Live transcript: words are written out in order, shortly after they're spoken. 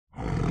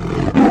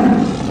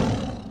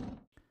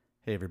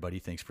Hey, everybody.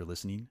 Thanks for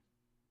listening.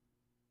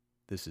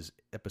 This is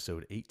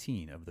episode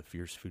 18 of the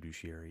Fierce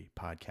Fiduciary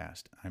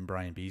podcast. I'm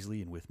Brian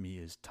Beasley, and with me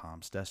is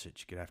Tom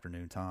Stessich. Good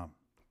afternoon, Tom.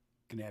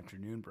 Good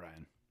afternoon,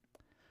 Brian.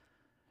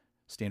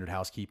 Standard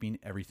housekeeping.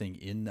 Everything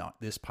in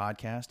this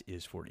podcast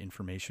is for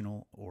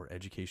informational or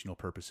educational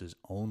purposes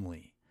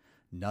only.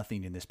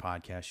 Nothing in this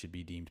podcast should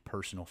be deemed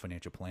personal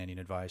financial planning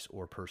advice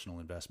or personal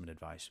investment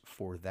advice.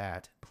 For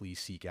that, please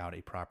seek out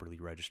a properly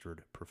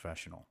registered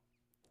professional.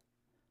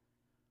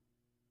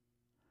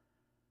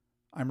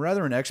 I'm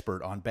rather an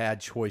expert on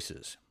bad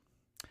choices.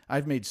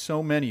 I've made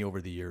so many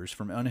over the years,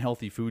 from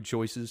unhealthy food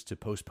choices to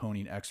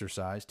postponing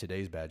exercise,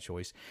 today's bad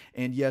choice,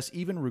 and yes,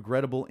 even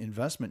regrettable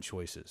investment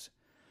choices.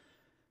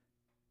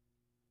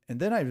 And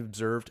then I've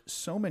observed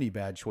so many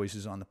bad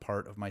choices on the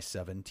part of my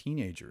 7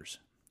 teenagers.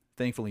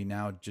 Thankfully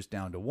now just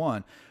down to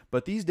 1,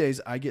 but these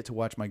days I get to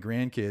watch my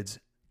grandkids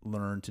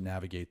learn to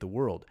navigate the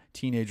world.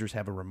 Teenagers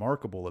have a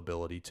remarkable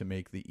ability to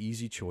make the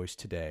easy choice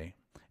today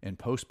and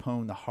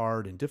postpone the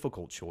hard and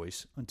difficult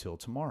choice until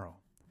tomorrow.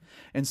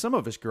 And some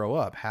of us grow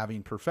up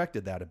having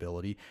perfected that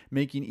ability,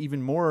 making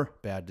even more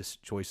bad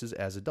choices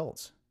as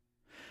adults.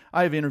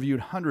 I have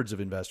interviewed hundreds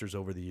of investors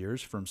over the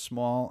years, from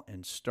small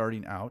and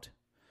starting out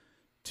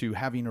to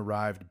having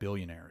arrived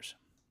billionaires.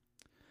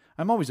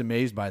 I'm always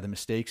amazed by the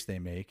mistakes they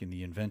make and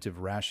the inventive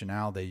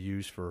rationale they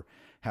use for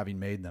having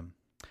made them.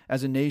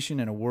 As a nation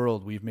and a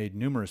world, we've made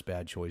numerous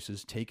bad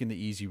choices, taken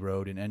the easy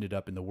road, and ended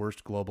up in the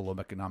worst global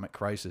economic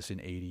crisis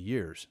in 80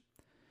 years.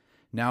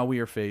 Now we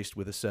are faced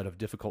with a set of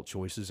difficult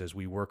choices as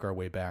we work our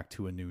way back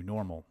to a new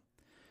normal.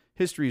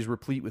 History is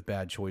replete with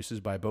bad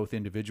choices by both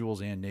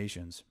individuals and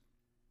nations.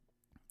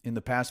 In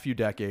the past few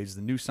decades,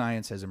 the new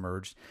science has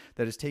emerged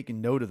that has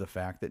taken note of the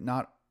fact that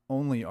not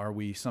only are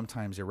we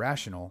sometimes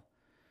irrational,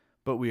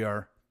 but we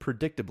are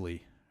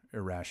predictably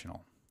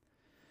irrational.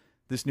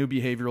 This new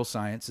behavioral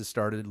science has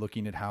started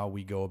looking at how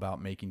we go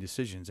about making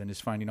decisions and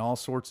is finding all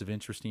sorts of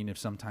interesting, if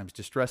sometimes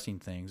distressing,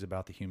 things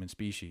about the human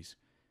species.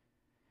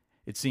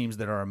 It seems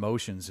that our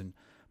emotions and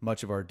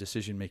much of our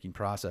decision-making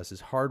process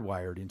is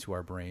hardwired into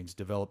our brains,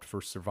 developed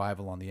for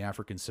survival on the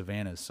African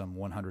savannas some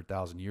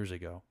 100,000 years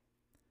ago.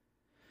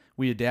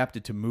 We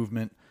adapted to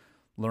movement,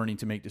 learning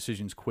to make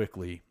decisions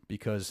quickly,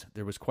 because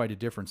there was quite a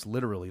difference,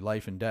 literally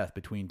life and death,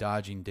 between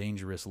dodging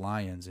dangerous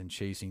lions and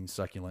chasing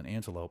succulent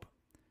antelope.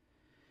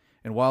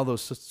 And while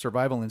those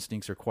survival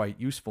instincts are quite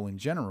useful in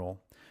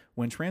general,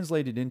 when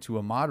translated into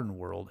a modern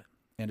world,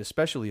 and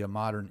especially a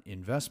modern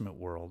investment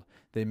world,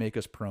 they make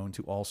us prone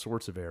to all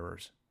sorts of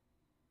errors.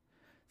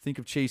 Think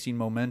of chasing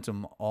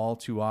momentum all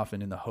too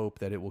often in the hope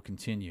that it will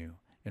continue,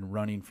 and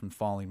running from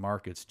falling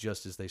markets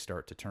just as they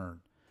start to turn.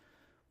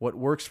 What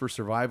works for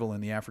survival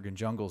in the African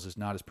jungles is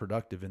not as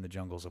productive in the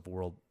jungles of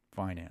world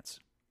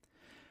finance.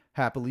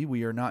 Happily,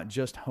 we are not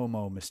just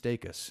homo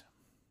mistakes.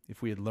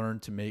 If we had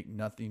learned to make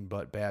nothing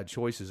but bad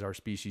choices, our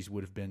species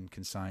would have been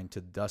consigned to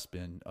the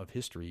dustbin of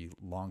history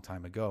a long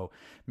time ago,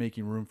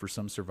 making room for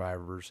some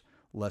survivors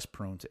less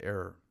prone to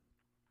error.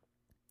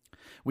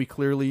 We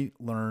clearly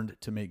learned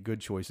to make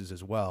good choices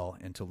as well,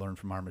 and to learn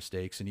from our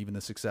mistakes and even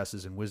the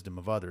successes and wisdom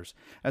of others.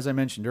 As I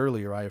mentioned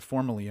earlier, I have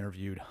formally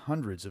interviewed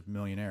hundreds of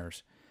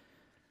millionaires.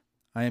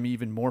 I am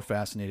even more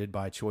fascinated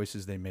by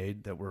choices they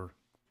made that were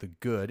the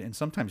good and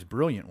sometimes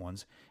brilliant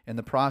ones, and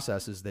the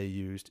processes they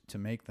used to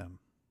make them.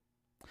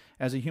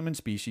 As a human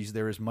species,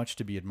 there is much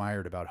to be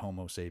admired about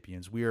Homo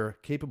sapiens. We are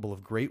capable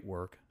of great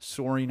work,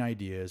 soaring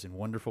ideas, and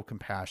wonderful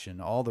compassion,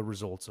 all the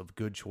results of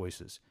good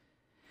choices.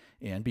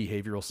 And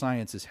behavioral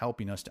science is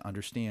helping us to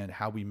understand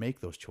how we make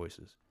those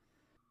choices.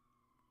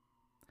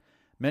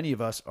 Many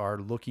of us are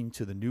looking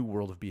to the new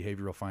world of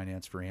behavioral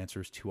finance for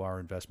answers to our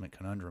investment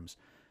conundrums.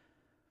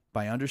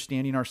 By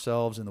understanding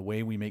ourselves and the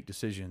way we make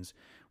decisions,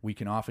 we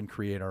can often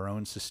create our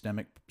own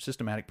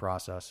systematic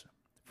process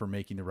for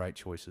making the right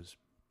choices.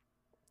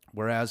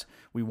 Whereas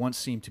we once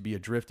seemed to be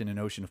adrift in an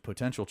ocean of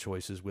potential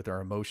choices, with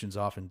our emotions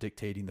often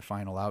dictating the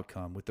final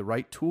outcome, with the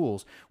right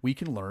tools, we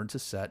can learn to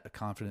set a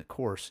confident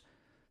course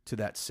to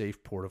that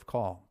safe port of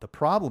call. The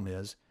problem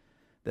is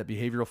that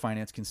behavioral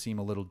finance can seem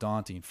a little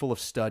daunting, full of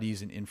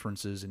studies and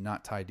inferences, and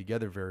not tied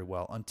together very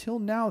well. Until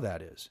now,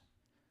 that is.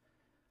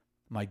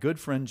 My good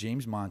friend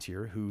James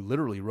Montier, who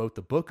literally wrote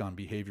the book on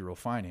behavioral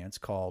finance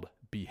called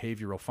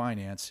Behavioral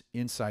Finance: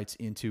 Insights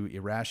into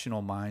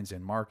Irrational Minds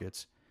and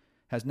Markets,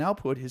 has now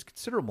put his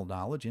considerable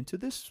knowledge into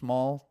this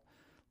small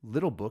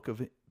little book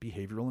of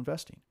behavioral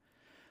investing.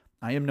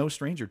 I am no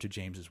stranger to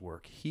James's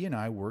work. He and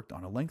I worked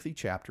on a lengthy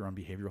chapter on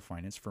behavioral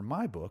finance for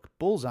my book,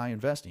 Bullseye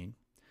Investing.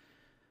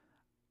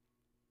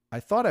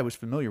 I thought I was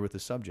familiar with the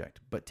subject,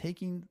 but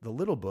taking the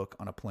little book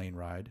on a plane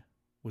ride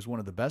was one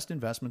of the best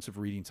investments of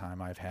reading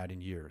time I've had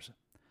in years.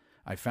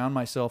 I found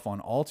myself on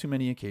all too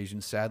many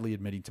occasions sadly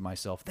admitting to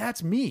myself,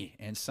 "That's me,"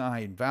 and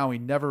sighing,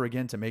 vowing never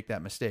again to make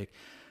that mistake.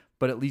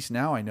 But at least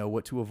now I know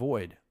what to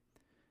avoid,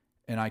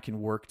 and I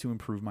can work to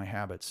improve my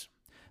habits.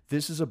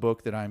 This is a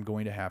book that I'm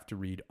going to have to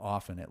read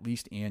often, at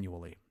least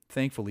annually.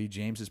 Thankfully,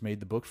 James has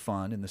made the book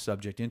fun and the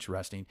subject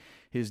interesting.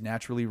 His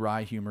naturally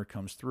wry humor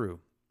comes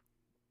through.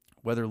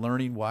 Whether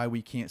learning why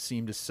we can't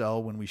seem to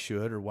sell when we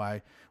should, or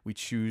why we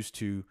choose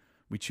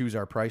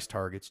our price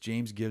targets,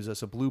 James gives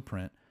us a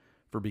blueprint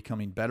for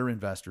becoming better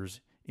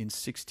investors in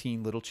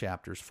 16 little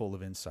chapters full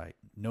of insight.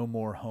 No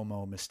more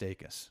homo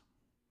mistakes.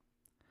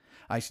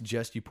 I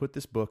suggest you put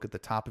this book at the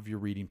top of your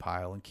reading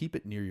pile and keep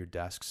it near your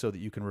desk so that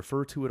you can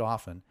refer to it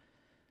often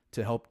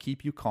to help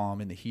keep you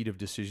calm in the heat of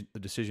the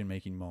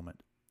decision-making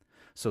moment.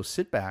 So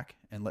sit back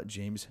and let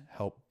James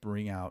help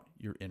bring out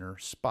your inner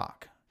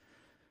Spock.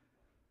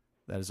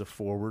 That is a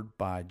foreword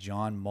by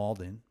John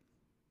Malden,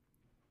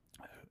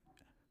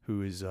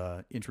 who is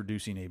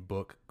introducing a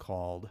book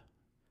called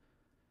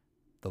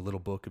The Little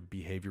Book of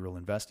Behavioral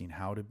Investing,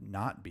 How to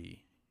Not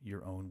Be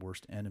Your Own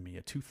Worst Enemy,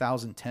 a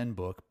 2010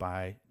 book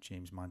by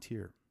James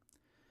Montier.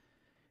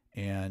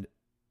 And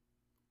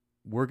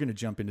we're going to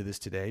jump into this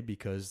today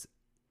because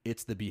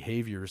it's the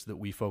behaviors that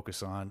we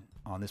focus on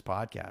this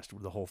podcast.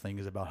 The whole thing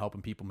is about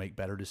helping people make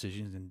better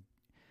decisions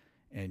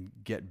and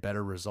get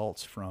better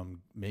results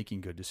from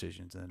making good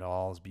decisions. And it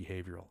all is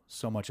behavioral.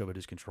 So much of it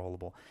is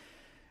controllable.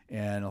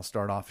 And I'll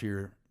start off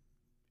here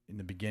in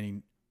the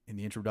beginning. In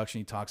the introduction,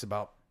 he talks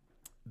about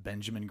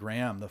Benjamin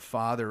Graham, the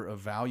father of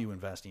value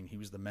investing. He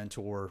was the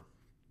mentor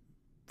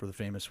for the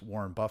famous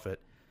Warren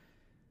Buffett.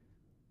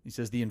 He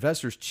says, the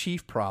investor's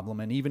chief problem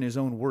and even his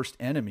own worst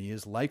enemy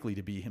is likely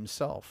to be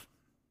himself.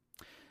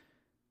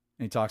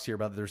 And he talks here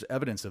about there's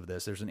evidence of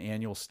this. There's an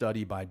annual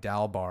study by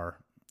Dalbar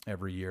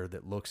every year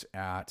that looks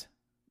at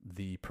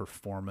the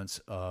performance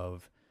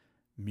of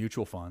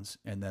mutual funds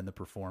and then the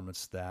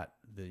performance that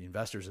the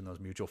investors in those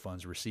mutual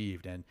funds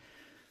received. And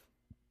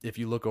if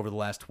you look over the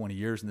last 20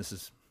 years, and this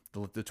is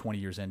the 20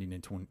 years ending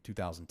in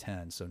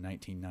 2010, so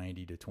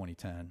 1990 to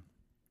 2010,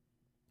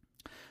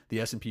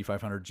 the S&P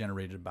 500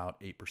 generated about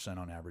 8%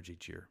 on average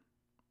each year.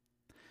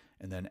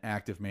 And then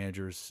active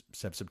managers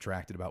have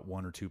subtracted about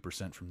 1 or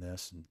 2% from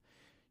this. And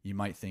you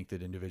might think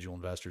that individual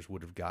investors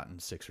would have gotten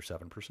 6 or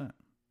 7%.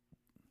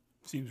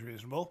 Seems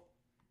reasonable.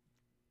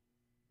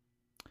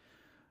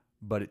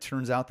 But it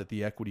turns out that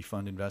the equity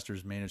fund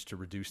investors managed to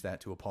reduce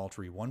that to a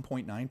paltry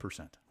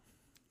 1.9%.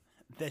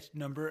 That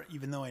number,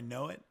 even though I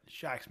know it,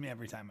 shocks me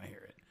every time I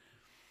hear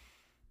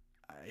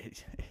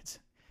it.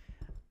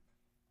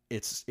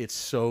 It's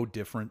so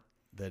different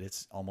that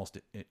it's almost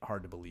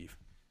hard to believe.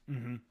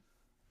 Mm-hmm.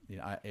 You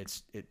know,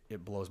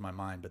 it blows my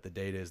mind. But the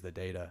data is the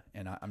data,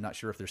 and I'm not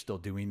sure if they're still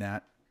doing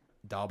that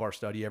Dalbar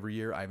study every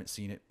year. I haven't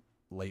seen it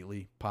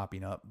lately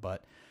popping up,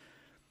 but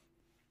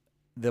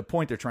the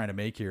point they're trying to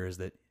make here is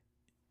that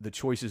the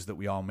choices that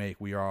we all make,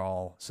 we are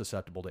all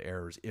susceptible to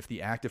errors. If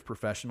the active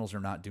professionals are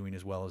not doing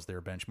as well as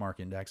their benchmark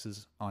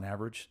indexes on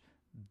average,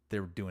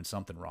 they're doing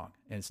something wrong.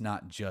 And it's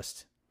not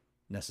just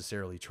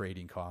necessarily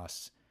trading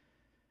costs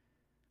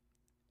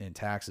and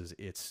taxes.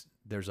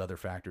 There's other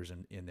factors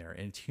in there,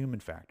 and it's human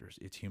factors.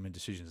 It's human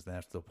decisions. And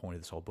that's the point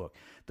of this whole book.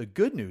 The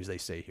good news, they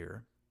say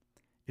here,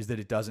 is that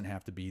it doesn't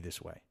have to be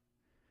this way.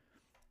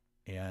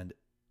 And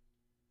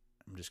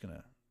I'm just going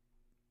to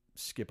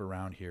skip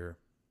around here.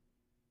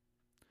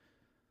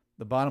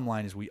 The bottom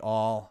line is we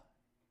all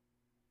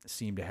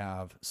seem to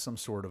have some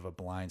sort of a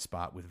blind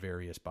spot with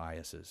various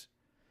biases.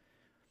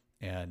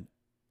 And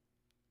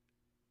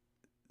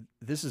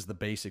this is the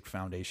basic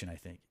foundation, I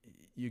think.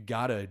 You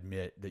got to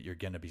admit that you're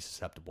going to be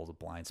susceptible to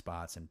blind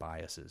spots and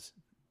biases.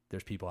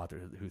 There's people out there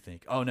who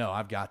think, oh, no,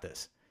 I've got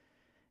this.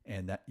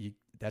 And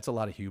that's a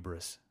lot of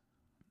hubris.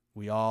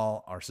 We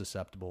all are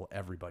susceptible.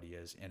 Everybody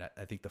is. And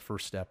I think the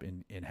first step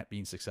in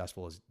being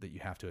successful is that you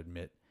have to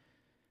admit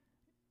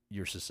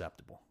you're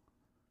susceptible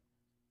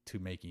to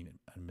making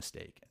a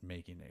mistake and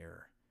making an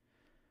error.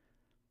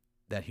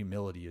 That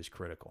humility is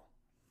critical.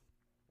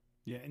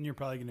 Yeah, and you're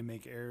probably going to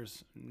make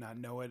errors, not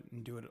know it,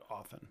 and do it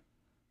often.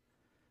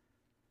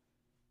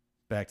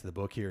 Back to the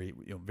book here,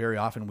 very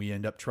often we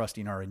end up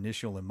trusting our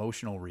initial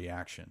emotional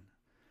reaction,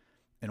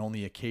 and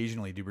only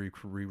occasionally do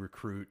we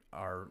recruit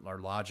our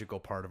logical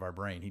part of our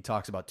brain. He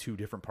talks about two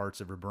different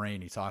parts of our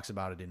brain. He talks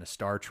about it in a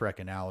Star Trek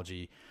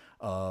analogy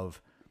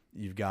of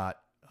you've got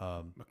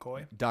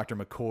McCoy, Dr.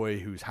 McCoy,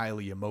 who's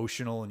highly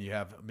emotional, and you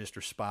have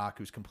Mr. Spock,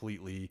 who's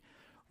completely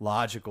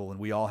logical, and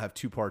we all have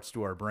two parts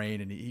to our brain.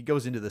 And he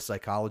goes into the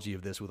psychology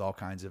of this with all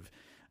kinds of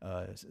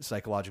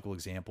psychological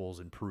examples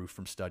and proof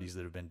from studies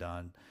that have been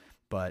done.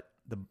 But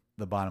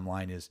the bottom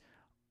line is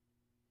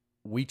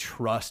we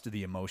trust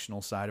the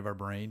emotional side of our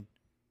brain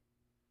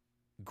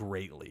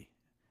greatly.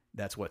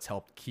 That's what's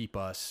helped keep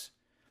us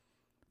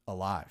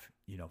alive.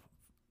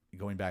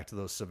 Going back to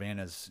those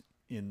savannas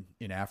in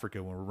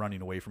Africa when we're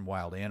running away from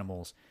wild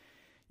animals,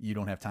 you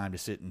don't have time to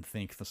sit and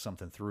think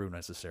something through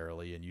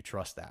necessarily, and you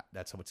trust that.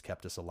 That's what's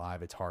kept us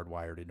alive. It's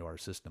hardwired into our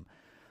system.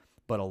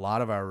 But a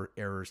lot of our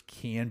errors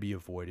can be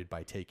avoided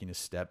by taking a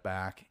step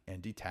back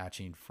and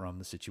detaching from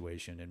the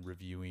situation and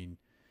reviewing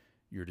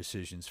your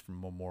decisions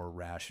from a more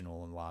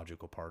rational and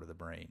logical part of the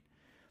brain,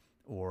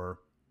 or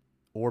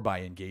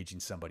by engaging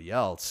somebody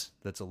else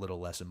that's a little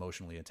less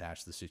emotionally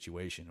attached to the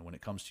situation. And when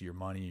it comes to your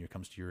money, when it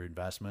comes to your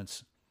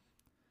investments,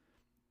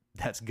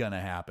 that's going to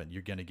happen.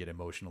 You're going to get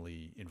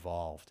emotionally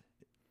involved.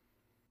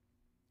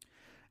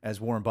 As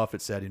Warren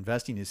Buffett said,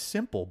 investing is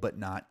simple but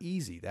not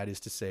easy. That is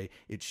to say,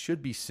 it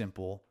should be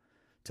simple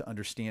to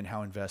understand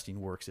how investing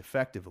works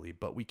effectively,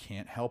 but we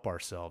can't help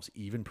ourselves.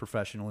 Even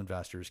professional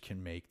investors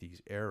can make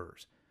these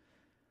errors.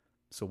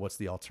 So what's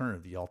the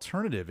alternative? The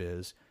alternative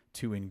is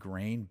to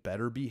ingrain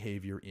better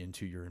behavior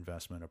into your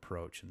investment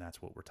approach, and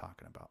that's what we're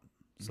talking about.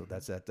 So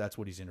that's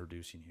what he's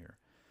introducing here.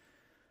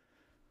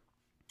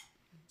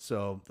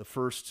 So the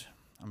first,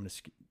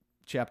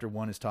 chapter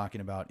 1 is talking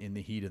about in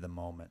the heat of the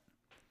moment.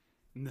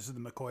 And this is the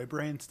McCoy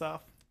brain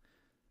stuff?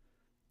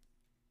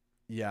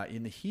 Yeah,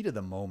 in the heat of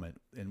the moment.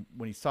 And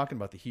when he's talking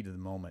about the heat of the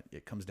moment,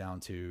 it comes down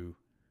to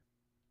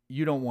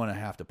you don't want to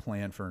have to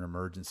plan for an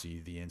emergency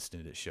the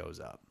instant it shows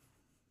up.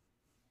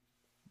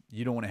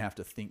 You don't want to have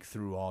to think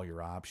through all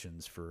your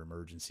options for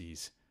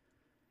emergencies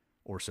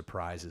or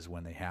surprises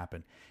when they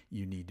happen.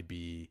 You need to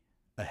be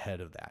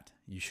ahead of that.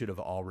 You should have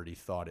already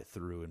thought it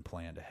through and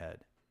planned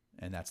ahead.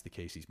 And that's the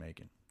case he's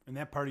making. And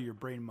that part of your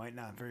brain might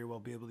not very well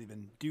be able to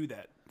even do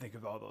that. Think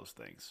of all those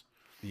things.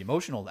 The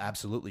emotional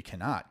absolutely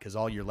cannot, because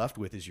all you're left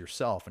with is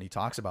yourself. And he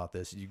talks about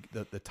this.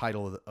 The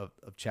title of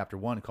chapter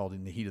 1 called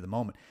In the Heat of the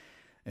Moment.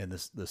 And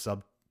the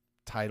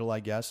subtitle, I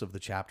guess, of the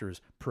chapter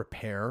is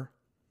Prepare,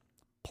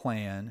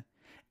 Plan,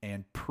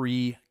 and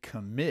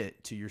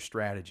Pre-Commit to your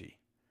strategy.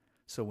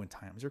 So when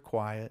times are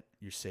quiet,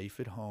 you're safe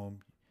at home.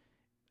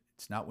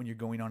 It's not when you're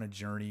going on a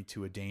journey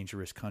to a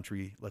dangerous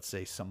country, let's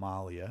say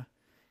Somalia.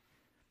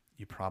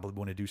 You probably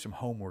want to do some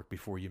homework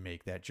before you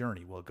make that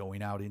journey. Well,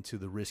 going out into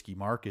the risky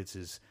markets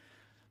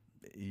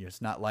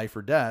it's not life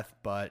or death,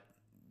 but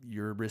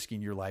you're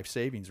risking your life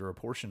savings, or a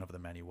portion of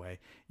them anyway.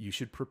 You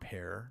should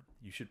prepare,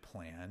 you should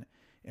plan,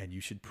 and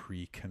you should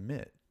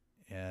pre-commit.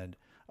 And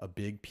a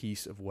big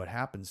piece of what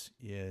happens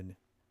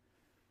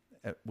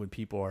when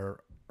people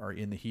are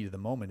in the heat of the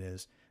moment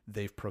is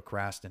they've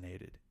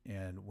procrastinated.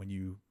 And when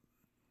you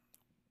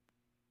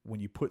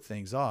put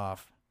things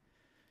off,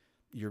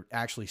 you're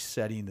actually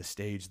setting the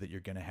stage that you're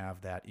going to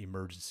have that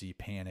emergency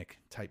panic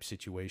type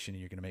situation,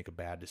 and you're going to make a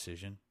bad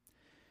decision.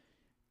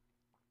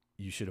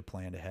 You should have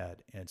planned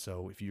ahead. And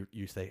so if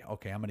you say,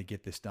 okay, I'm going to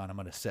get this done, I'm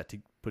going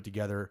to put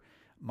together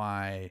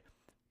my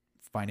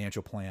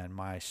financial plan,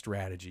 my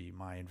strategy,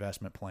 my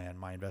investment plan,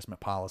 my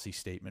investment policy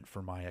statement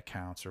for my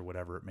accounts or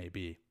whatever it may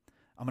be.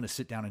 I'm going to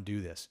sit down and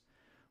do this.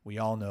 We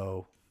all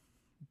know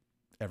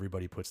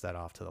everybody puts that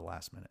off to the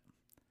last minute.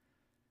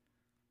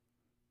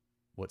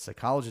 What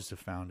psychologists have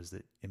found is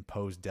that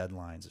imposed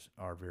deadlines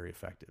are very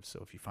effective. So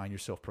if you find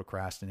yourself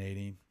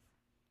procrastinating,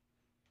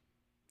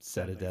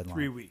 set a deadline.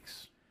 3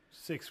 weeks,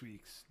 6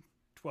 weeks,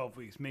 12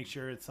 weeks. Make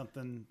sure it's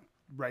something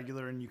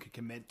regular and you can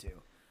commit to.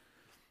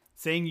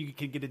 Saying you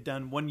can get it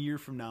done 1 year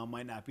from now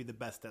might not be the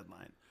best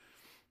deadline.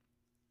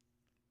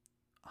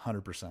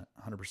 100%.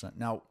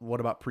 Now, what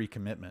about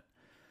pre-commitment?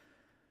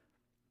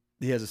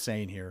 He has a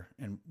saying here,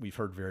 and we've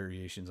heard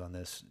variations on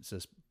this. It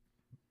says,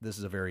 this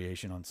is a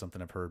variation on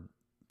something I've heard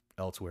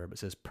elsewhere, but it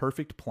says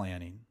perfect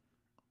planning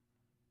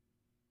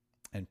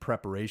and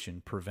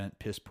preparation prevent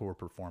piss poor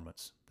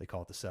performance. They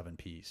call it the 7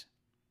 Ps.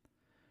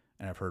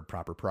 And I've heard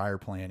proper prior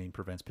planning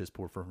prevents piss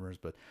poor performance,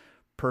 but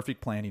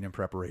perfect planning and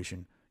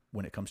preparation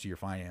when it comes to your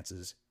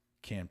finances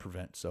can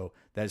prevent. So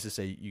that is to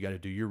say, you got to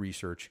do your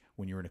research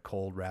when you're in a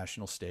cold,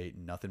 rational state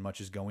and nothing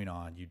much is going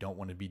on. You don't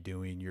want to be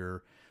doing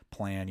your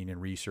planning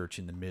and research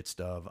in the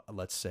midst of,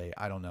 let's say,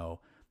 I don't know,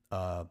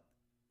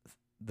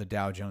 the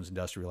Dow Jones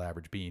Industrial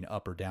Average being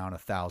up or down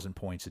 1,000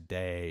 points a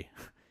day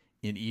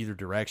in either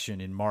direction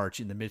in March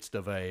in the midst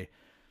of a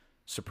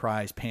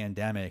surprise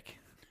pandemic.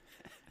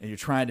 And you're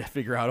trying to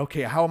figure out,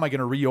 okay, how am I going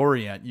to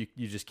reorient?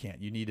 You just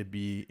can't. You need to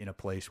be in a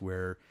place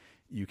where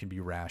you can be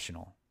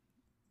rational.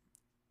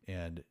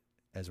 And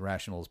as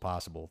rational as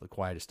possible, the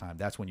quietest time,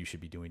 that's when you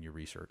should be doing your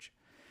research.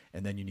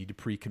 And then you need to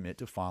pre-commit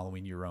to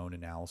following your own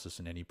analysis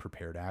and any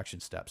prepared action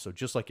steps. So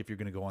just like if you're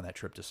going to go on that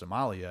trip to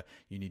Somalia,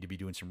 you need to be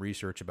doing some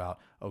research about,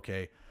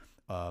 okay,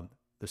 the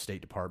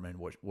State Department,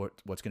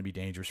 what's going to be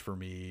dangerous for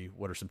me?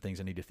 What are some things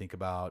I need to think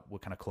about?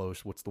 What kind of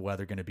close? What's the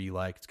weather going to be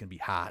like? It's going to be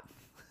hot.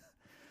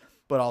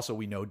 But also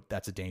we know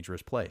that's a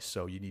dangerous place.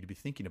 So you need to be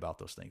thinking about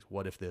those things.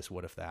 What if this?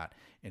 What if that?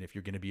 And if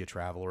you're going to be a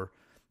traveler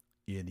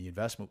in the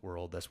investment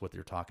world, that's what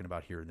they're talking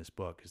about here in this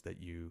book, is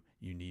that you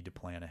need to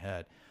plan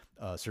ahead.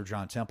 Sir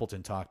John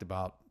Templeton talked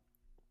about,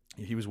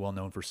 he was well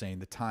known for saying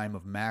the time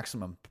of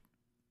maximum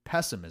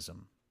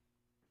pessimism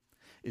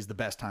is the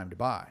best time to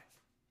buy.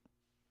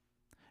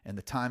 And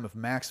the time of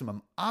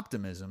maximum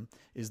optimism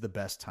is the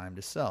best time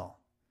to sell.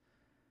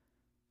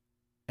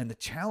 And the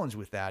challenge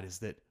with that is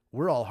that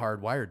we're all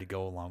hardwired to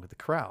go along with the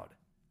crowd.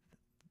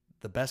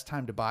 The best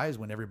time to buy is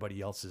when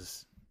everybody else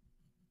is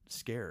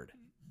scared,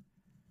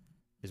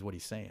 is what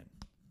he's saying.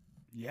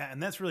 Yeah,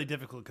 and that's really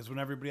difficult because when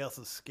everybody else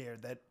is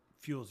scared, that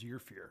fuels your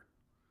fear.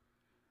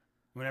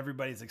 When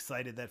everybody's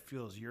excited, that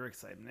fuels your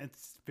excitement.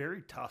 It's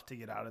very tough to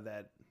get out of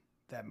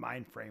that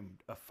mind frame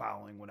of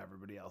following what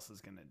everybody else is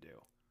going to do.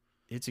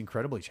 It's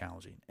incredibly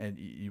challenging. And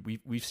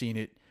we've seen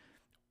it.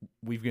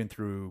 We've been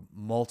through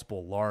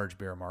multiple large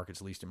bear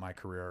markets, at least in my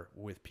career,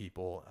 with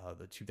people.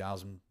 The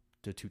 2000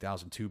 to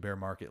 2002 bear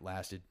market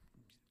lasted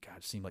God,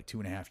 it seemed like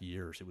 2.5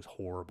 years. It was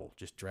horrible,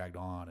 just dragged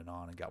on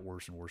and got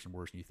worse and worse and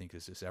worse. And you think,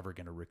 is this ever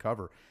going to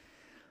recover?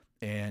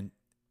 And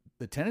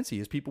the tendency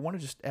is people want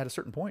to just, at a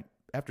certain point,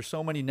 after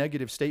so many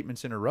negative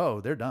statements in a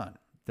row, they're done.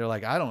 They're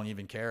like, I don't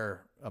even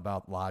care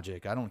about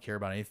logic. I don't care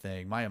about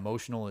anything. My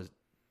emotional is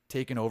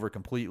taken over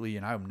completely,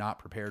 and I'm not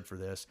prepared for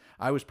this.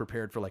 I was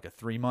prepared for like a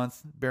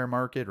 3-month bear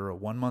market or a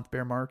 1-month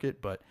bear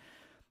market, but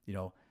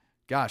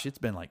gosh, it's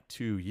been like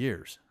 2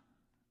 years.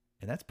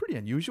 And that's pretty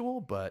unusual,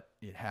 but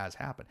it has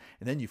happened.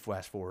 And then you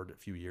fast forward a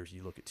few years,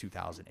 you look at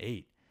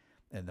 2008,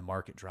 and the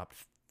market dropped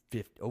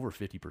over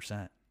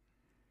 50%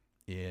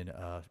 in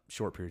a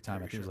short period of time. I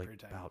think it was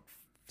like about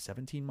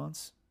 17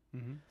 months.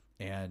 Mm-hmm.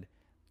 And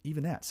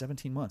even that,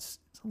 17 months,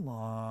 it's a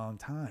long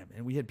time.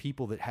 And we had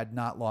people that had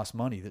not lost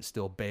money that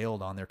still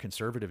bailed on their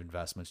conservative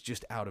investments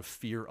just out of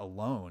fear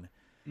alone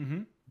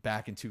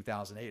back in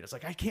 2008. It's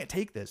like, I can't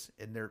take this.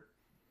 And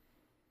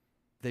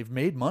they've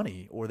made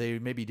money, or they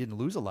maybe didn't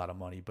lose a lot of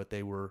money, but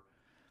they were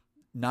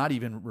not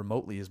even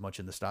remotely as much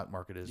in the stock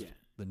market as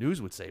the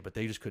news would say, but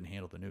they just couldn't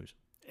handle the news.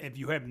 If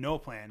you have no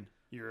plan,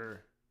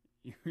 you're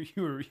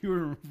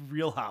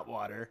real hot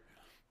water.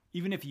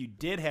 Even if you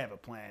did have a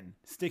plan,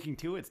 sticking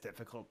to it's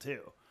difficult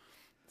too.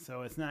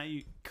 So it's not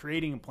you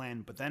creating a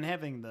plan, but then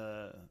having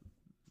the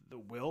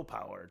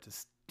willpower to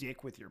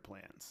stick with your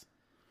plans.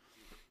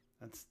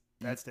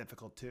 That's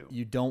difficult too.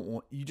 You don't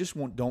want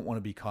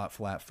to be caught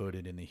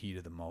flat-footed in the heat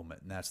of the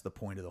moment, and that's the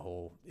point of the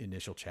whole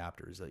initial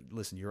chapter. Is like,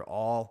 listen,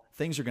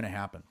 things are going to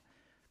happen.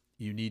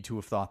 You need to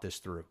have thought this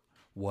through.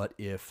 What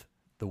if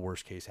the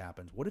worst case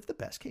happens? What if the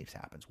best case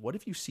happens? What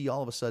if you see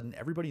all of a sudden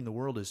everybody in the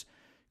world is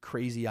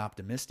crazy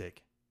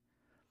optimistic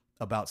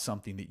about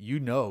something that you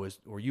know is,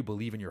 or you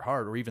believe in your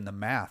heart, or even the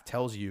math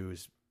tells you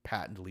is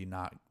patently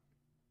not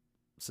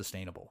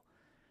sustainable?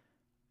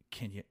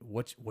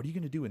 What are you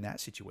going to do in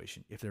that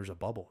situation if there's a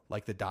bubble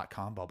like the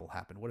 .com bubble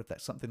happened? What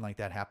if something like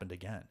that happened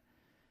again?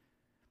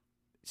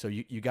 So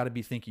you got to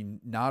be thinking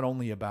not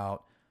only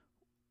about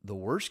the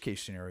worst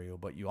case scenario,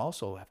 but you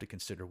also have to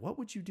consider, what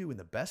would you do in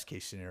the best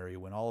case scenario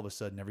when all of a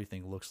sudden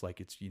everything looks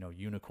like it's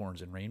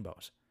unicorns and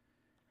rainbows?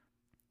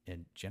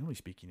 And generally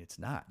speaking, it's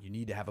not. You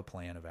need to have a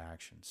plan of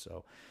action.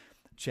 So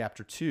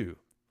chapter 2,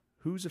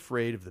 who's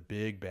afraid of the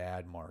big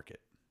bad market?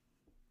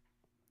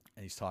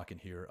 And he's talking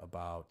here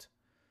about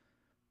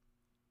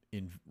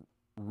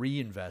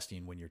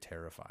reinvesting when you're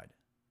terrified.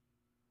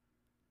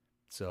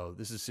 So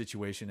this is a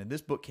situation, and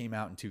this book came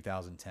out in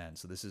 2010.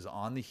 So this is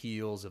on the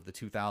heels of the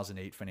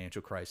 2008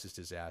 financial crisis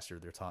disaster.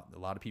 A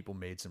lot of people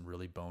made some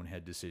really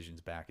bonehead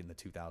decisions back in the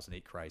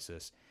 2008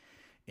 crisis.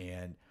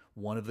 And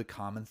one of the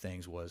common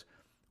things was,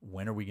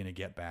 when are we going to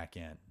get back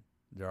in?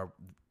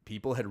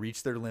 People had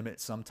reached their limit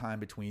sometime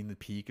between the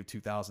peak of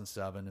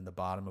 2007 and the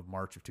bottom of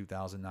March of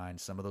 2009.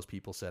 Some of those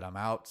people said, I'm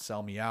out,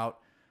 sell me out.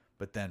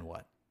 But then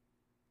what?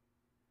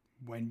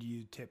 When do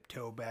you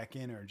tiptoe back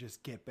in or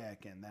just get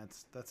back in?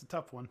 That's a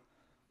tough one.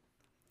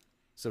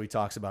 So he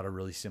talks about a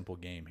really simple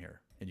game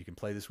here, and you can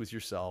play this with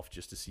yourself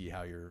just to see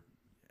how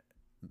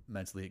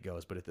mentally it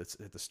goes. But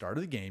at the start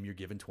of the game, you're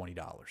given $20.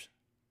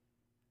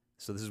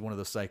 So this is one of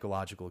those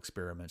psychological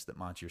experiments that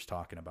Montier's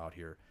talking about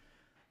here.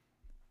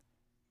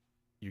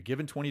 You're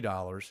given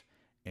 $20,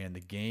 and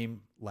the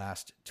game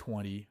lasts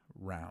 20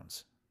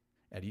 rounds.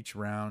 At each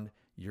round,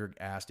 you're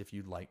asked if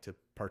you'd like to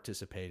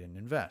participate and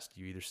invest.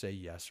 You either say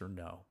yes or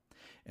no.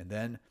 And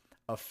then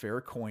a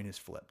fair coin is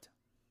flipped.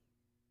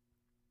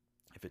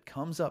 If it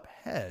comes up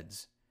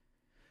heads,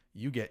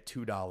 you get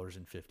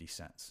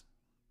 $2.50.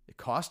 It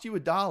costs you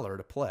 $1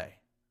 to play.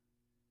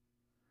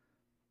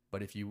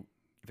 But if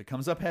it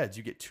comes up heads,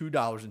 you get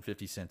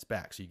 $2.50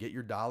 back. So you get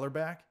your $1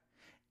 back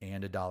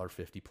and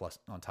 $1.50 plus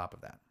on top of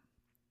that.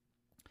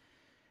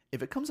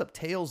 If it comes up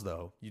tails,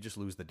 though, you just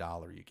lose the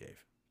 $1 you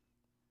gave.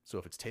 So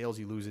if it's tails,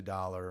 you lose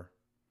 $1.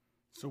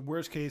 So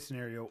worst case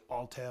scenario,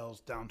 all tails,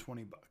 down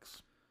 $20.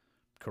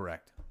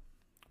 Correct.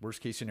 Worst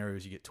case scenario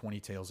is you get 20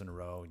 tails in a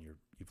row and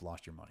you've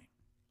lost your money.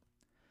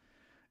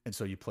 And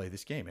so you play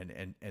this game,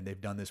 and they've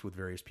done this with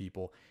various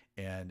people.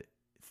 And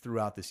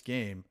throughout this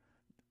game,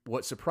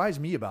 what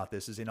surprised me about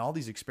this is in all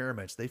these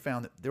experiments, they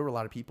found that there were a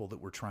lot of people that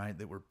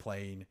were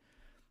playing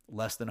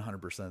less than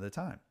 100% of the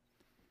time.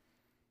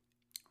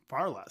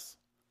 Far less.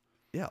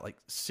 Yeah, like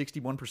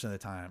 61% of the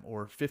time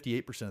or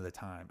 58% of the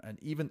time. And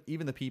even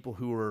the people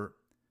who were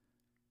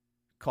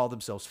called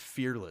themselves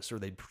fearless, or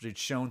they'd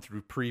shown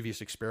through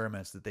previous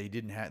experiments that they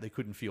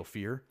couldn't feel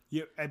fear.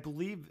 Yeah, I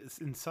believe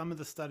in some of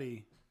the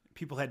study,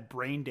 people had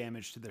brain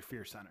damage to their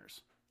fear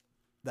centers.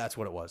 That's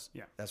what it was.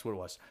 Yeah. That's what it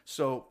was.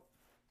 So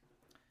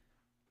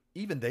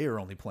even they are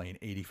only playing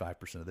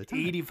 85% of the time.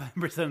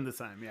 85% of the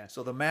time, yeah.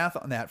 So the math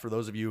on that, for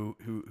those of you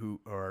who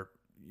are,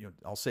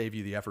 I'll save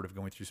you the effort of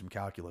going through some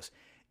calculus.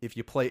 If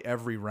you play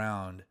every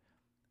round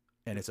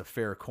and it's a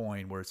fair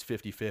coin where it's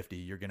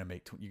 50-50, you're going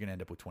to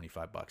end up with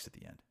 $25 at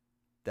the end.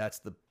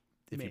 That's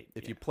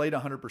if you played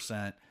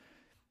 100%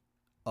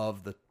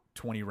 of the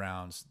 20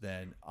 rounds,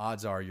 then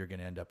odds are you're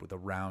going to end up with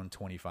around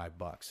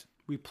 $25.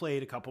 We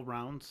played a couple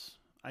rounds.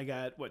 I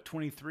got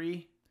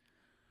 23.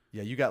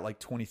 Yeah, you got like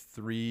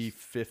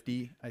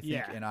 23.50, I think,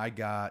 Yeah. and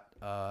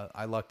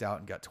I lucked out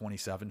and got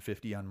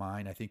 27.50 on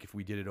mine. I think if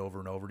we did it over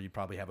and over, you'd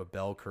probably have a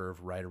bell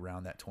curve right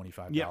around that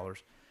 $25 Yep.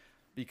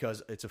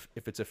 because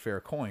if it's a fair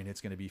coin,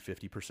 it's going to be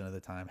 50% of the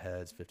time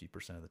heads,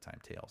 50% of the time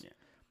tails. Yeah.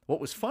 What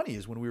was funny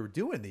is when we were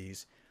doing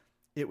these,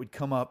 it would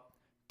come up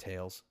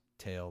tails,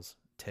 tails,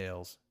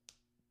 tails,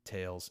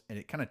 tails, and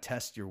it kind of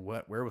tests your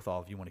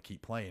wherewithal if you want to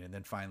keep playing, and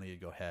then finally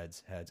it'd go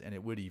heads, heads, and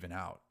it would even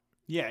out.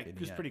 Yeah, in it the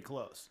was end. pretty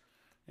close.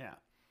 Yeah.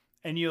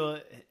 And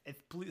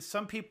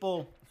some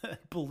people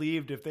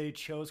believed if they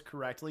chose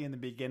correctly in the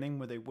beginning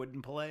where they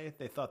wouldn't play,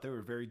 they thought they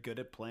were very good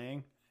at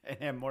playing and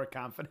had more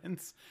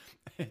confidence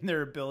in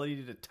their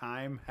ability to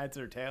time heads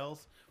or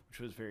tails, which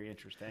was very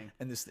interesting.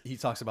 And he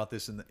talks about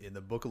this in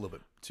the book a little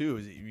bit too.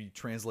 Is you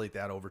translate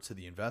that over to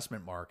the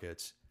investment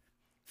markets,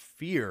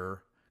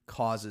 fear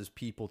causes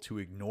people to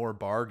ignore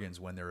bargains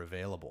when they're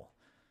available.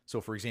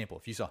 So, for example,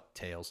 if you saw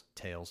tails,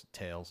 tails,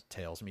 tails,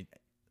 tails, I mean,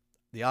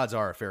 the odds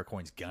are a fair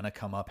coin's gonna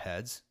come up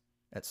heads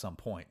at some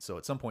point. So,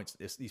 at some point,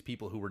 these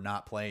people who were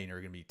not playing are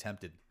going to be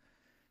tempted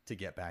to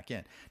get back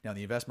in. Now,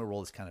 the investment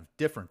world is kind of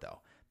different though,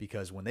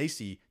 because when they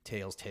see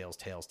tails, tails,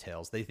 tails,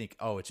 tails, they think,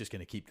 oh, it's just going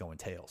to keep going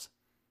tails.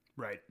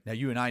 Right. Now,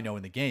 you and I know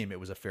in the game it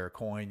was a fair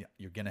coin.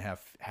 You're going to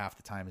have half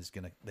the time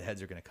the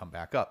heads are going to come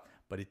back up,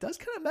 but it does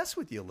kind of mess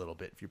with you a little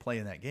bit if you're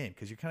playing that game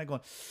because you're kind of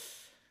going,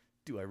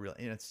 do I really?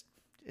 And it's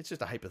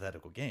just a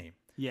hypothetical game.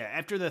 Yeah,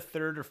 after the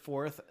third or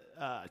fourth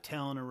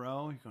tail in a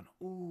row, you're going,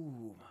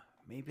 ooh,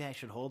 maybe I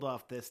should hold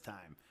off this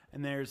time.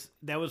 And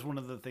that was one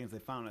of the things they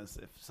found is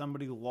if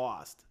somebody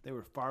lost, they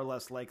were far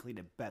less likely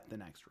to bet the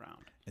next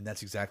round. And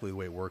that's exactly the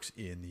way it works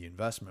in the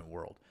investment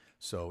world.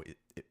 So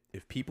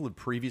if people had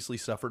previously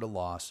suffered a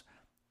loss,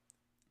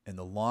 and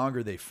the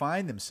longer they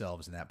find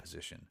themselves in that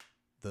position,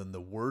 then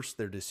the worse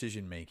their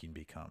decision making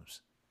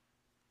becomes.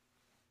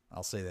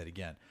 I'll say that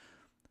again.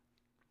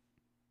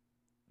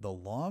 The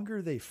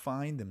longer they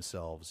find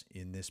themselves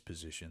in this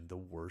position, the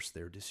worse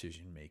their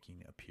decision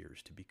making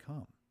appears to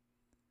become.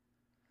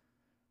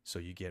 So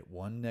you get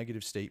one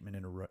negative statement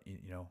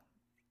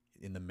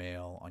in the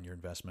mail on your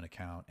investment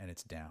account, and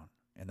it's down.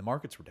 And the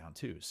markets were down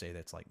too. Say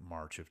that's like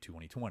March of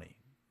 2020,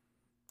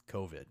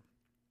 COVID.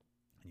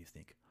 And you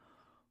think,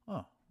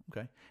 oh,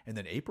 okay. And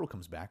then April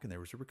comes back and there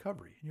was a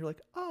recovery. And you're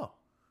like, oh,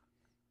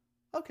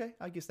 okay,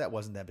 I guess that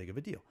wasn't that big of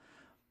a deal.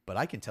 But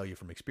I can tell you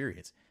from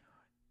experience,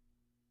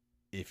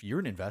 if you're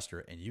an investor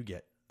and you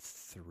get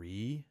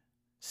 3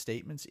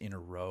 statements in a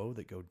row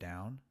that go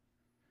down,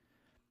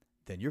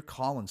 then you're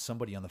calling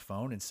somebody on the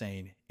phone and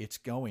saying it's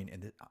going.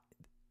 And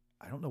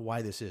I don't know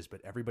why this is, but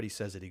everybody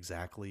says it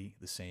exactly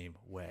the same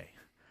way.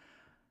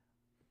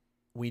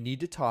 We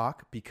need to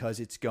talk because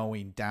it's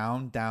going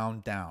down,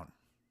 down, down.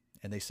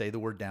 And they say the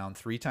word down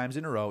 3 times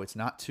in a row. It's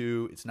not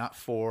 2, it's not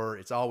 4.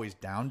 It's always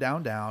down,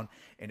 down, down.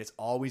 And it's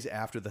always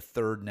after the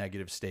third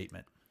negative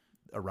statement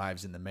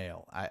arrives in the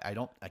mail.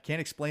 I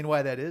can't explain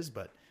why that is,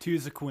 but 2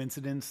 is a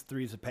coincidence,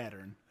 3 is a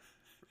pattern.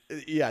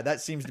 Yeah,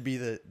 that seems to be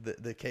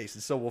the case.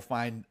 And so we'll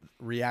find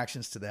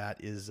reactions to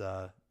that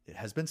it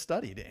has been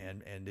studied,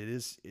 and it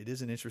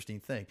is an interesting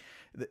thing.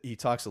 He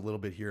talks a little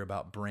bit here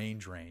about brain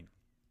drain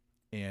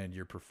and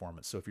your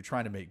performance. So if you're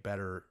trying to make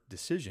better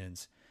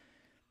decisions,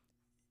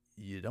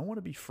 you don't want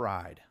to be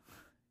fried.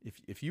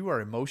 If you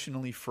are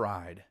emotionally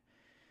fried,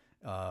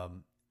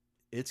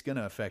 it's going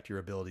to affect your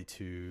ability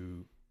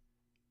to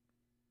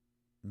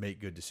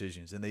make good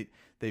decisions. And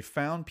they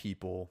found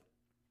people.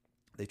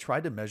 They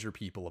tried to measure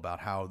people about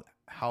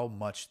how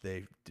much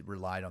they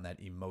relied on that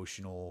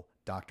emotional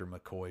Dr.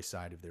 McCoy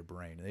side of their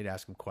brain. And they'd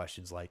ask them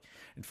questions like,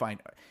 and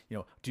find,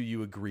 do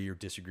you agree or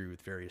disagree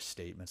with various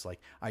statements? Like,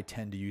 I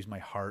tend to use my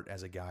heart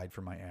as a guide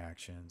for my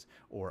actions,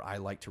 or I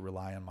like to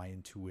rely on my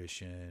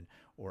intuition,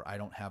 or I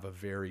don't have a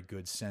very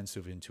good sense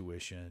of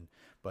intuition,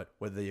 but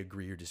whether they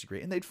agree or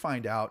disagree. And they'd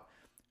find out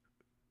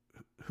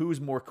who's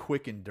more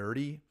quick and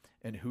dirty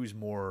and who's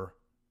more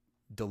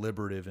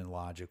deliberative and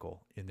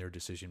logical in their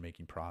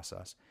decision-making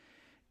process.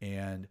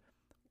 And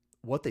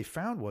what they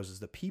found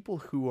was the people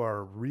who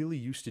are really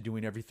used to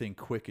doing everything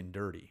quick and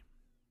dirty,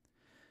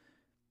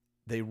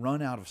 they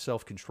run out of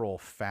self-control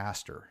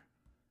faster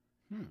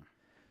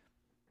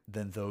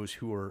than those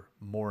who are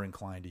more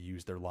inclined to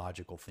use their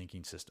logical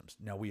thinking systems.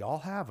 Now, we all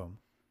have them,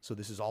 so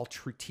this is all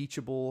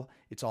teachable.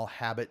 It's all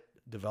habit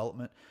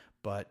development,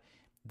 but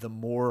the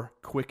more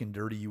quick and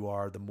dirty you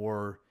are, the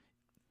more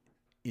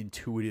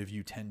intuitive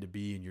you tend to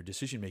be in your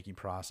decision-making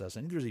process. I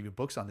think there's even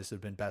books on this that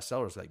have been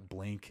bestsellers like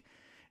Blink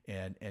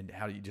and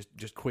how you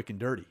just quick and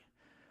dirty.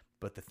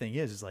 But the thing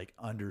is like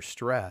under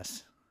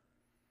stress,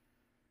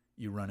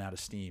 you run out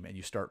of steam and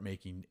you start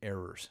making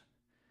errors.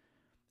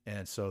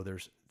 And so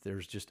there's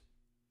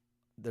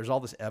all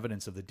this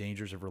evidence of the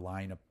dangers of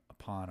relying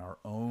upon our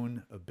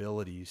own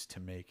abilities to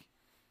make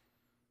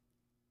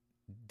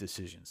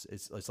decisions.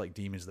 It's like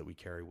demons that we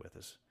carry with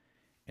us.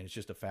 And it's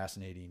just a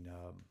fascinating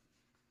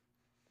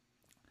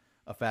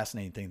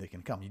thing that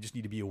can come. You just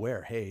need to be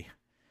aware, hey,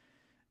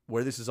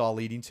 where this is all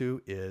leading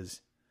to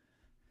is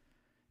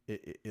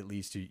it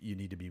leads to you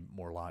need to be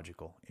more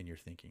logical in your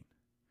thinking.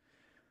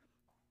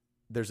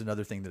 there's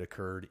another thing that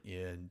occurred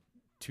in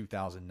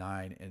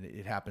 2009, and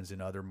it happens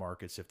in other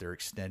markets. If they're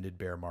extended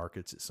bear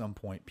markets, at some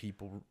point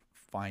people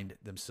find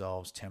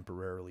themselves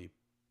temporarily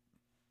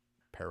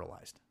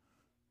paralyzed.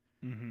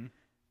 Mm-hmm.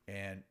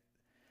 And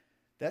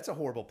that's a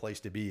horrible place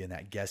to be in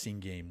that guessing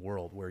game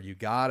world where you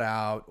got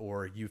out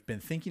or you've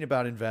been thinking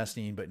about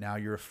investing, but now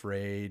you're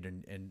afraid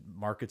and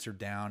markets are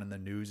down and the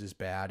news is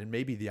bad. And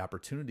maybe the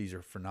opportunities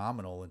are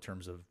phenomenal in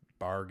terms of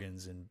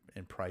bargains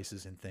and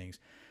prices and things,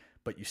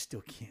 but you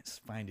still can't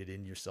find it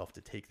in yourself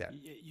to take that.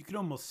 You can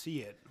almost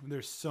see it.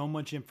 There's so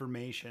much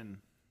information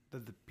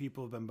that the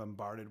people have been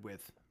bombarded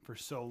with for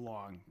so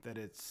long that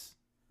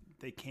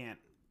they can't.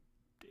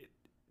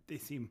 They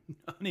seem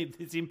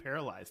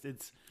paralyzed.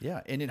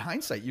 Yeah, and in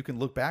hindsight, you can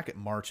look back at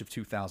March of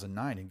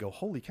 2009 and go,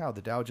 "Holy cow!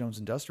 The Dow Jones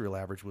Industrial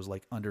Average was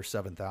like under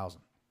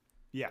 7,000."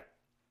 Yeah,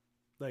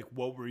 like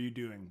what were you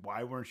doing?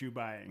 Why weren't you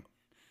buying?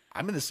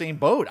 I'm in the same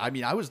boat. I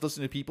mean, I was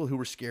listening to people who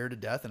were scared to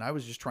death, and I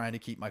was just trying to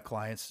keep my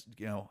clients,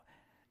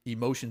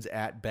 emotions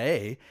at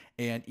bay.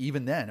 And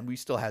even then, we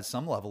still had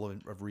some level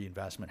of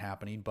reinvestment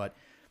happening, but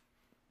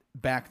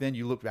back then,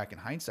 you look back in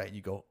hindsight and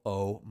you go,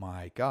 oh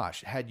my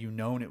gosh, had you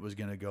known it was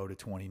going to go to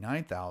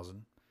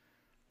 29,000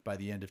 by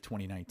the end of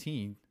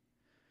 2019,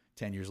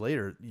 10 years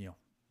later,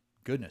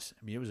 goodness.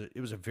 I mean,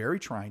 it was a very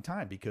trying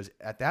time because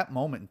at that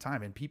moment in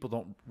time, and people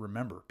don't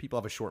remember, people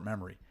have a short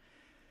memory.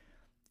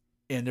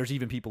 And there's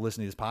even people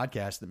listening to this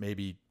podcast that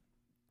maybe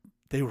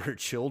they were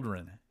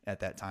children at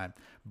that time,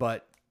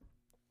 but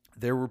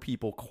there were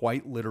people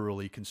quite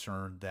literally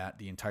concerned that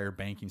the entire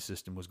banking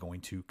system was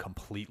going to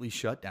completely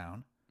shut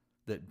down,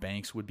 that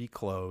banks would be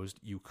closed.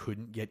 You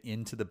couldn't get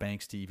into the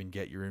banks to even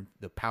get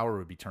the power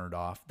would be turned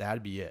off.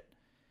 That'd be it.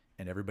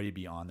 And everybody would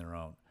be on their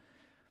own.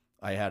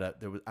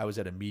 I was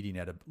at a meeting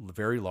at a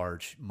very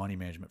large money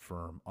management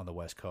firm on the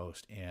West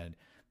Coast. And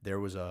there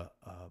was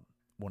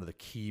one of the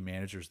key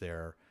managers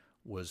there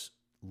was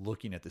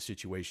looking at the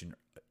situation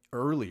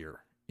earlier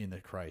in the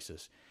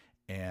crisis.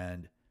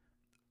 And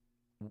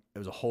it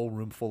was a whole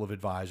room full of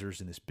advisors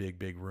in this big,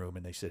 big room.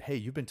 And they said, hey,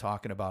 you've been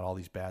talking about all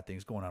these bad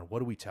things going on. What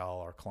do we tell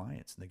our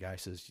clients? And the guy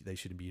says they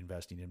should be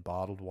investing in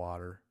bottled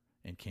water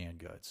and canned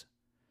goods.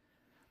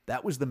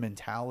 That was the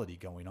mentality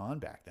going on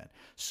back then.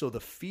 So the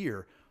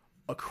fear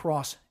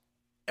across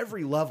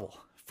every level,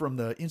 from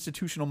the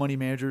institutional money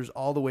managers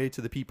all the way to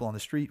the people on the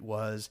street,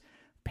 was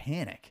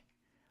panic.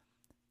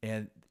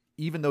 And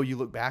even though you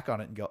look back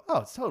on it and go, oh,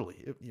 it's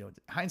totally,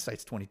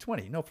 hindsight's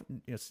 2020. No,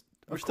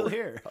 we're still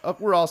here.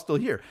 We're all still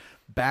here.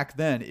 Back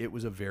then, it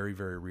was a very,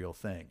 very real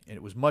thing. And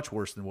it was much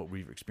worse than what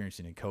we were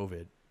experiencing in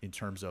COVID in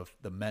terms of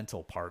the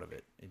mental part of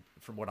it,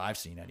 from what I've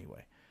seen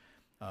anyway,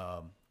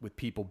 with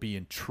people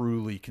being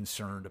truly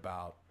concerned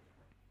about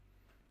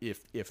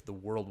if the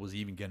world was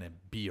even going to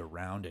be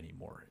around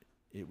anymore.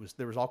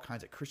 There was all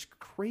kinds of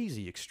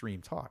crazy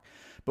extreme talk.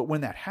 But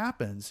when that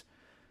happens,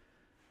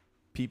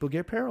 people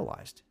get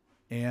paralyzed.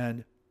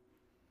 And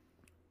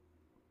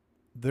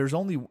there's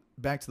only,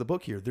 back to the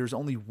book here, there's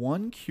only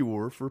one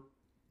cure for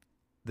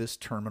this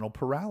terminal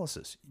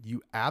paralysis.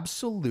 You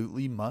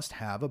absolutely must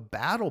have a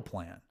battle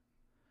plan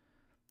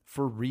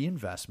for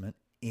reinvestment,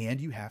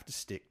 and you have to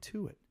stick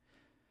to it.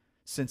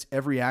 Since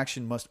every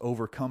action must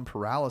overcome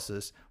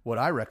paralysis, what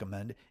I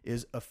recommend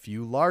is a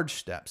few large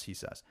steps, he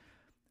says,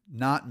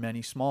 not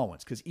many small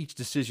ones, because each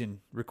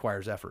decision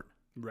requires effort.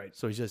 Right.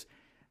 So he says,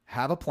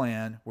 have a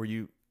plan where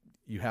you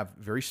have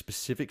very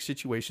specific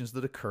situations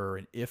that occur.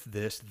 And if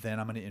this, then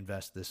I'm going to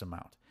invest this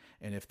amount.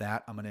 And if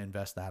that, I'm going to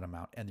invest that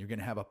amount. And you're going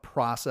to have a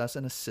process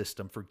and a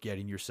system for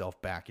getting yourself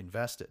back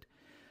invested.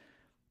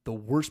 The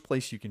worst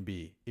place you can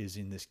be is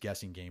in this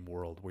guessing game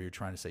world where you're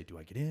trying to say, do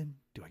I get in?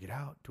 Do I get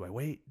out? Do I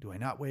wait? Do I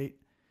not wait?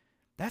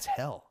 That's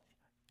hell.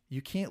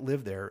 You can't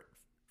live there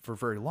for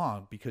very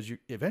long because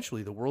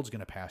eventually the world's going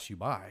to pass you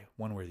by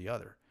one way or the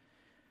other.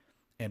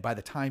 And by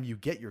the time you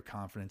get your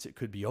confidence, it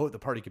could be, the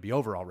party could be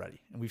over already.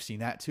 And we've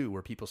seen that too,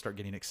 where people start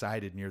getting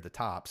excited near the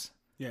tops.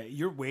 Yeah,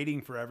 you're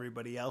waiting for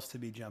everybody else to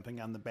be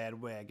jumping on the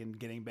bandwagon,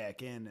 getting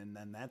back in, and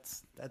then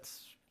that's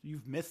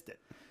you've missed it.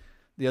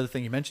 The other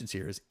thing he mentions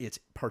here is it's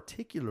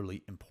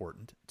particularly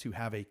important to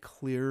have a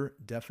clear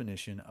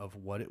definition of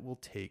what it will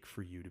take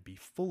for you to be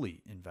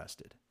fully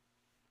invested.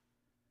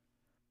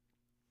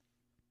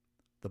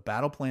 The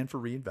battle plan for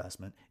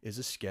reinvestment is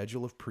a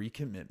schedule of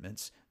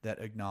pre-commitments that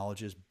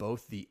acknowledges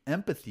both the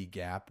empathy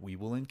gap we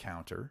will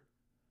encounter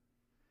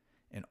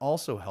and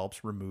also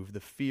helps remove the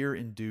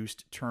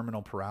fear-induced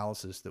terminal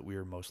paralysis that we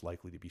are most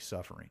likely to be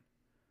suffering.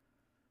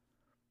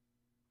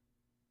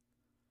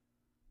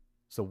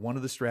 So one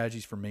of the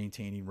strategies for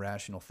maintaining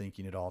rational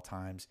thinking at all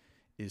times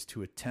is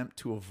to attempt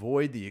to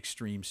avoid the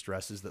extreme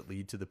stresses that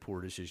lead to the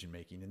poor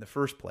decision-making in the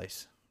first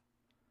place.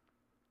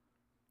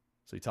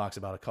 So he talks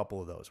about a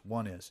couple of those.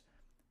 One is,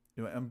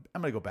 I'm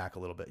going to go back a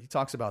little bit. He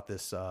talks about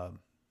this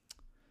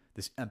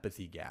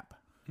empathy gap.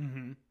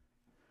 Mm-hmm.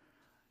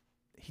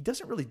 He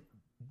doesn't really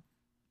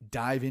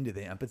dive into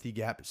the empathy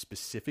gap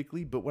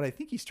specifically, but what I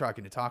think he's trying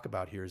to talk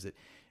about here is that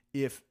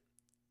if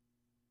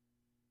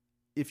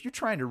you're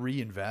trying to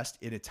reinvest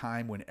in a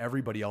time when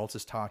everybody else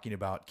is talking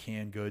about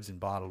canned goods and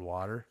bottled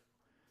water,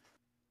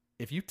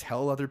 if you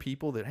tell other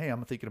people that, hey,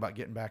 I'm thinking about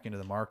getting back into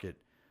the market,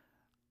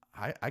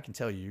 I can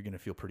tell you're going to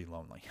feel pretty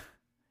lonely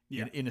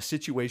in a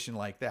situation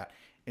like that.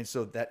 And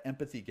so that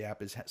empathy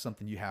gap is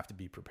something you have to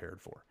be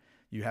prepared for.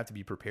 You have to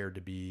be prepared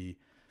to be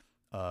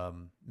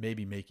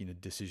maybe making a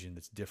decision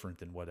that's different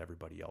than what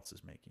everybody else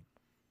is making.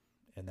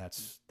 And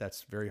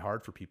that's very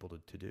hard for people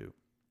to do.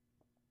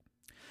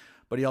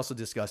 But he also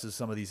discusses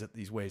some of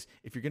these ways.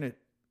 If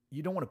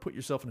you don't want to put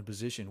yourself in a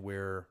position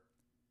where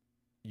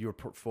your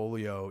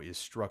portfolio is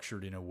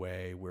structured in a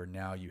way where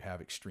now you have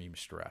extreme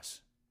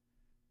stress.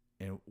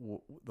 And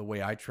the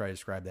way I try to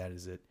describe that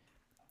is that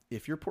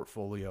if your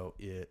portfolio,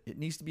 it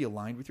needs to be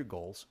aligned with your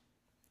goals,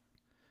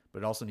 but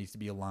it also needs to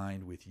be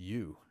aligned with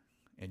you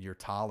and your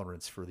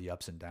tolerance for the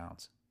ups and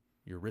downs,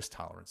 your risk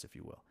tolerance, if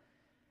you will.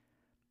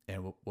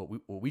 And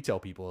what we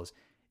tell people is,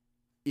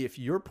 if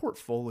your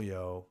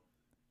portfolio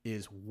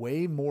is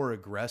way more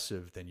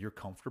aggressive than you're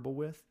comfortable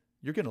with,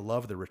 you're going to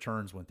love the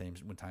returns when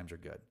times are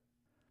good.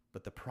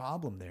 But the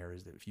problem there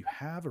is that if you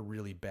have a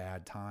really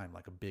bad time,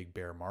 like a big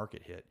bear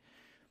market hit,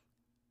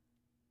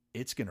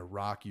 it's going to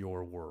rock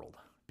your world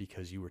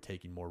because you were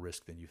taking more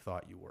risk than you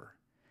thought you were.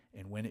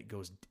 And when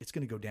it's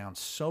going to go down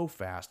so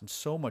fast and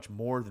so much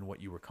more than what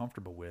you were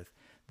comfortable with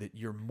that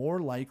you're more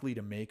likely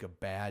to make a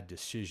bad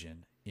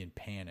decision in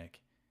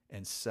panic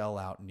and sell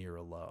out near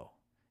a low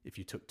if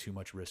you took too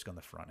much risk on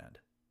the front end.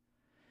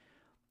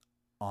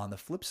 On the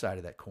flip side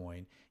of that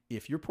coin,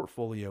 if your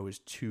portfolio is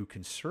too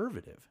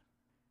conservative,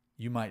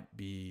 you might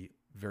be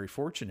very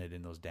fortunate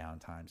in those down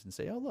times and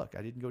say, oh, look,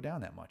 I didn't go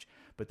down that much.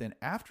 But then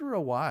after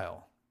a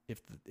while,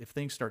 if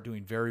things start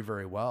doing very,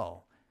 very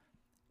well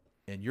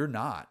and you're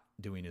not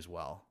doing as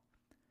well,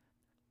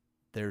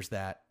 there's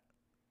that,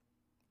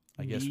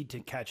 I guess, need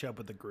to catch up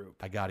with the group.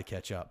 I got to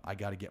catch up. I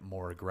got to get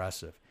more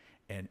aggressive.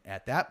 And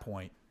at that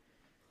point,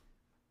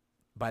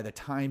 by the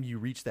time you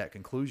reach that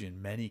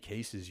conclusion, many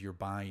cases you're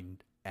buying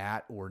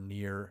at or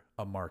near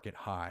a market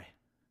high,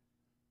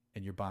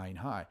 and you're buying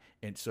high.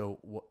 And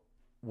so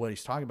what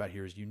he's talking about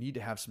here is you need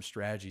to have some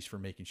strategies for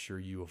making sure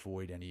you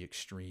avoid any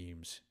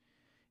extremes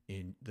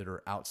that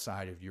are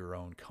outside of your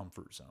own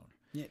comfort zone.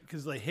 Yeah,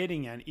 because like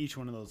hitting on each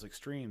one of those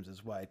extremes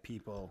is why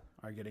people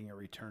are getting a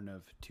return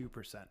of 2%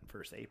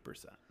 versus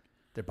 8%.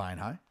 They're buying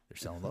high, they're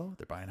selling low.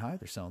 They're buying high,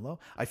 they're selling low.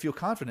 I feel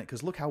confident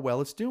because look how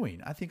well it's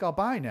doing. I think I'll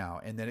buy now.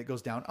 And then it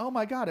goes down. Oh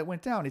my God, it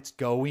went down. It's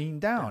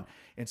going down.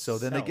 And so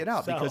then they get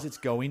out because it's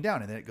going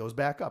down, and then it goes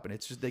back up, and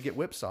it's just, they get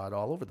whipsawed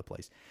all over the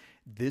place.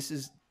 This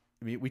is,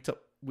 I mean,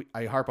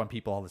 I harp on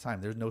people all the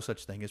time. There's no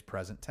such thing as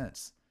present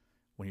tense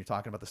when you're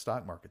talking about the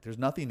stock market. There's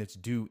nothing that's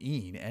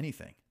doing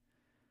anything.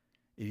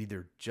 It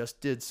either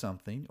just did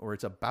something or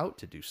it's about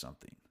to do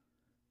something.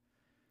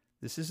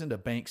 This isn't a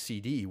bank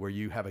CD where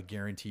you have a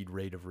guaranteed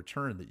rate of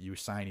return that you're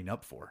signing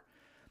up for.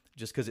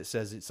 Just because it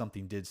says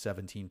something did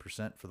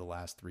 17% for the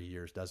last 3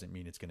 years doesn't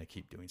mean it's going to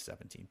keep doing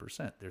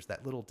 17%. There's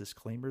that little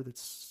disclaimer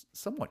that's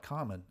somewhat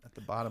common at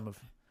the bottom of...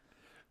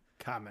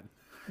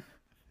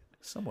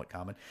 Somewhat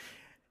common.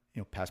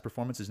 You know, past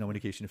performance is no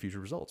indication of future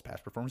results.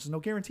 Past performance is no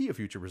guarantee of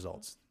future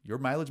results. Your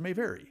mileage may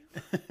vary.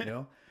 You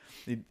know,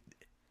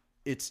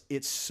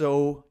 it's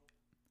so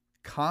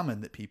common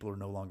that people are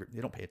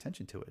they don't pay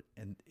attention to it.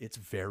 And it's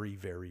very,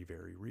 very,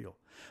 very real.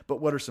 But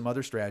what are some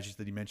other strategies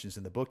that he mentions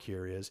in the book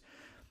here is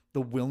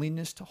the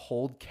willingness to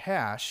hold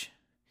cash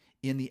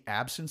in the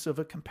absence of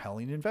a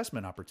compelling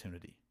investment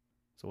opportunity.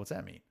 So what's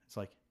that mean? It's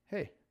like,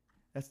 hey,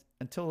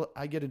 until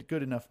I get a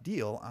good enough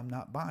deal, I'm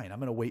not buying. I'm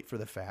going to wait for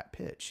the fat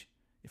pitch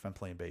if I'm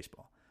playing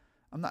baseball.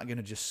 I'm not going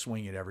to just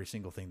swing at every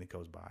single thing that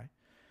goes by.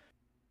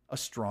 A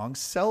strong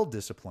sell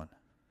discipline.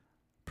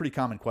 Pretty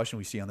common question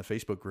we see on the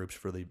Facebook groups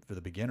for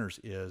the beginners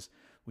is,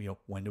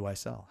 when do I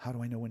sell? How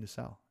do I know when to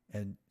sell?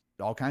 And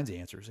all kinds of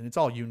answers. And it's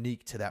all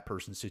unique to that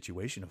person's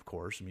situation, of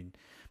course. I mean,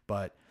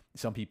 but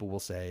some people will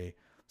say,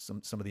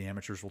 some of the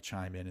amateurs will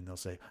chime in and they'll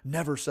say,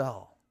 never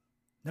sell.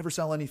 Never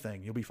sell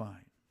anything. You'll be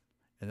fine.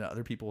 And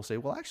other people will say,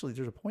 well, actually,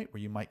 there's a point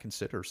where you might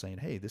consider saying,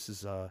 hey, this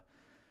is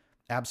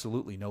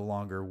absolutely no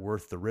longer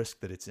worth the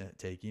risk that it's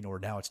taking, or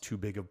now it's too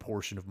big a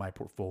portion of my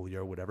portfolio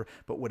or whatever.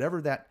 But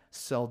whatever that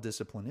sell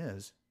discipline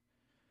is,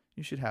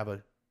 you should have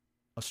a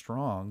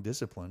strong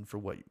discipline for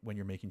when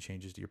you're making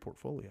changes to your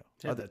portfolio.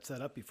 Yeah, that's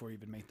set up before you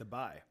even make the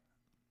buy.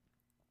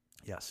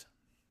 Yes.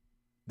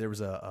 There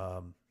was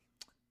a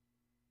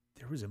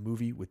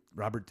movie with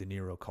Robert De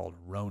Niro called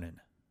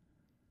Ronin.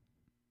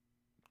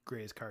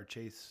 Greatest car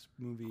chase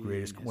movie.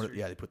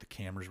 They put the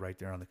cameras right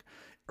there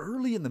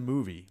early in the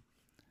movie.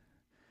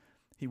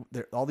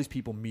 All these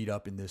people meet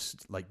up in this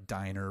like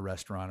diner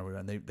restaurant or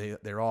whatever, and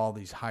they're all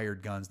these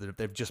hired guns that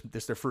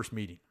this their first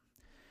meeting,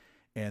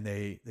 and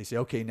they say,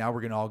 okay, now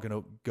we're all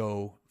gonna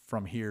go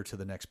from here to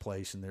the next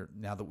place, and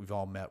now that we've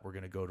all met, we're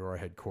gonna go to our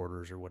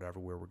headquarters or whatever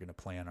where we're gonna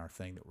plan our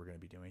thing that we're gonna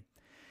be doing.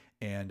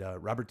 And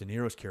Robert De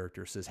Niro's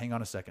character says, hang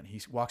on a second.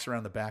 He walks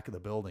around the back of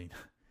the building,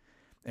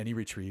 and he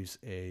retrieves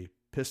a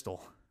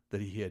pistol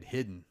that he had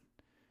hidden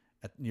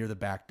near the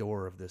back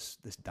door of this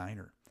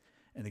diner.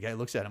 And the guy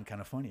looks at him kind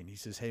of funny, and he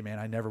says, hey man,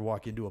 I never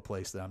walk into a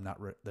place that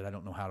that I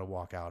don't know how to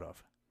walk out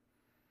of.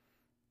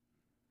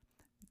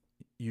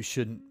 you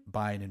shouldn't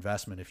buy an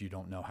investment if you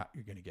don't know how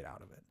you're going to get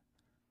out of it,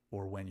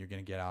 or when you're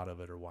going to get out of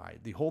it, or why.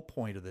 The whole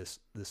point of this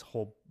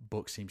whole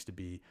book seems to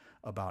be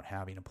about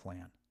having a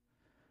plan.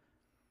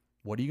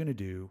 What are you going to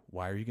do?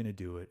 Why are you going to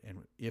do it? And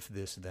if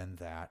this, then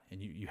that.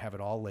 And you have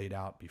it all laid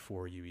out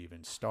before you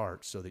even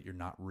start, so that you're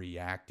not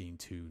reacting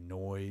to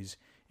noise,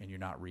 and you're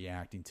not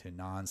reacting to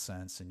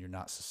nonsense, and you're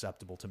not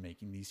susceptible to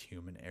making these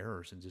human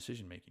errors in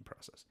decision-making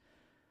process.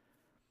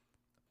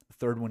 The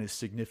third one is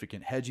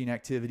significant hedging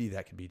activity.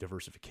 That could be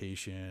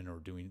diversification or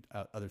doing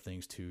other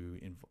things to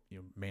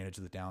manage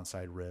the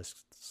downside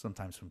risks,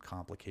 sometimes some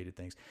complicated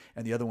things.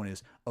 And the other one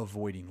is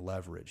avoiding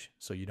leverage.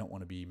 So you don't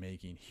want to be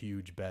making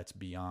huge bets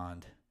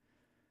beyond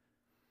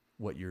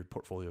what your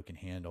portfolio can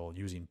handle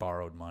using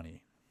borrowed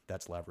money.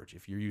 That's leverage.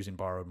 If you're using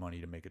borrowed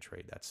money to make a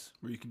trade, that's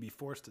where you can be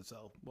forced to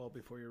sell well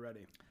before you're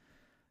ready.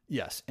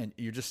 Yes, and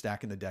you're just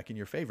stacking the deck in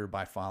your favor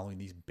by following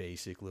these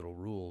basic little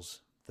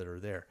rules that are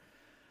there.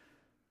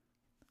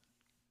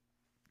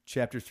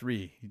 Chapter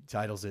 3, he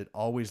titles it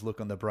 "Always Look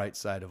on the Bright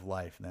Side of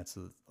Life," and that's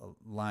a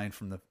line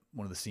from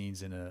one of the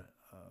scenes in a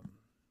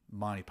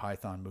Monty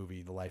Python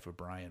movie, The Life of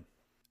Brian.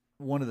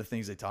 One of the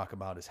things they talk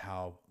about is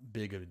how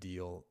big of a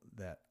deal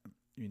that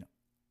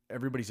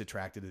everybody's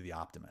attracted to the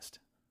optimist.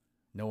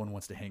 No one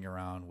wants to hang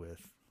around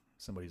with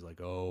somebody's like,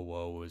 "Oh,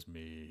 woe is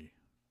me.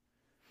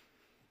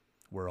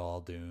 We're all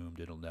doomed.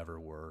 It'll never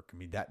work." I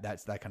mean, that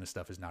kind of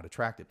stuff is not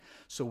attractive.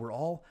 So we're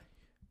all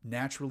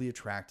naturally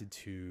attracted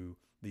to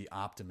the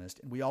optimist,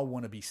 and we all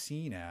want to be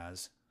seen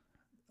as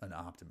an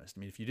optimist.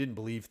 I mean, if you didn't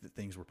believe that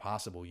things were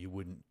possible, you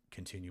wouldn't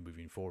continue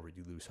moving forward.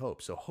 You lose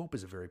hope. So hope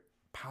is a very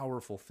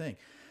powerful thing.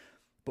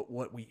 But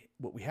what we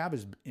have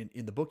is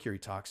in the book here, he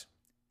talks,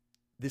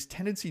 this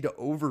tendency to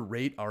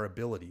overrate our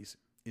abilities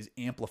is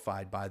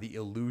amplified by the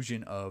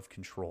illusion of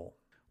control.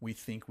 We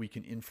think we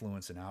can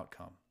influence an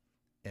outcome.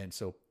 And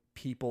so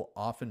people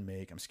often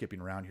I'm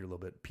skipping around here a little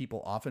bit,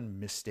 people often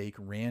mistake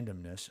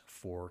randomness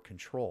for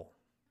control.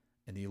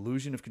 And the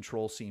illusion of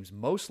control seems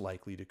most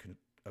likely to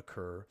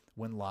occur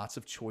when lots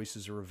of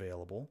choices are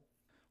available,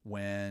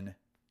 when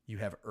you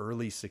have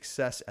early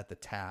success at the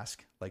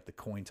task, like the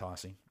coin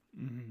tossing.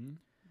 Mm-hmm.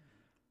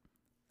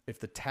 If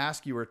the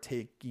task you are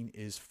taking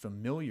is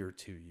familiar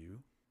to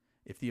you,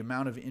 if the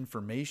amount of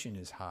information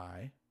is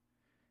high,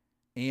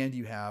 and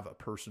you have a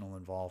personal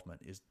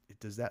involvement,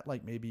 does that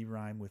like maybe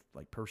rhyme with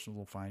like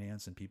personal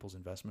finance and people's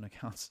investment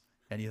accounts?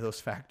 Any of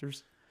those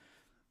factors?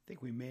 I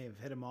think we may have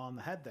hit them all on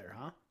the head there,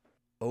 huh?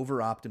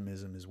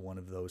 Over-optimism is one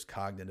of those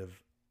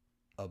cognitive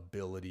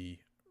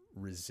ability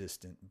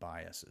resistant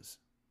biases.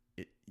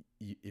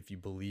 If you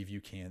believe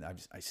you can,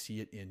 I see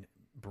it in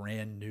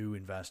brand new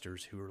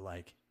investors who are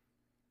like,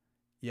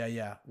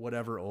 yeah,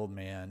 whatever, old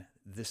man,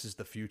 this is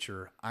the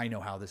future. I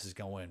know how this is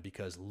going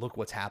because look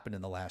what's happened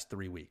in the last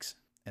 3 weeks.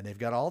 And they've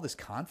got all this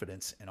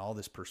confidence and all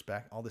this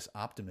perspective, all this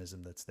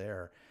optimism that's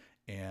there.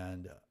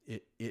 And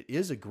it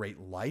is a great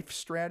life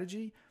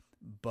strategy,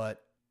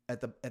 but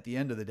at the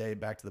end of the day,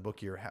 back to the book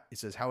here, it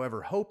says,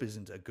 however, hope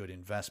isn't a good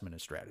investment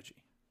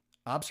strategy.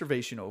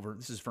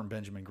 This is from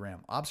Benjamin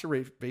Graham,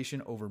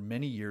 observation over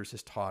many years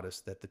has taught us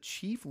that the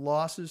chief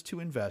losses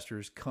to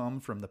investors come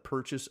from the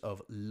purchase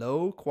of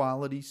low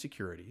quality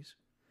securities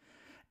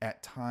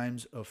at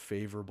times of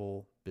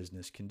favorable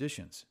business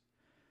conditions.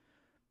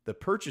 The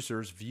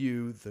purchasers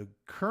view the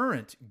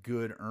current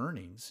good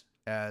earnings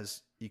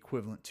as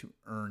equivalent to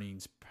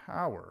earnings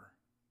power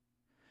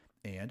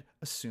and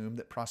assume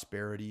that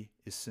prosperity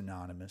is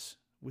synonymous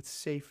with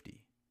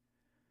safety.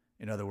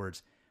 In other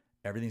words,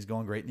 everything's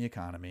going great in the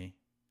economy.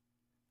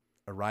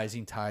 A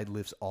rising tide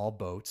lifts all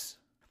boats,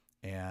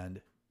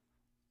 and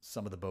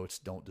some of the boats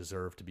don't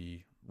deserve to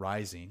be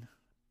rising,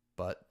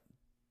 but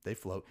they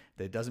float.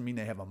 That doesn't mean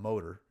they have a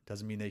motor.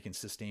 Doesn't mean they can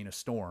sustain a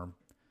storm,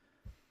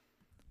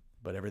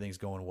 but everything's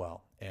going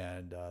well.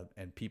 And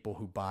people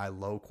who buy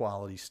low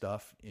quality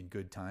stuff in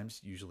good times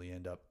usually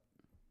end up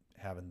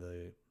having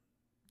the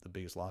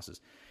biggest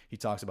losses. He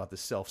talks about the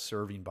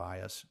self-serving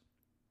bias.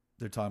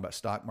 They're talking about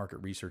stock market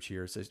research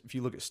here. It says if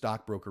you look at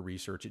stockbroker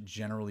research, it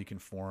generally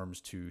conforms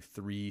to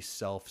 3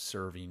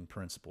 self-serving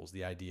principles.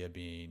 The idea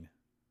being,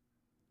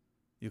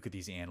 you look at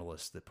these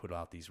analysts that put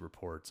out these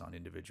reports on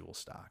individual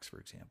stocks, for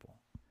example.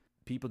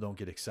 People don't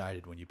get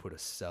excited when you put a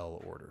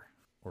sell order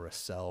or a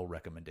sell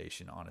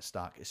recommendation on a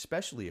stock,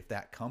 especially if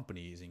that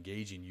company is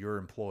engaging your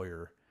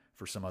employer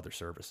for some other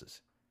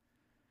services.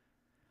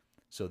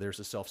 So there's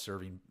a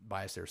self-serving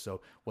bias there.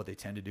 So what they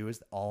tend to do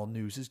is all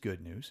news is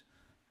good news.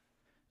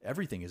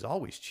 Everything is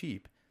always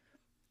cheap,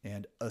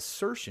 and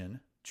assertion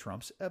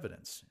trumps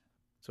evidence.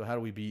 So how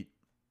do we beat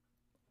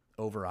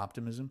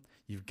over-optimism?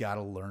 You've got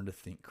to learn to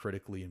think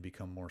critically and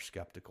become more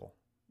skeptical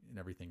in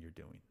everything you're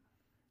doing.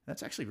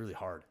 That's actually really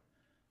hard.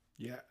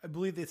 Yeah, I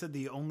believe they said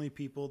the only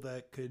people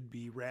that could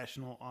be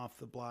rational off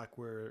the block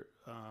were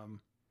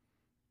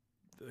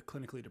the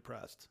clinically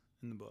depressed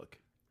in the book.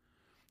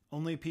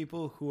 Only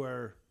people who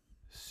are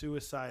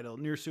suicidal,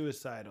 near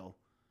suicidal,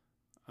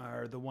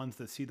 are the ones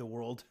that see the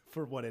world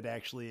for what it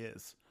actually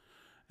is.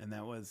 And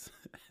that was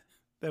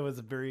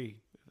a very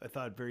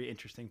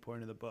interesting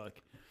point of the book.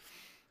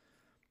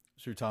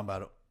 So you're talking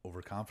about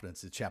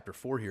overconfidence. In chapter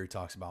 4 here, he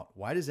talks about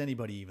why does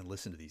anybody even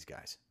listen to these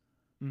guys?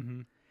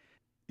 Mm-hmm.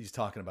 He's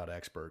talking about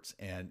experts.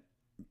 And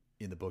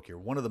in the book here,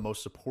 one of the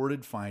most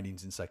supported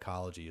findings in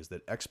psychology is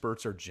that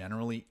experts are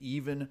generally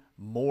even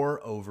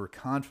more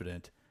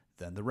overconfident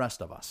than the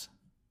rest of us.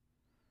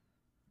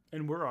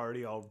 And we're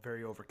already all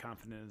very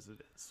overconfident as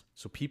it is.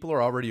 So people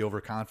are already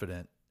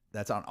overconfident.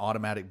 That's on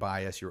automatic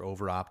bias. You're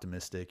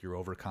over-optimistic. You're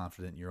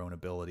overconfident in your own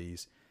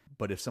abilities.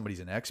 But if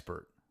somebody's an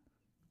expert,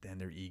 then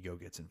their ego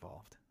gets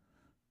involved.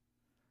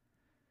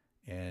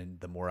 And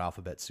the more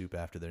alphabet soup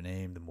after their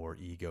name, the more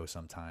ego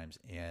sometimes.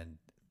 And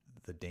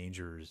the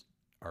dangers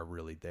are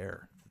really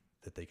there,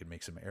 that they could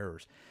make some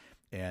errors.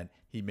 And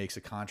he makes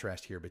a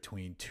contrast here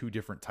between two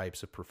different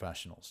types of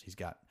professionals. He's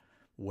got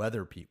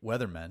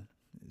weathermen,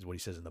 is what he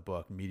says in the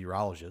book,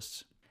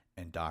 meteorologists,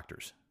 and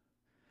doctors.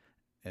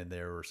 And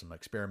there were some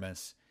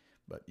experiments,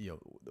 but the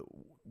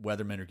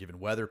weathermen are given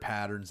weather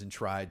patterns and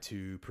tried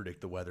to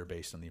predict the weather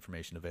based on the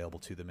information available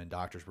to them, and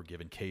doctors were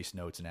given case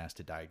notes and asked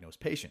to diagnose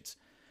patients.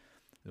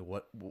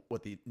 What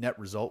the net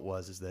result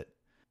was is that,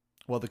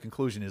 well, the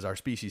conclusion is our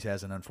species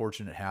has an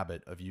unfortunate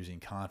habit of using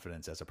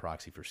confidence as a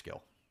proxy for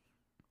skill.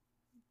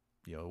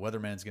 A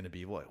weatherman's going to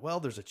be, well,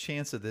 there's a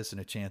chance of this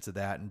and a chance of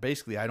that, and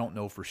basically I don't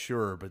know for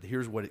sure, but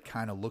here's what it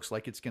kind of looks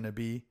like it's going to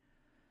be.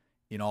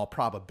 In all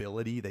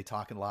probability, they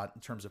talk a lot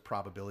in terms of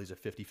probabilities, a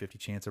 50-50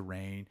 chance of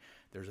rain.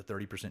 There's a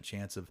 30%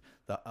 chance of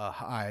a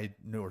high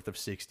north of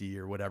 60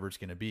 or whatever it's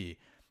going to be.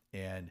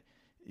 And,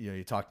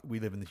 we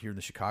live here in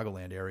the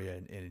Chicagoland area,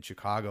 and in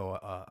Chicago,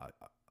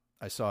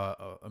 I saw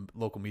a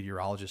local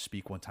meteorologist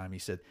speak one time. He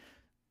said,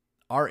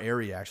 our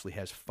area actually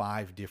has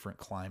 5 different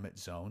climate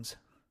zones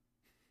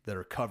that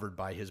are covered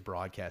by his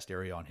broadcast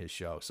area on his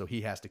show. So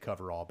he has to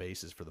cover all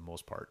bases for the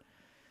most part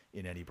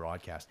in any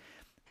broadcast.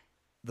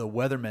 The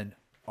weathermen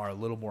are a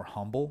little more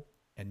humble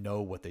and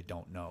know what they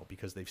don't know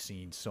because they've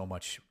seen so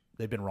much.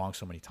 They've been wrong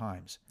so many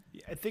times.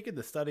 Yeah, I think in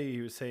the study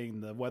he was saying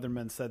the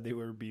weathermen said they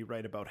would be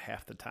right about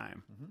half the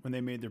time when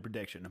they made their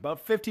prediction.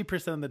 About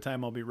 50% of the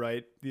time I'll be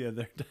right. The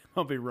other time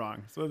I'll be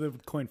wrong. So the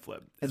coin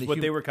flip is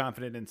what they were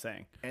confident in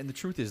saying. And the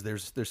truth is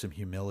there's some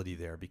humility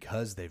there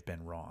because they've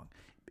been wrong.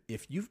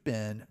 If you've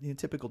been a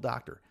typical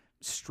doctor,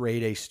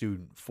 straight A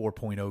student,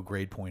 4.0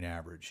 grade point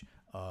average,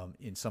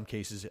 in some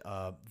cases,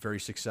 very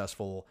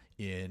successful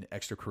in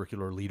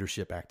extracurricular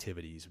leadership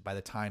activities. By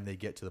the time they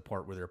get to the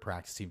part where they're a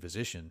practicing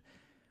physician,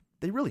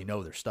 they really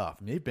know their stuff.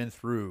 I mean, they've been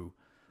through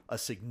a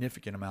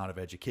significant amount of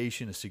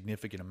education, a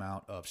significant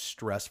amount of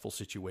stressful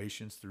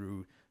situations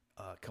through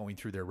going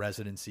through their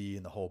residency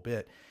and the whole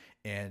bit.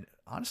 And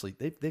honestly,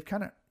 they've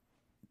kind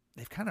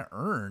of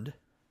earned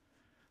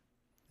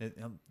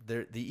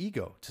the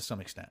ego to some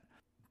extent.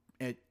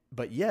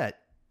 But yet,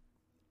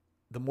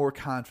 the more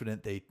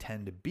confident they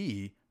tend to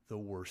be, the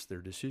worse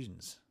their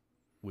decisions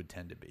would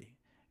tend to be.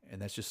 And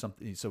that's just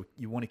something. So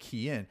you want to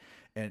key in.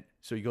 And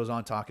so he goes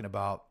on talking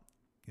about,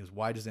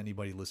 why does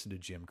anybody listen to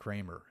Jim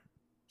Cramer?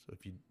 So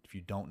if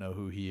you don't know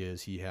who he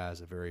is, he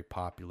has a very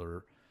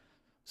popular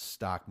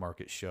stock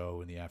market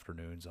show in the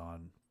afternoons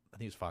on, I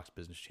think it's Fox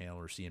Business Channel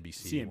or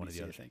CNBC, one of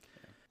the others. I think.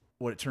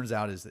 What it turns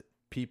out is that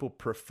people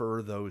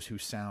prefer those who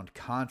sound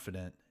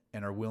confident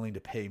and are willing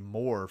to pay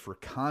more for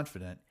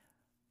confident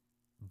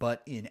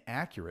but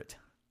inaccurate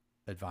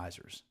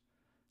advisors.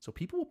 So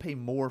people will pay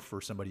more for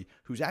somebody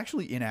who's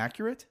actually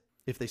inaccurate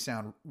if they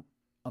sound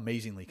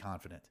amazingly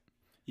confident.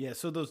 Yeah,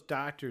 so those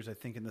doctors, I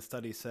think in the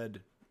study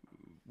said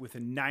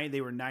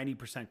they were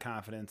 90%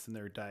 confidence in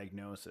their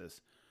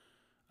diagnosis.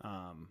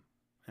 And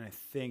I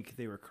think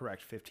they were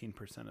correct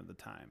 15% of the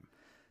time.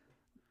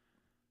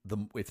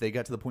 If they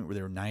got to the point where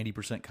they were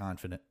 90%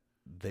 confident,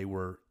 they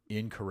were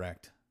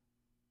incorrect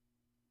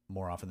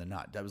more often than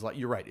not. That was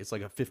you're right. It's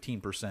like a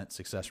 15%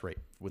 success rate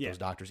with those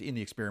doctors in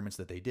the experiments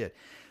that they did.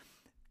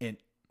 And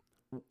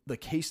the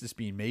case that's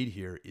being made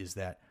here is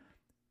that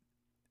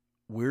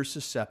we're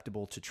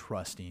susceptible to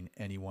trusting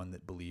anyone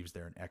that believes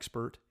they're an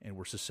expert, and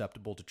we're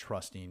susceptible to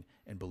trusting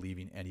and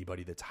believing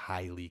anybody that's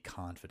highly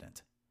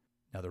confident.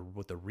 Now,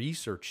 what the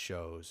research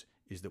shows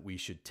is that we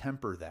should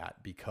temper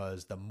that,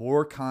 because the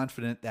more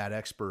confident that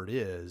expert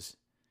is,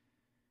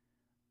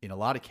 in a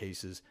lot of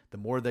cases, the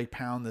more they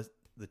pound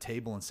the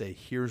table and say,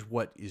 here's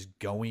what is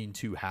going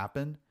to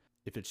happen.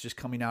 If it's just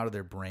coming out of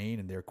their brain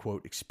and their,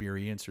 quote,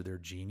 experience or their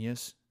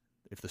genius,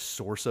 if the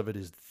source of it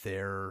is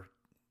their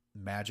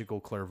magical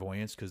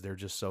clairvoyance because they're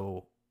just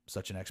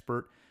such an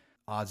expert,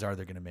 odds are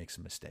they're going to make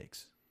some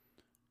mistakes.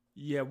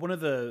 Yeah, one of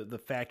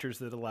the factors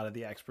that a lot of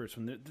the experts,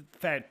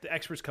 the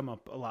experts come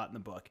up a lot in the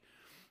book.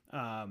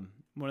 One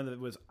of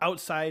was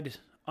outside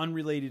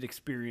unrelated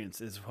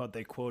experience is what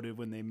they quoted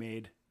when they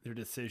made their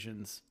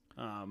decisions.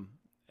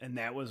 And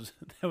that was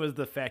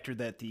the factor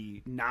that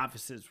the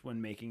novices,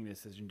 when making the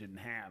decision, didn't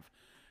have.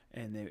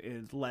 And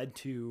it led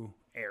to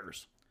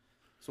errors.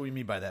 So what do you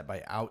mean by that?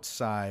 By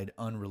outside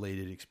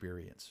unrelated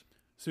experience?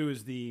 So it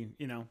was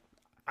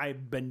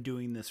I've been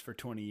doing this for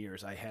 20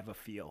 years. I have a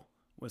feel,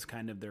 was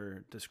kind of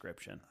their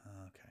description.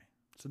 Okay.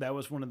 So that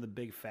was one of the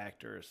big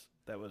factors.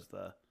 That was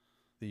the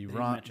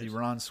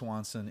Ron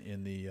Swanson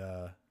in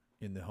the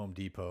in the Home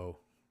Depot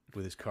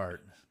with his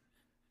cart.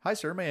 Hi,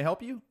 sir, may I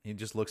help you? He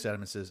just looks at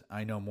him and says,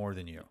 I know more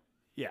than you.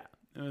 Yeah.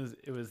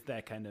 It was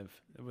that kind of,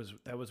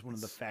 that was one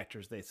of the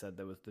factors they said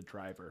that was the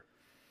driver.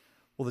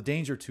 Well, the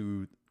danger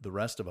to the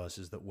rest of us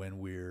is that when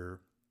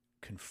we're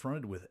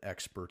confronted with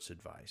experts'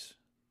 advice,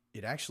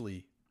 it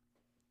actually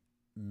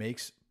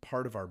makes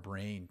part of our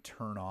brain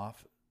turn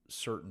off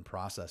certain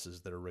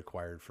processes that are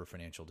required for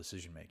financial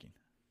decision making,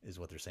 is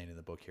what they're saying in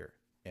the book here.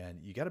 And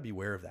you got to be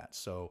aware of that.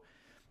 So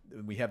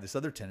we have this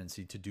other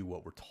tendency to do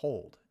what we're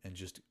told and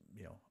just,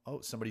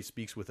 somebody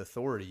speaks with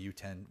authority.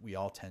 We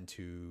all tend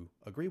to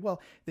agree.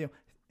 Well,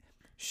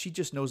 she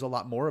just knows a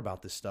lot more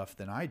about this stuff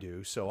than I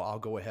do, so I'll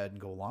go ahead and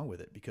go along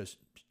with it because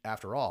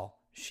after all,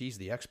 she's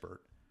the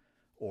expert.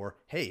 Or,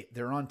 hey,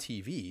 they're on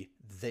TV.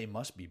 They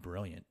must be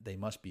brilliant. They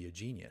must be a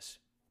genius.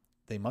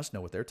 They must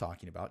know what they're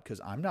talking about because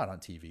I'm not on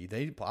TV.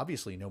 They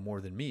obviously know more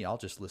than me. I'll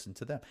just listen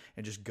to them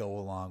and just go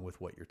along with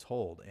what you're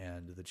told.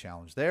 And the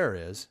challenge there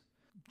is,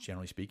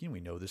 generally speaking, we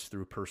know this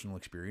through personal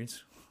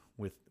experience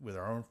with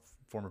our own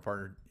former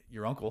partner,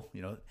 your uncle,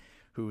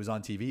 who was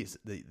on TV.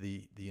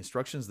 The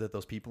instructions that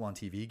those people on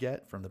TV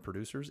get from the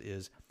producers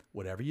is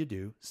whatever you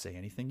do, say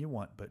anything you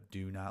want, but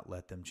do not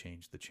let them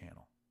change the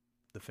channel.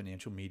 The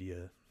financial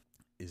media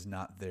is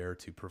not there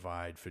to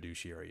provide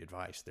fiduciary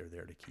advice. They're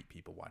there to keep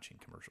people watching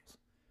commercials.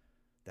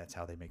 That's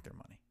how they make their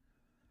money.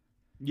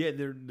 Yeah,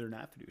 they're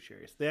not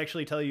fiduciaries. They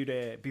actually tell you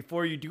to,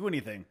 before you do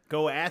anything,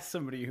 go ask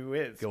somebody who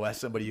is. Go ask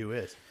somebody who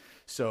is.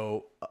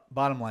 So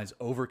bottom line is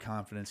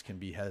overconfidence can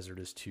be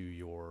hazardous to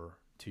your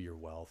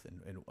wealth.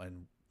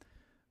 And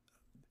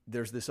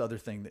there's this other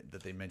thing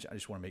that they mention. I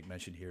just want to make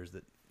mention here is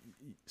that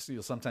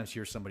you'll sometimes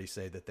hear somebody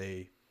say that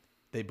they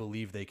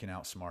believe they can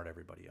outsmart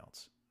everybody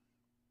else.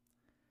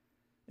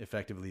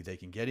 Effectively, they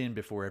can get in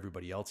before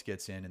everybody else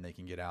gets in, and they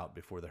can get out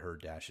before the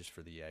herd dashes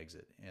for the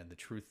exit. And the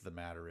truth of the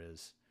matter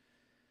is,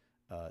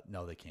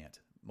 no, they can't.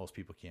 Most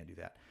people can't do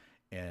that.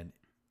 And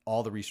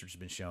all the research has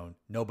been shown,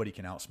 nobody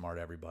can outsmart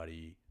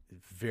everybody.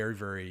 Very,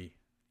 very,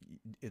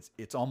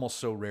 it's almost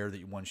so rare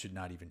that one should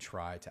not even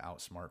try to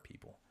outsmart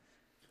people.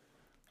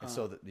 And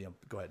so that,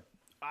 go ahead.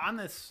 On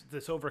this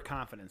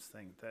overconfidence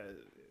thing,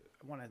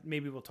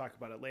 maybe we'll talk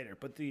about it later,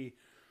 but the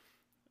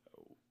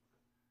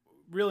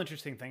real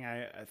interesting thing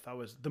I thought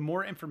was the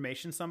more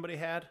information somebody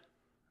had,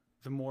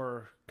 the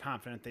more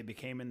confident they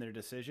became in their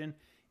decision,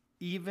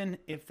 even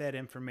if that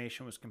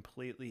information was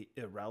completely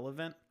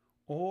irrelevant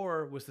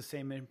or was the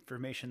same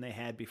information they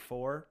had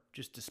before,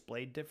 just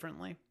displayed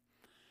differently.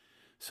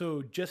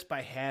 So just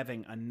by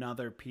having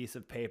another piece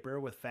of paper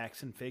with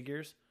facts and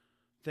figures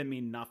that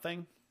mean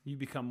nothing, you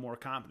become more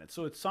confident.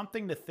 So it's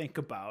something to think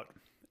about.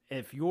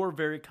 If you're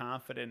very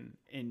confident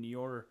in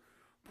your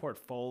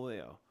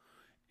portfolio,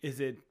 is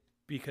it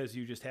because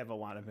you just have a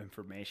lot of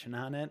information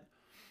on it,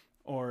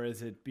 or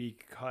is it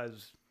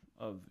because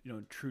of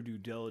true due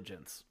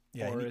diligence,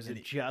 or is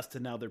it just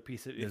another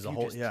piece of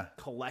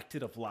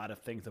collected a lot of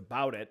things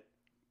about it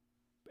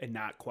and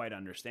not quite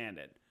understand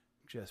it?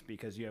 Just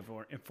because you have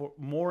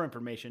more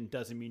information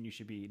doesn't mean you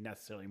should be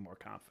necessarily more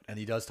confident. And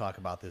he does talk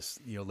about this,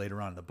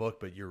 later on in the book.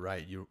 But you're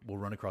right. We'll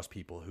run across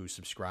people who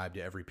subscribe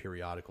to every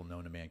periodical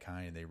known to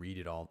mankind, and they read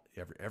it all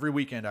every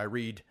weekend. I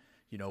read,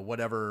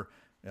 whatever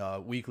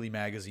weekly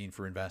magazine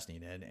for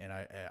investing, and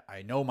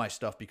I know my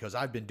stuff because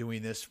I've been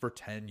doing this for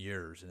 10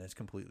 years, and it's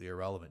completely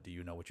irrelevant. Do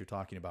you know what you're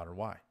talking about or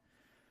why?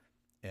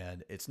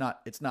 And it's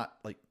not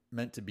like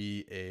meant to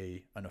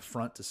be an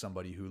affront to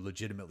somebody who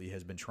legitimately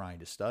has been trying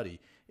to study.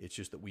 It's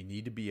just that we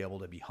need to be able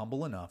to be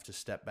humble enough to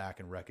step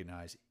back and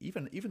recognize,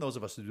 even those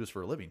of us who do this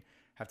for a living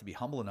have to be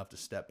humble enough to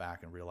step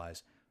back and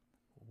realize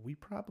we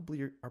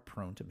probably are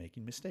prone to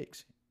making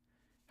mistakes.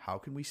 How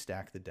can we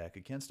stack the deck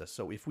against us?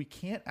 So if we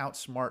can't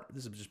outsmart,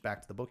 this is just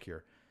back to the book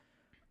here.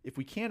 If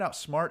we can't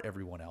outsmart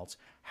everyone else,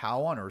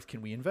 how on earth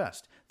can we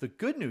invest? The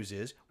good news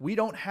is we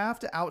don't have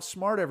to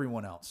outsmart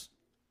everyone else.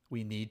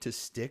 We need to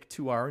stick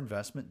to our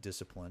investment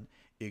discipline,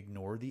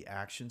 ignore the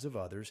actions of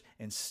others,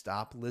 and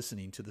stop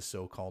listening to the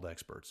so-called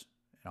experts.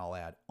 And I'll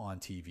add on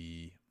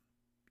TV,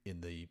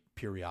 in the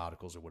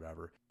periodicals or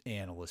whatever,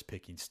 analysts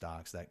picking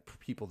stocks, that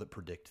people that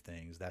predict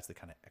things. That's the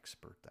kind of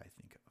expert I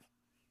think of.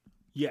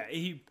 Yeah,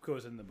 he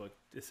goes in the book.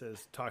 It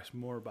talks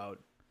more about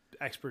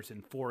experts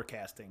in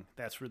forecasting.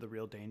 That's where the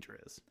real danger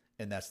is.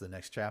 And that's the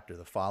next chapter,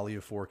 the folly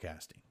of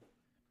forecasting.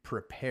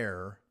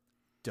 Prepare,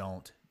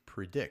 don't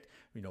predict.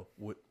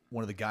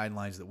 One of the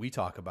guidelines that we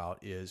talk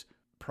about is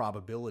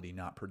probability,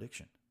 not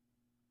prediction.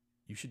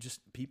 You should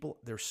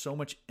there's so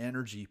much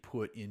energy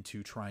put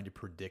into trying to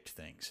predict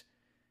things.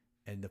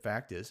 And the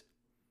fact is,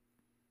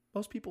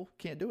 most people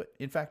can't do it.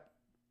 In fact,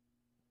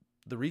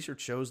 the research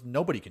shows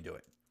nobody can do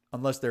it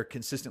unless they're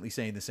consistently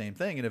saying the same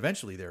thing, and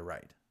eventually they're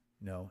right.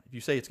 If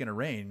you say it's going to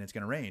rain, it's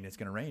going to rain. It's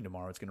going to rain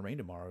tomorrow. It's going to rain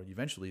tomorrow.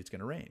 Eventually, it's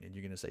going to rain, and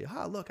you're going to say,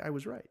 look, I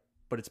was right.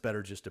 But it's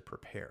better just to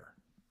prepare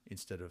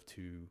instead of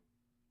to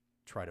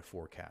try to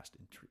forecast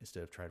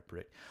instead of try to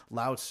predict.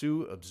 Lao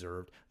Tzu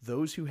observed,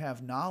 those who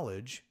have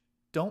knowledge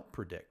don't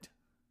predict.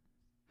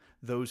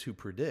 Those who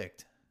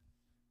predict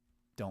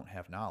don't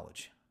have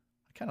knowledge.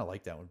 I kind of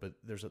like that one, but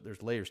there's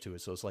layers to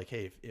it. So it's like,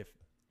 hey,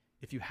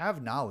 if you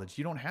have knowledge,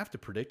 you don't have to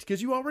predict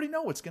because you already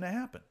know what's going to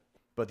happen.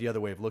 But the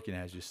other way of looking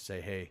at it is just to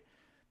say, hey,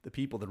 the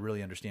people that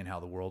really understand how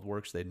the world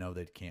works, they know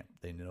they can't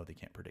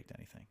predict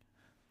anything.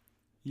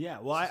 Yeah,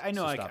 well, I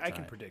know I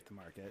can predict the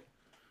market.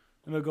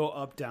 I'm gonna go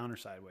up, down, or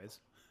sideways.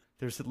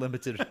 There's a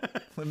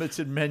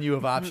limited menu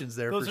of options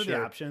there. Those for are sure.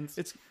 the options.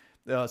 It's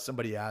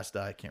somebody asked,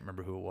 I can't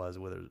remember who it was,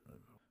 whether it was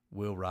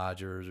Will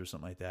Rogers or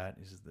something like that.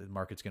 He says the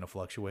market's going to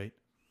fluctuate.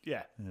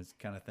 Yeah, and this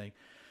kind of thing.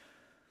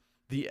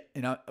 He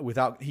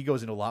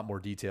goes into a lot more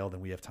detail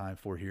than we have time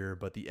for here,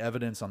 but the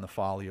evidence on the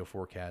folly of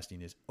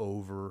forecasting is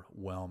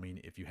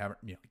overwhelming. If you haven't,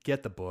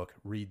 get the book,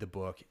 read the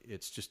book.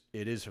 It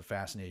is a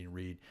fascinating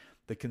read.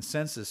 The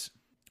consensus,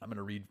 I'm going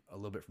to read a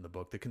little bit from the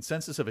book. The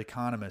consensus of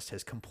economists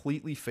has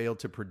completely failed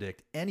to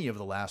predict any of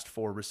the last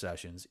 4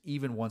 recessions,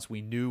 even once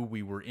we knew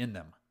we were in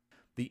them.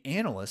 The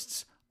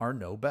analysts are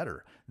no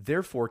better.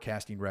 Their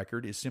forecasting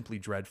record is simply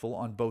dreadful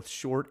on both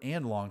short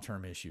and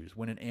long-term issues.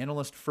 When an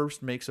analyst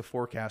first makes a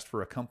forecast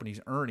for a company's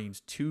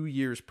earnings 2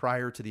 years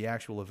prior to the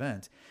actual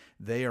event,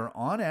 they are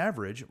on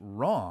average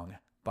wrong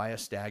by a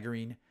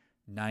staggering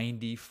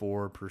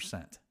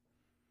 94%.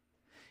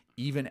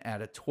 Even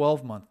at a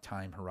 12-month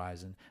time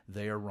horizon,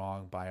 they are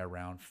wrong by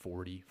around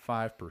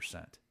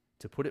 45%.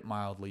 To put it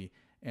mildly,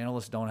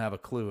 analysts don't have a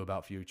clue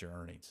about future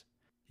earnings.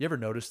 You ever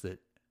notice that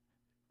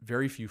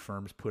very few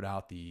firms put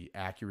out the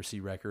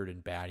accuracy record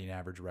and batting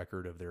average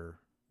record of their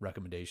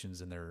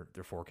recommendations and their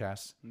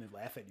forecasts? And they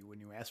laugh at you when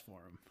you ask for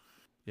them.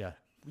 Yeah.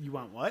 You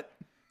want what?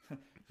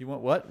 You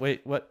want what?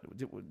 Wait, what?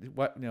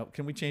 What?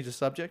 Can we change the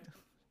subject?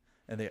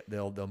 And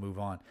they'll move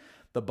on.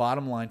 The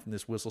bottom line from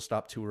this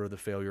whistle-stop tour of the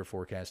failure of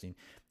forecasting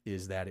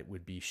is that it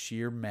would be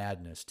sheer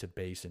madness to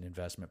base an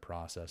investment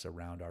process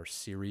around our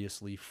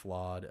seriously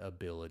flawed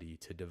ability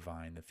to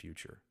divine the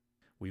future.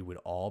 We would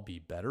all be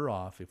better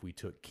off if we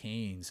took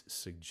Keynes'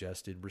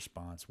 suggested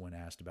response when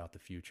asked about the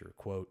future.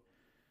 Quote,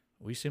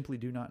 "We simply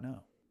do not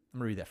know." I'm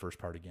going to read that first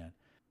part again.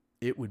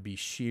 It would be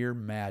sheer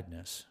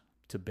madness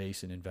to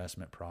base an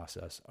investment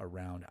process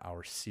around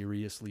our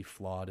seriously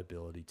flawed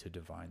ability to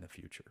divine the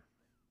future.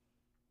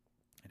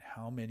 And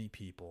how many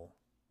people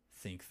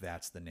think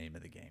that's the name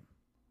of the game?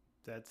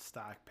 That's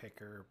stock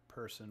picker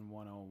person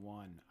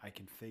 101. I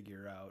can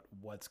figure out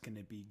what's going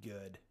to be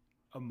good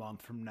a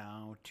month from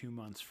now, 2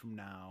 months from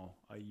now,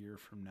 a year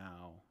from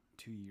now,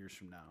 2 years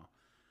from now.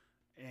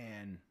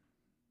 And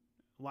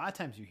a lot of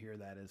times you hear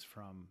that is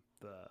from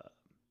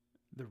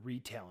the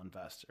retail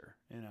investor.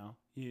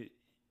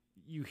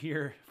 You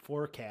hear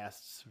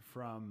forecasts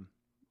from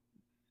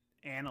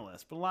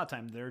analysts, but a lot of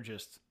times they're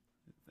just,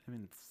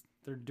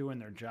 they're doing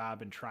their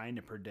job and trying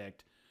to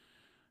predict,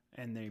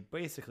 and they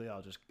basically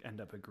all just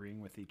end up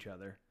agreeing with each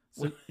other.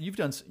 So, well, you've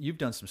done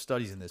some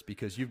studies in this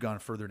because you've gone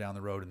further down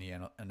the road in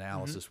the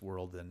analysis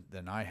world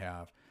than I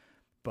have.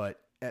 But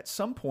at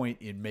some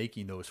point in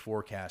making those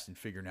forecasts and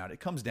figuring out, it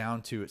comes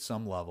down to, at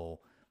some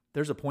level,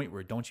 there's a point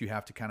where don't you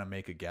have to kind of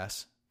make a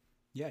guess?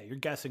 Yeah, you're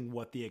guessing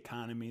what the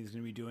economy is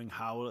going to be doing.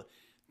 How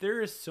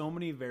there is so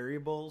many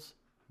variables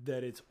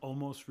that it's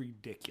almost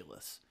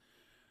ridiculous.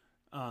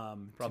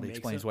 Probably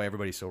explains why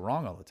everybody's so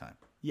wrong all the time.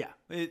 Yeah,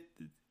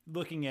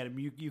 looking at them,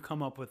 you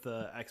come up with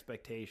an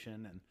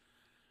expectation, and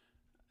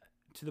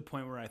to the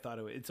point where I thought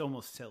it's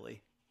almost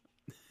silly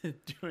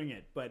doing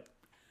it. But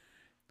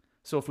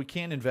so if we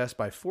can't invest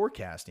by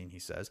forecasting, he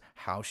says,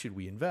 how should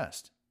we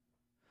invest?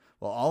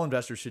 Well, all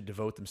investors should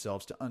devote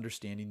themselves to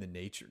understanding the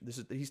nature.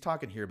 He's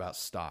talking here about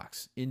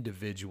stocks,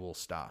 individual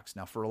stocks.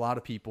 Now, for a lot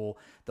of people,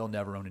 they'll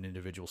never own an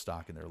individual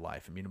stock in their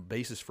life. A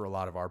basis for a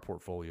lot of our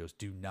portfolios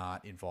do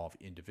not involve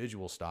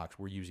individual stocks.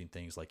 We're using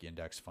things like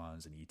index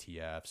funds and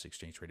ETFs,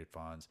 exchange-traded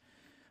funds,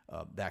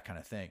 that kind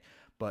of thing.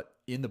 But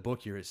in the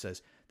book here, it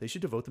says they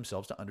should devote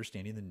themselves to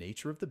understanding the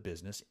nature of the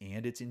business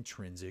and its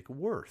intrinsic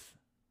worth,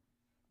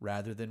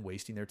 rather than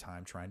wasting their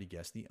time trying to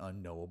guess the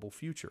unknowable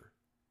future.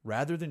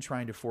 Rather than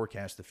trying to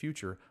forecast the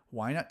future,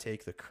 why not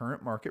take the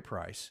current market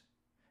price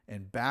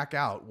and back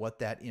out what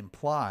that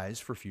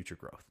implies for future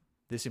growth?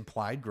 This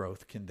implied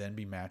growth can then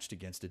be matched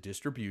against a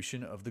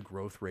distribution of the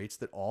growth rates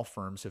that all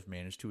firms have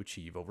managed to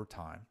achieve over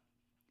time.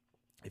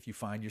 If you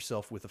find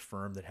yourself with a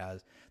firm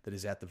that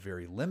is at the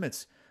very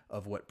limits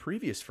of what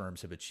previous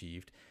firms have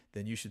achieved,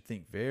 then you should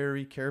think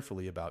very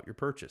carefully about your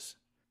purchase.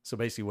 So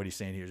basically what he's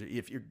saying here is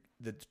if you're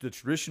the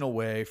traditional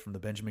way from the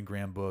Benjamin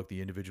Graham book, the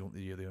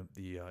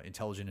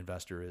intelligent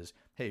investor is,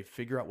 hey,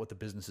 figure out what the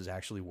business is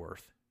actually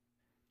worth.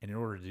 And in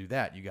order to do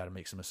that, you got to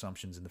make some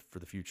assumptions for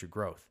the future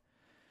growth.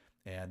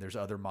 And there's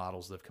other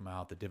models that have come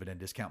out, the dividend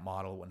discount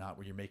model, whatnot,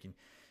 where you're making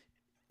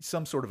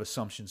some sort of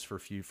assumptions for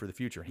the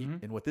future.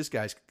 And what this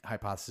guy's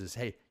hypothesis is,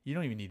 hey, you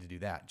don't even need to do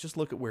that. Just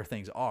look at where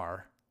things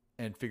are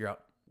and figure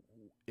out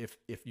if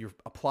you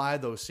apply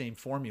those same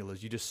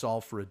formulas, you just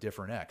solve for a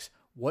different X.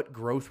 What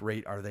growth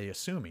rate are they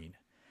assuming?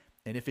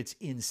 And if it's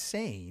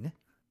insane,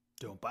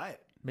 don't buy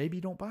it. Maybe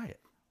don't buy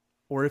it.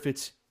 Or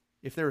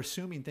if they're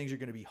assuming things are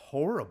going to be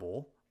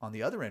horrible on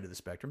the other end of the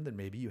spectrum, then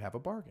maybe you have a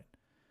bargain.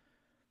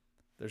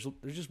 There's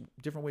just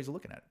different ways of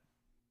looking at it.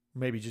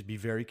 Maybe just be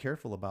very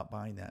careful about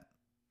buying that.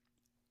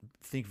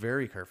 think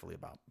very carefully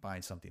about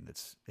buying something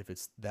if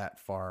it's that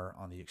far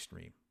on the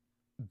extreme.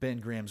 Ben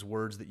Graham's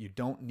words that you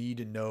don't need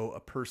to know a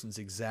person's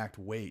exact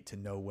weight to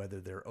know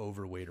whether they're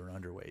overweight or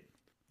underweight.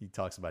 He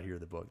talks about here in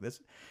the book.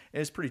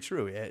 It's pretty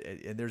true.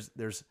 And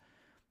there's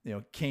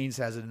Keynes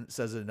says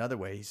it another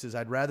way. He says,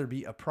 I'd rather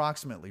be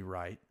approximately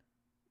right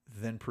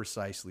than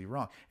precisely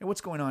wrong. And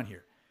what's going on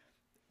here?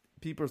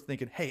 People are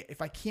thinking, hey,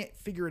 if I can't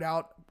figure it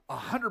out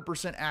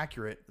 100%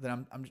 accurate,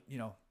 then I'm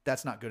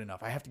that's not good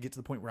enough. I have to get to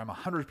the point where I'm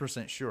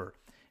 100% sure.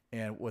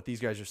 And what these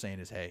guys are saying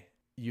is, hey,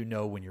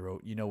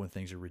 when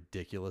things are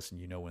ridiculous,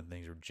 and when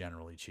things are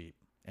generally cheap.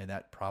 And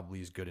that probably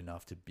is good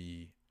enough to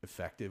be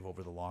effective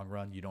over the long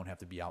run. You don't have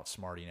to be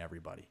outsmarting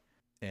everybody.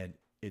 And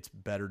it's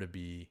better to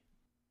be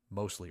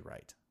mostly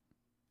right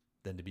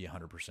than to be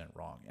 100%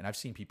 wrong. And I've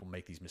seen people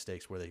make these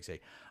mistakes where they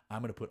say, I'm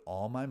going to put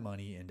all my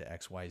money into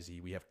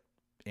XYZ. We have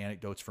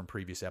anecdotes from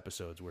previous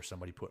episodes where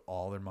somebody put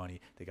all their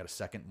money, they got a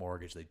second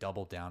mortgage, they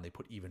doubled down, they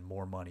put even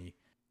more money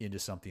into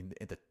something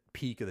at the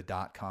peak of the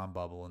dot-com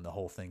bubble, and the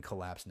whole thing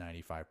collapsed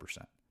 95%.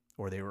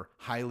 Or they were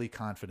highly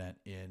confident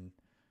in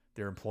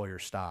their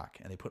employer's stock,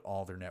 and they put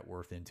all their net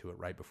worth into it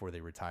right before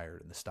they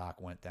retired, and the stock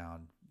went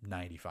down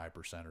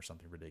 95% or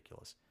something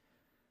ridiculous.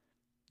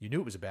 You knew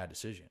it was a bad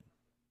decision,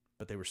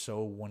 but they were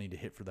so wanting to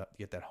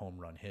get that home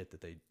run hit that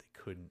they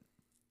couldn't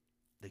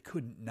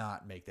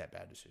not make that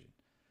bad decision.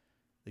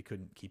 They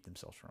couldn't keep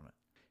themselves from it.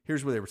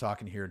 Here's where they were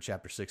talking here in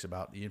chapter 6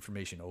 about the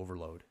information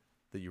overload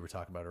that you were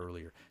talking about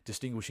earlier,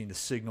 distinguishing the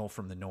signal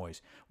from the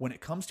noise. When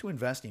it comes to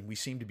investing, we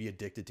seem to be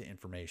addicted to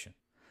information.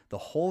 The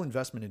whole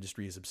investment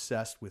industry is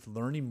obsessed with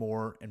learning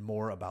more and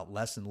more about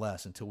less and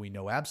less until we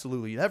know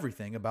absolutely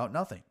everything about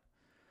nothing.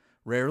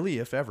 Rarely,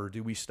 if ever,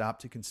 do we stop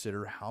to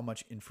consider how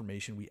much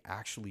information we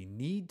actually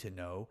need to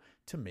know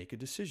to make a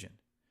decision.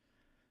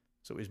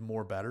 So is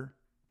more better?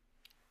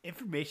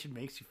 Information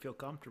makes you feel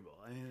comfortable.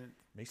 I mean,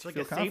 Makes it's you like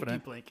feel a confident.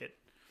 safety blanket.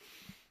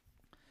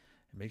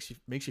 It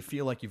makes you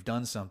feel like you've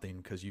done something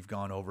because you've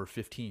gone over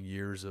 15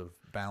 years of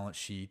balance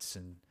sheets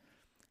and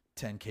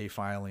 10K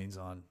filings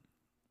on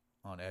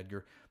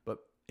Edgar. But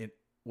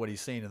what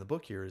he's saying in the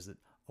book here is that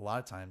a lot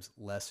of times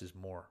less is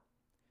more.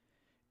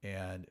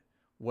 And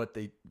what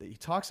he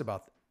talks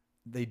about,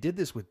 they did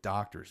this with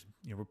doctors.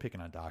 We're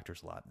picking on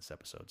doctors a lot in this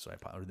episode,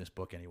 or in this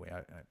book anyway.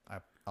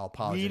 I'll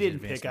apologize. We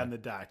didn't pick on the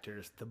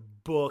doctors. The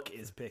book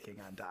is picking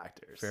on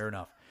doctors. Fair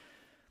enough.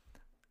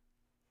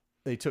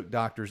 They took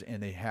doctors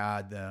and they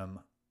had them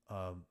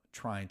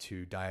trying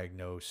to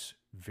diagnose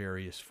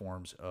various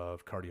forms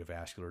of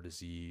cardiovascular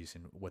disease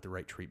and what the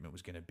right treatment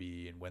was going to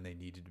be and when they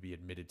needed to be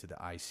admitted to the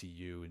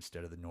ICU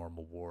instead of the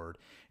normal ward.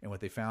 And what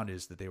they found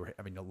is that they were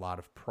having a lot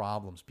of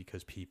problems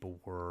because people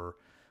were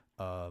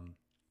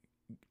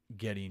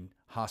getting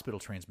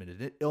hospital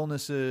transmitted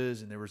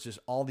illnesses, and there was just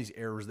all these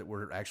errors that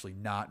were actually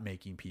not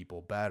making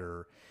people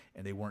better,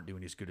 and they weren't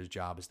doing as good a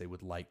job as they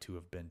would like to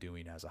have been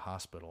doing as a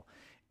hospital.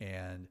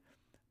 And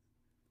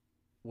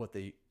what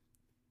they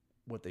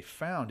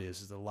found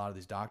is that a lot of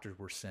these doctors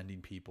were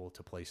sending people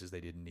to places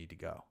they didn't need to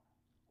go,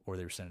 or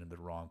they were sending them to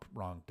the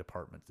wrong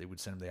departments. They would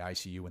send them to the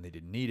ICU when they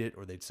didn't need it,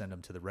 or they'd send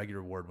them to the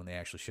regular ward when they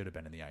actually should have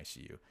been in the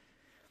ICU.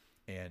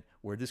 And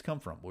where did this come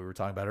from? We were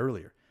talking about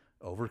earlier,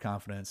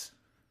 overconfidence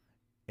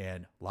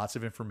and lots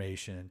of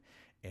information.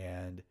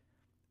 And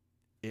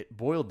it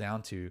boiled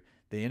down to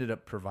they ended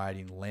up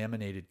providing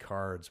laminated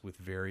cards with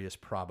various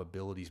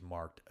probabilities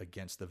marked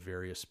against the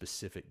various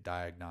specific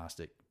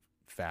diagnostic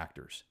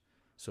factors.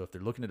 So if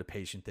they're looking at a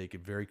patient, they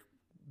could very,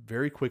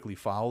 very quickly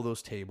follow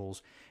those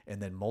tables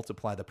and then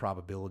multiply the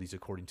probabilities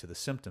according to the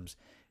symptoms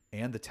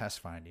and the test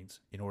findings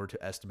in order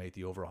to estimate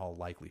the overall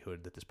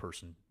likelihood that this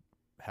person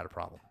had a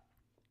problem.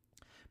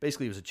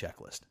 Basically, it was a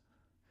checklist.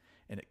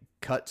 And it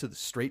cut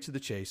straight to the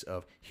chase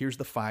of here's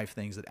the 5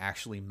 things that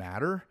actually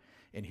matter,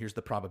 and here's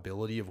the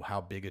probability of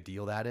how big a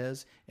deal that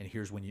is, and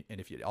here's and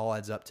if it all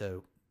adds up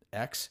to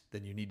X,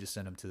 then you need to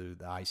send them to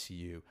the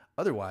ICU.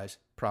 Otherwise,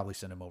 probably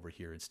send them over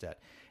here instead.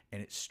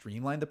 And it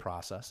streamlined the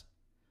process.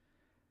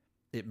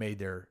 It made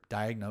their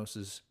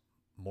diagnosis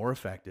more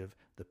effective.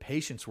 The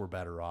patients were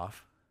better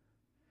off.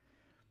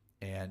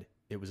 And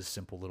it was a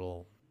simple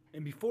little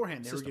And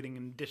beforehand, they system. were getting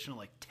an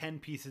additional 10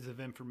 pieces of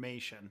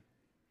information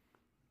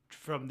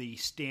from the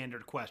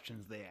standard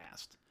questions they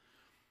asked.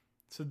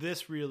 So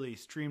this really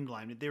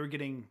streamlined it. They were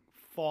getting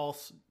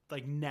false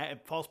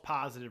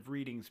positive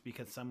readings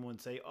because someone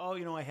would say, oh,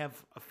 I have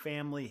a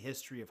family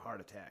history of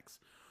heart attacks.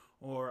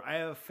 Or I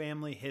have a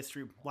family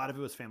history. A lot of it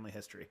was family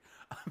history.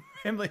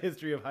 Family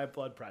history of high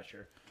blood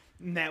pressure.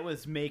 And that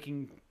was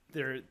making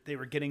they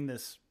were getting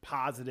this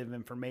positive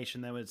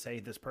information that would say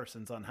this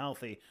person's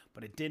unhealthy,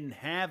 but it didn't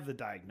have the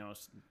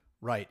diagnosis.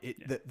 Right.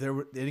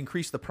 It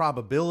increased the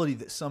probability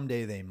that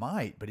someday they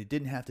might, but it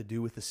didn't have to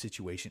do with the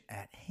situation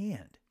at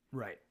hand.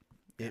 Right.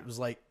 It was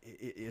like,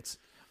 it's,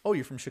 oh,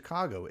 you're from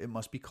Chicago. It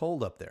must be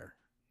cold up there.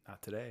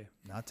 Not today.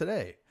 Not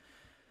today.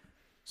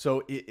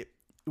 So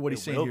what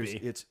he's saying here is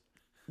it's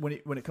when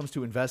it comes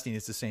to investing,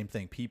 it's the same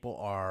thing. People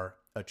are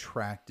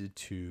attracted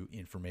to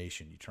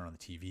information. You turn on the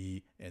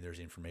TV and there's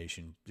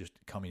information just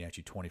coming at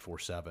you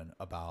 24/7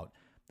 about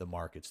the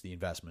markets, the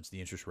investments,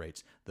 the interest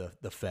rates,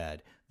 the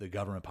Fed, the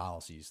government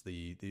policies,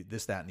 the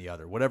this, that, and the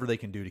other, whatever they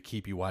can do to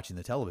keep you watching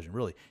the television.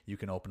 Really, you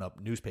can open up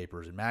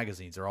newspapers and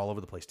magazines. They're all over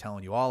the place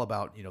telling you all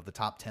about, the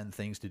top 10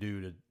 things to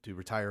do to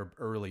retire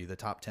early, the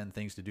top 10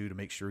 things to do to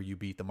make sure you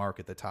beat the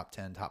market, the top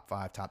 10, top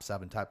 5, top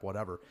 7, top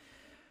whatever.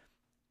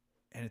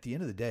 And at the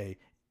end of the day,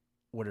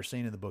 what they're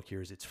saying in the book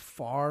here is it's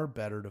far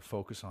better to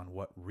focus on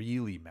what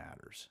really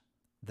matters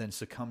than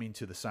succumbing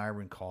to the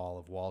siren call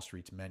of Wall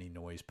Street's many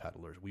noise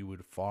peddlers. We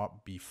would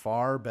be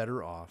far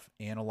better off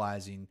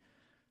analyzing,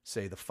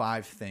 say, the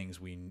 5 things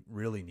we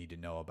really need to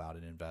know about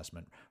an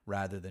investment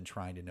rather than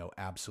trying to know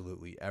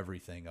absolutely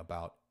everything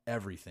about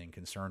everything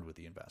concerned with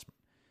the investment.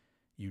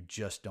 You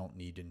just don't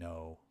need to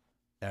know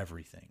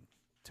everything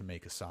to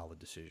make a solid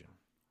decision.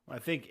 I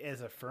think as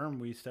a firm,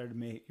 we started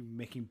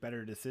making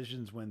better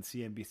decisions when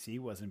CNBC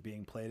wasn't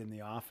being played in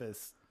the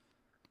office.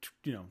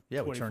 We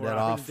turned that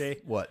off.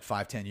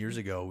 5-10 years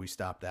ago, we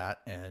stopped that,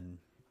 and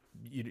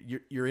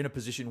you're in a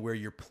position where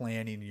you're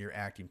planning and you're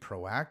acting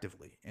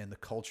proactively. And the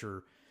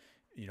culture,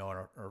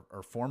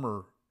 our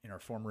former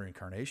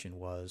incarnation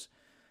was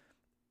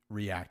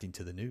reacting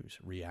to the news,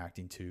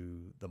 reacting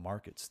to the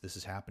markets. This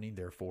is happening,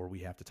 therefore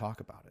we have to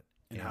talk about it.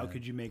 And how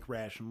could you make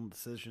rational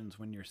decisions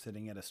when you're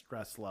sitting at a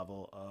stress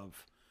level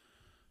of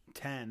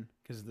 10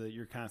 because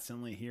you're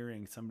constantly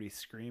hearing somebody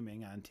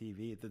screaming on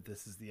TV that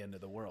this is the end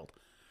of the world?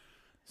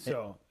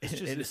 So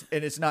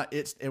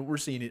and we're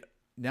seeing it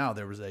now.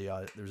 There's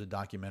a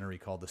documentary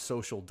called The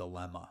Social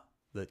Dilemma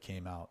that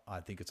came out. I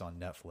think it's on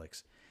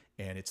Netflix,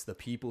 and it's the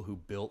people who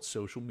built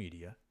social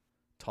media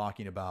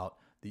talking about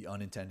the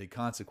unintended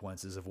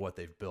consequences of what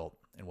they've built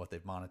and what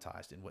they've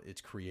monetized, and what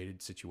it's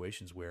created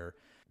situations where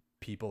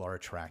people are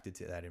attracted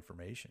to that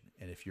information.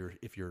 And if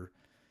you're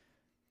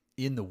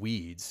in the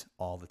weeds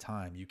all the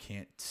time, you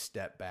can't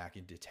step back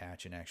and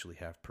detach and actually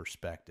have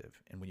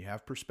perspective. And when you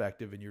have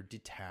perspective and you're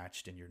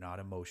detached and you're not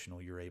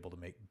emotional, you're able to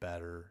make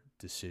better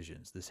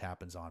decisions. This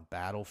happens on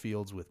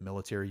battlefields with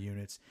military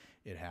units.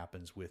 It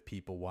happens with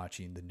people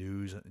watching the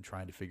news and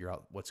trying to figure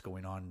out what's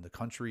going on in the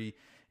country.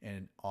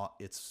 And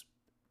it's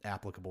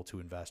applicable to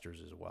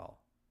investors as well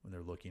when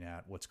they're looking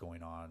at what's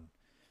going on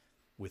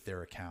with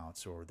their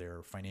accounts or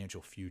their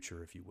financial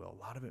future, if you will.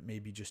 A lot of it may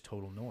be just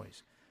total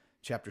noise.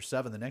 Chapter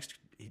 7, the next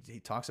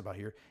he talks about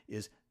here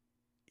is,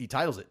 he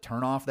titles it,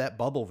 Turn Off That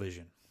Bubble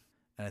Vision.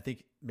 And I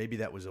think maybe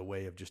that was a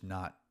way of just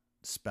not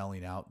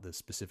spelling out the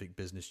specific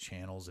business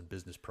channels and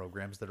business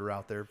programs that are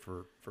out there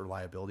for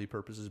liability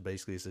purposes.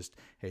 Basically, it's just,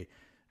 hey,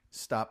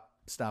 stop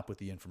with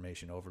the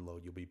information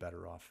overload. You'll be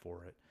better off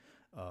for it.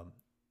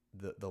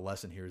 The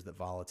lesson here is that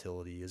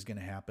volatility is going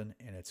to happen,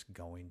 and it's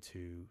going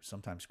to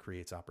sometimes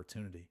creates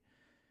opportunity.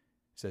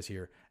 It says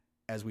here,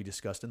 as we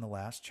discussed in the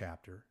last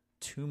chapter,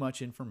 too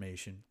much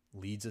information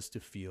leads us to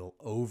feel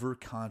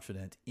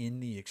overconfident in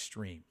the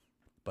extreme,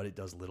 but it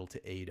does little to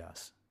aid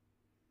us.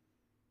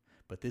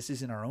 But this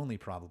isn't our only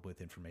problem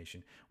with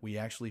information. We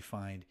actually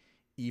find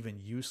even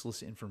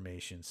useless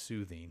information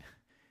soothing,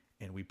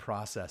 and we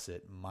process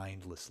it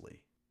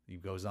mindlessly. He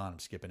goes on, I'm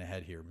skipping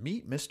ahead here.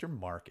 Meet Mr.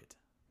 Market.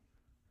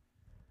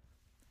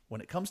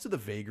 When it comes to the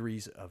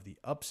vagaries of the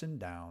ups and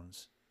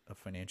downs of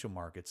financial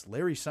markets,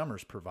 Larry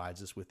Summers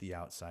provides us with the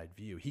outside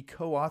view. He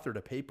co-authored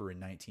a paper in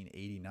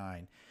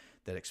 1989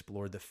 that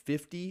explored the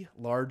 50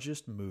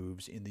 largest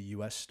moves in the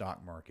U.S.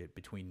 stock market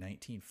between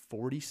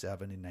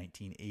 1947 and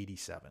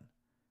 1987.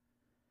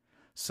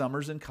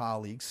 Summers and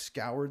colleagues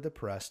scoured the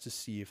press to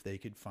see if they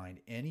could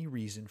find any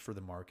reason for the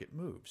market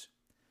moves.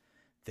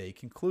 They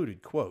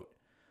concluded, quote,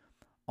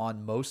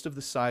 on most of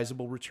the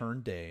sizable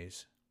return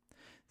days,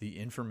 the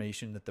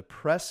information that the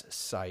press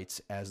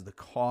cites as the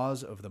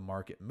cause of the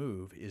market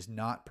move is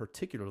not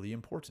particularly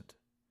important.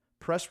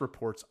 Press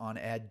reports on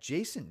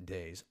adjacent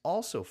days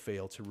also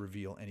fail to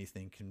reveal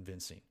anything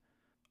convincing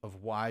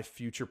of why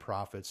future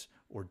profits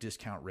or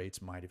discount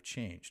rates might have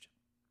changed,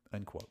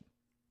 unquote.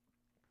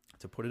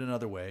 To put it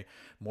another way,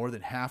 more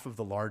than half of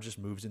the largest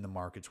moves in the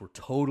markets were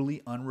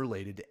totally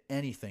unrelated to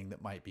anything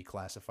that might be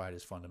classified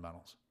as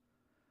fundamentals.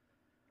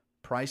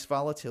 Price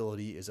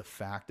volatility is a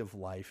fact of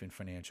life in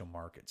financial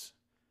markets.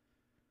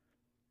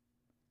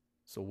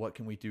 So what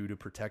can we do to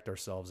protect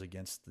ourselves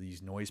against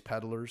these noise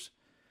peddlers?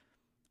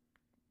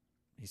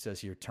 He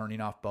says here,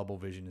 turning off bubble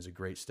vision is a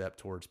great step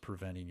towards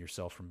preventing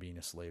yourself from being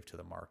a slave to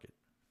the market.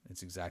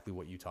 It's exactly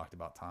what you talked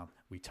about, Tom.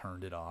 We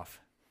turned it off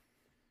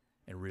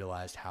and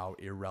realized how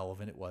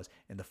irrelevant it was.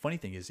 And the funny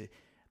thing is,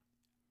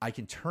 I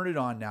can turn it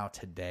on now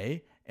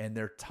today, and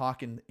they're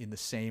talking in the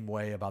same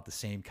way about the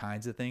same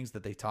kinds of things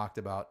that they talked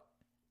about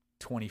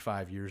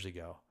 25 years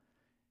ago.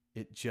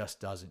 It just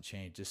doesn't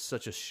change. It's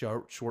such a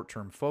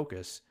short-term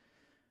focus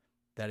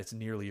that it's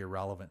nearly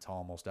irrelevant to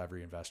almost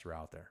every investor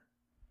out there.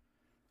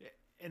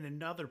 And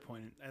another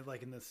point I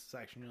like in this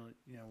section,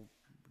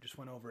 just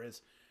went over,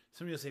 is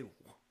somebody will say,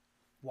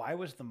 why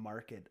was the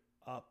market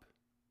up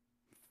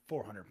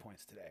 400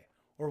 points today?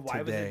 Or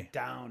why was it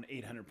down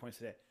 800 points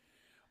today?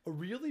 A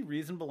really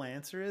reasonable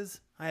answer is,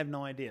 I have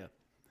no idea.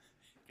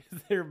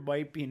 There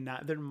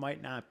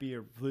might not be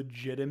a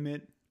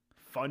legitimate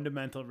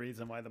fundamental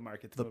reason why the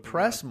market's The moving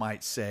press around.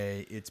 might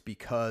say it's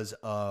because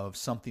of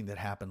something that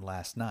happened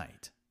last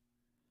night.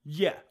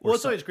 Yeah. Well,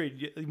 it's some- always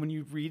great when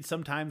you read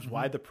sometimes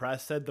why the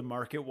press said the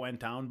market went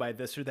down by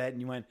this or that,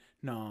 and you went,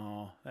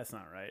 no, that's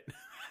not right.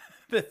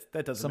 that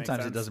doesn't make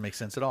Sometimes sense. it doesn't make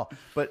sense at all.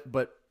 But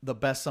the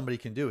best somebody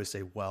can do is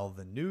say, well,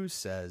 the news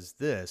says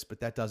this, but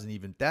that doesn't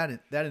even that in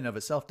and of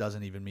itself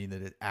doesn't even mean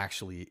that it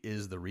actually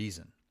is the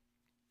reason.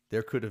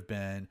 There could have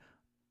been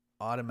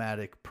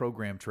automatic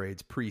program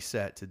trades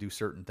preset to do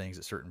certain things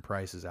at certain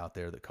prices out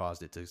there that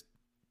caused it to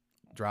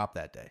drop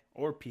that day.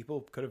 Or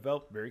people could have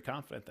felt very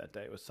confident that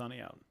day. It was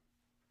sunny out.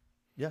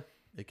 Yeah,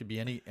 it could be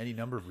any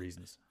number of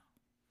reasons.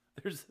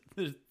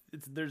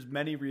 There's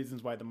many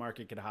reasons why the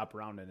market could hop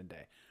around in a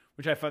day,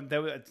 which I found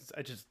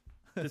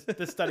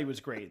this study was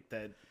great.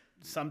 That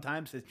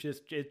sometimes it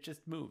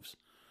just moves.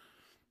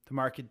 The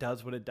market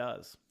does what it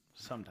does.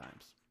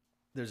 Sometimes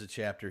There's a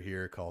chapter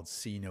here called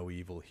 "See No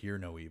Evil, Hear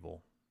No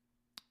Evil."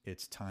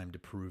 It's time to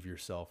prove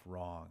yourself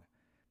wrong.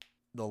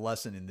 The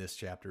lesson in this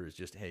chapter is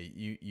just, hey,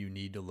 you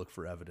need to look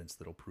for evidence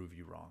that'll prove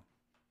you wrong.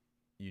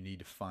 You need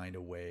to find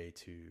a way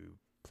to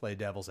play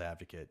devil's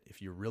advocate.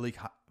 If you're really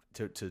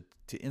to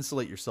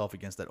insulate yourself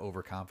against that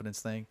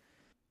overconfidence thing,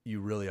 you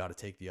really ought to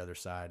take the other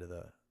side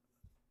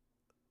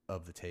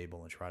of the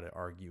table and try to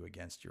argue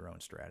against your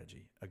own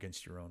strategy,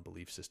 against your own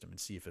belief system, and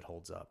see if it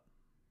holds up.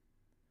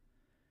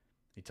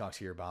 He talks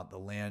here about the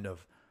land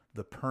of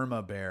the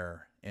perma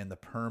bear and the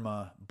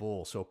perma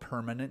bull. So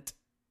permanent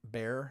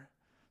bear,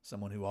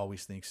 someone who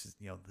always thinks,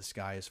 the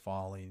sky is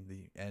falling,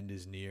 the end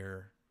is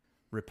near,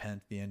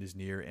 repent, the end is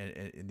near.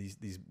 And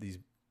these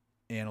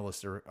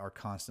analysts are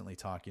constantly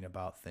talking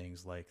about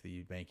things like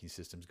the banking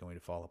system's going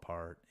to fall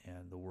apart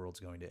and the world's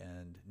going to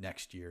end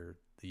next year,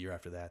 the year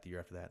after that,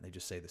 and they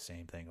just say the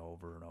same thing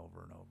over and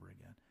over and over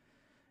again.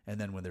 And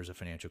then when there's a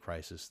financial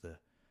crisis,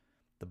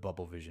 the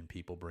bubble vision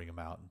people bring them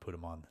out and put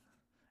them on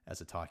as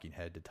a talking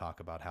head to talk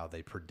about how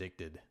they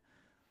predicted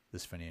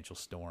this financial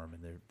storm,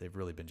 and they've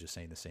really been just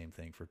saying the same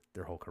thing for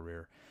their whole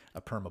career.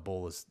 A perma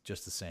bull is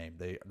just the same.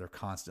 They're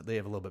constant. They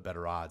have a little bit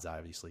better odds,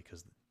 obviously,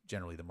 because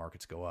generally the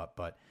markets go up,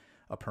 but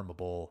a perma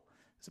bull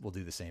will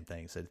do the same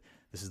thing. It said,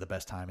 this is the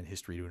best time in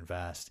history to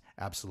invest.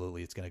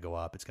 Absolutely, it's going to go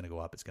up. It's going to go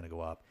up. It's going to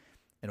go up.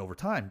 And over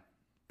time,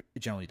 it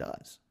generally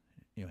does.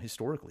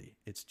 Historically,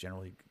 it's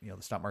generally,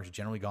 the stock market's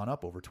generally gone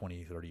up over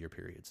 20, 30-year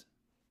periods.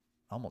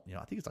 Almost,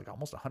 I think it's like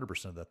almost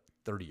 100% of the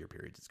 30-year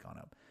periods it's gone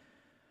up.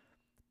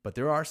 But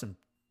there are some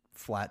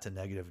flat to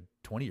negative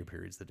 20-year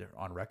periods that are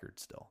on record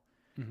still.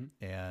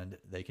 Mm-hmm. And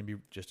they can be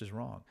just as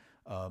wrong.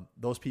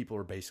 Those people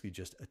are basically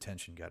just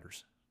attention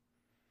getters.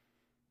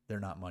 They're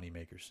not money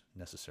makers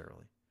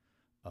necessarily,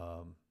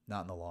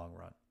 not in the long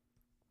run.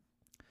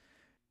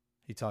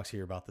 He talks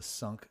here about the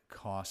sunk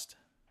cost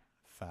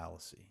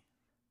fallacy.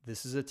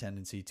 This is a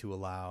tendency to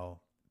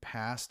allow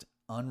past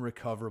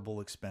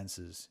unrecoverable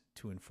expenses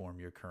to inform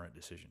your current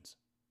decisions.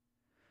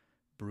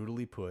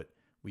 Brutally put,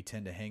 we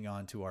tend to hang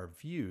on to our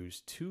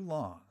views too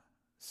long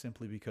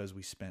simply because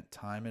we spent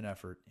time and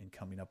effort in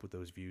coming up with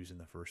those views in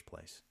the first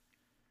place.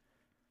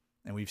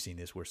 And we've seen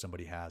this where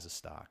somebody has a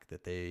stock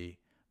that they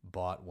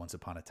bought once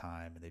upon a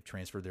time and they've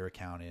transferred their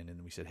account in,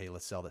 and we said, hey,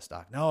 let's sell that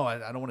stock. No, I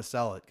don't want to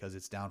sell it because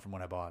it's down from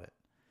when I bought it.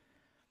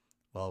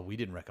 Well, we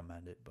didn't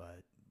recommend it,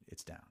 but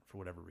it's down for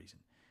whatever reason.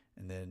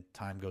 And then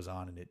time goes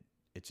on and it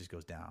just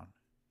goes down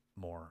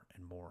more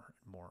and more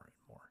and more and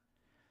more.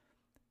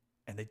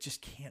 And they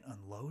just can't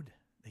unload.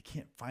 They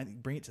can't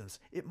bring it to us.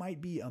 It might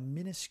be a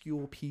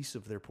minuscule piece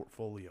of their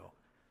portfolio,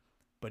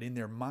 but in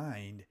their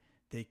mind,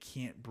 they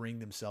can't bring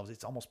themselves.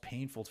 It's almost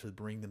painful to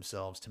bring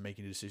themselves to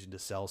making a decision to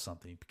sell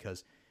something,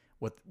 because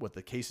what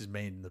the case is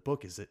made in the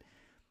book is that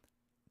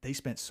they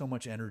spent so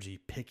much energy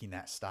picking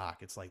that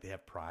stock. It's like they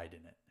have pride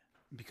in it.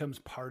 it becomes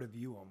part of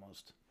you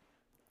almost.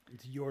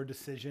 It's your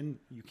decision.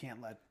 You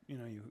can't let,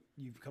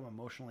 you become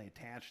emotionally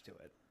attached to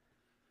it.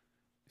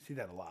 I see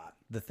that a lot.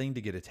 The thing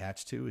to get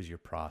attached to is your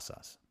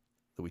process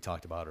that we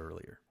talked about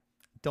earlier.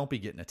 Don't be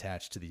getting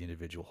attached to the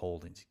individual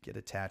holdings. Get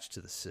attached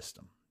to the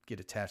system. Get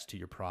attached to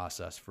your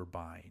process for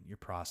buying, your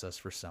process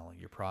for selling,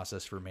 your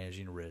process for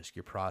managing risk,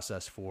 your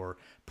process for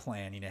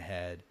planning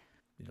ahead.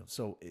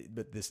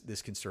 But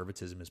this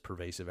conservatism is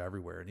pervasive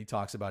everywhere. And he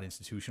talks about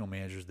institutional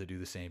managers that do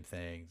the same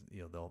thing.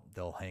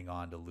 They'll hang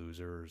on to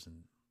losers,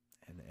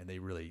 and they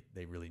really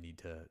need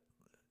to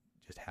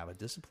just have a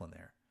discipline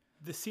there.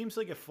 This seems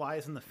like it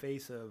flies in the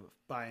face of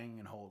buying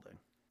and holding.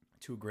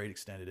 To a great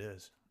extent, it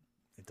is.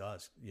 It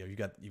does.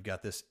 You've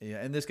got this,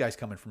 and this guy's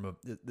coming from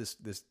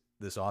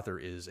this author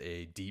is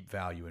a deep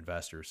value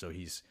investor, so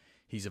he's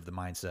of the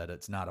mindset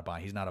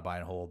he's not a buy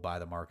and hold, buy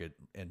the market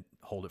and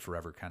hold it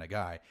forever kind of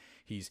guy.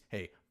 He's,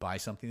 hey, buy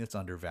something that's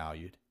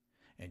undervalued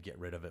and get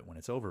rid of it when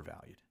it's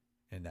overvalued,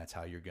 and that's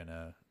how you're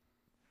gonna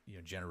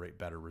generate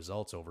better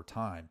results over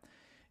time.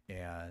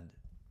 And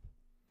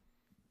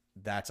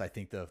that's, I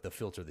think, the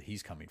filter that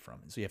he's coming from.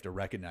 And so you have to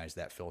recognize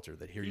that filter,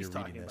 that here He's you're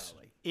reading talking this.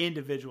 about like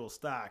individual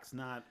stocks,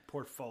 not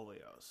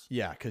portfolios.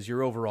 Yeah, because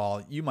you're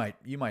overall, you might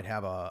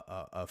have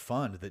a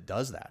fund that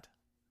does that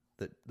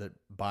that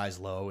buys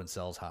low and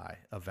sells high,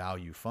 a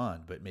value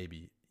fund, but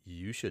maybe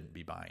you shouldn't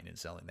be buying and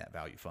selling that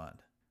value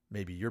fund.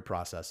 Maybe your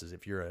process is,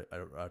 if you're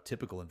a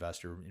typical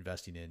investor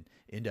investing in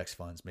index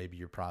funds, maybe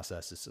your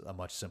process is a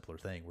much simpler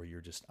thing where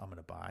you're just, I'm going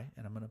to buy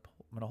and I'm going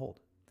to hold.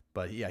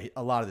 But yeah,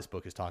 a lot of this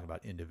book is talking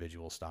about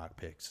individual stock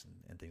picks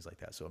and things like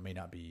that. So it may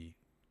not be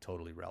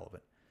totally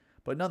relevant.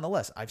 But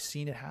nonetheless, I've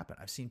seen it happen.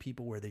 I've seen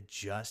people where they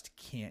just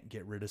can't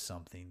get rid of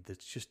something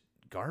that's just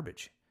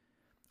garbage,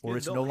 or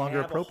it's no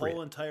longer appropriate. A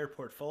whole entire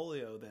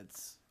portfolio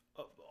that's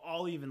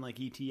all even like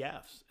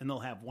ETFs, and they'll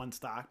have one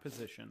stock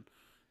position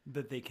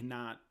that they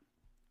cannot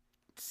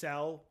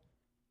sell,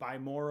 buy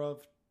more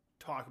of,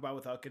 talk about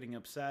without getting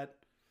upset,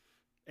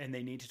 and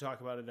they need to talk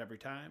about it every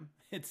time.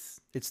 It's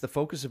the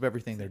focus of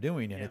everything they're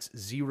doing, and it's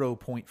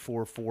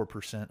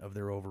 0.44% of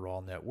their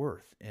overall net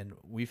worth. And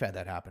we've had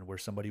that happen where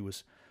somebody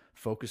was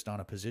focused on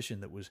a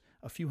position that was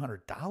a few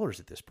 $100s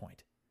at this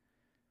point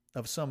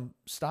of some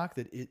stock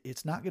that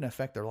it's not going to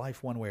affect their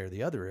life one way or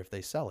the other if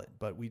they sell it.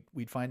 But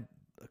we'd find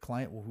a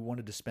client who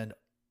wanted to spend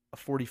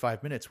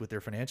 45 minutes with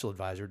their financial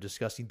advisor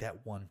discussing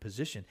that one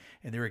position,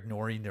 and they're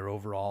ignoring their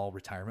overall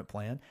retirement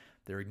plan.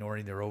 They're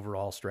ignoring their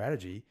overall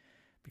strategy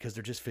because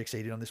they're just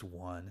fixated on this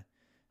one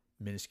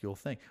minuscule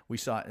thing. We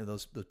saw it in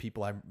the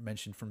people I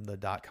mentioned from the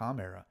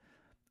 .com era.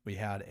 We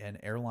had an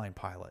airline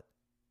pilot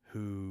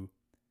who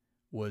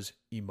was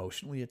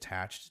emotionally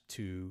attached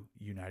to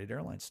United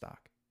Airlines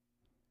stock.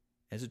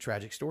 It's a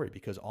tragic story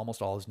because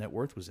almost all his net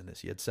worth was in this.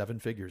 He had 7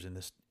 figures in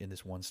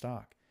this one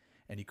stock,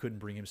 and he couldn't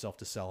bring himself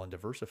to sell and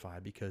diversify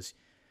because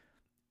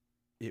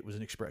it was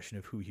an expression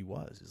of who he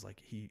was. It's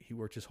like he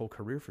worked his whole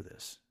career for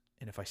this,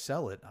 and if I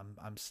sell it,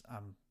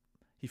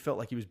 he felt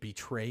like he was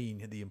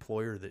betraying the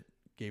employer that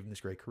gave him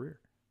this great career,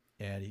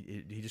 and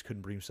he just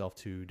couldn't bring himself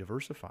to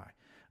diversify.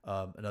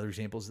 Another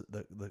example is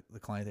the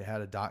client that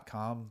had a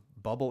 .com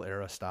bubble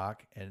era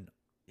stock, and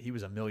he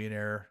was a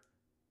millionaire.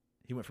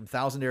 He went from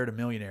thousandaire to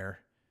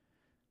millionaire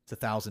to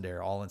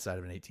thousandaire all inside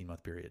of an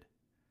 18-month period.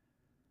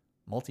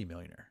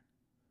 Multi-millionaire.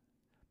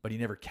 But he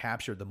never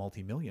captured the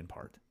multi-million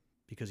part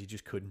because he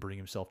just couldn't bring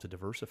himself to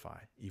diversify,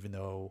 even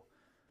though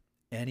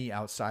any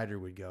outsider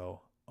would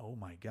go, oh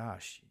my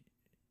gosh,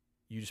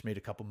 you just made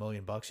a couple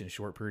 $1,000,000 in a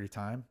short period of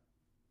time.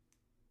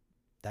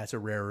 That's a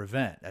rare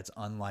event. That's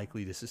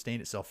unlikely to sustain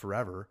itself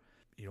forever.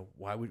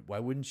 Why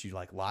wouldn't you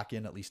lock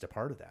in at least a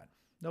part of that?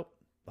 Nope.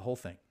 The whole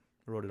thing.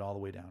 I wrote it all the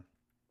way down.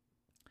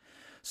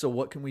 So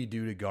what can we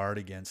do to guard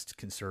against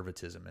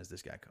conservatism, as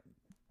this guy,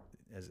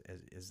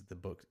 as the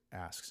book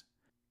asks?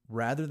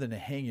 Rather than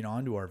hanging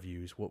on to our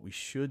views, what we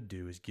should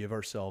do is give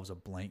ourselves a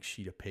blank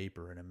sheet of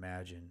paper and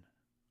imagine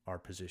our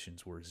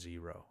positions were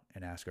 0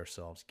 and ask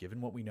ourselves,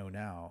 given what we know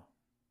now,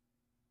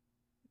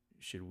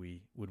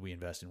 would we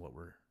invest in what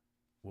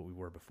we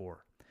were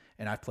before?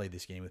 And I've played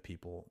this game with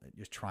people,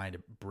 just trying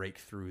to break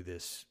through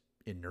this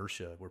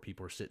inertia where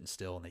people are sitting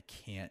still and they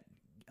can't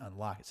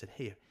unlock it. I said,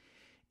 hey,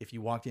 if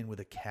you walked in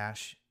with a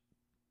cash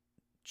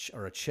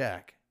or a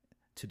check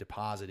to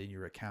deposit in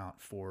your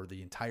account for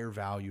the entire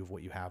value of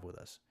what you have with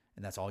us,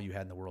 and that's all you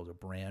had in the world, a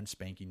brand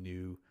spanking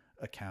new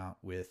account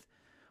with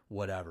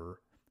whatever,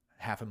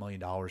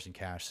 $500,000 in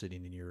cash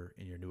sitting in your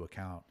new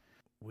account,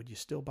 would you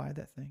still buy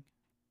that thing?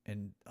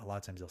 And a lot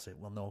of times they'll say,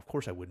 well, no, of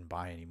course I wouldn't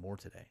buy any more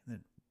today.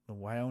 Then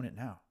why own it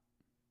now?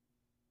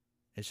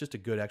 It's just a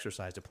good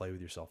exercise to play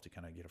with yourself to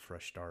kind of get a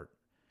fresh start.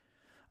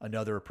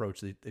 Another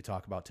approach they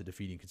talk about to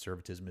defeating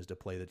conservatism is to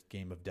play the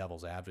game of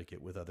devil's advocate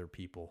with other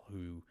people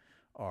who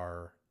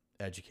are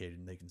educated,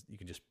 and you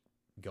can just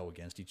go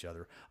against each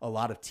other. A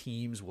lot of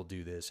teams will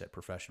do this at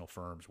professional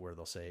firms where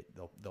they'll say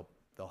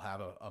they'll have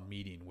a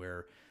meeting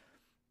where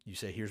you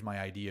say, here's my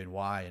idea and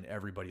why, and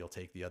everybody will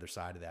take the other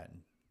side of that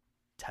and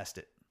test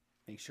it.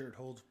 Make sure it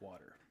holds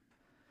water.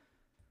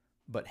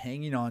 But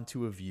hanging on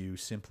to a view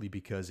simply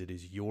because it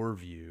is your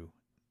view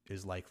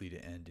is likely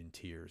to end in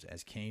tears.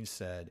 As Keynes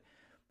said,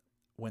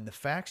 when the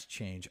facts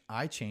change,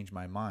 I change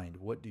my mind.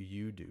 What do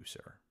you do,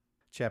 sir?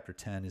 Chapter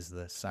 10 is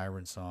the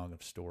siren song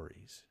of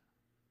stories.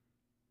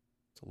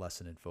 It's a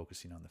lesson in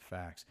focusing on the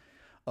facts.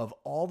 Of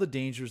all the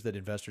dangers that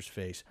investors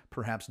face,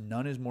 perhaps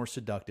none is more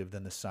seductive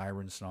than the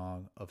siren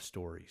song of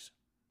stories.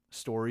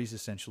 Stories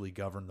essentially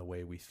govern the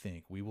way we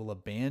think. We will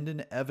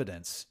abandon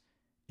evidence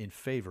in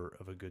favor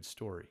of a good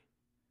story.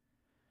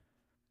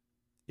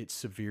 It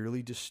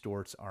severely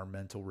distorts our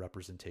mental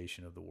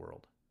representation of the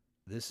world.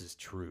 This is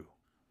true.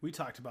 We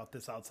talked about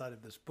this outside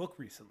of this book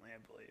recently, I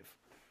believe.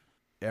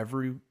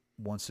 Every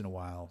once in a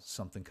while,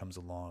 something comes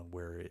along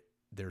where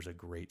there's a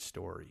great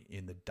story.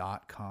 In the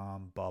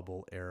 .com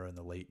bubble era in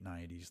the late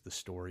 90s, the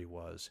story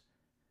was,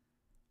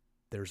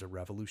 there's a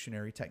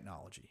revolutionary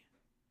technology.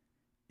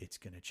 It's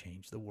going to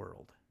change the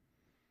world.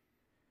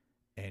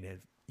 And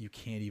you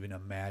can't even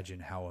imagine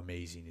how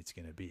amazing it's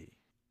going to be.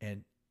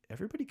 And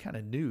everybody kind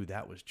of knew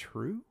that was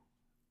true,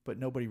 but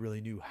nobody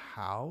really knew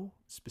how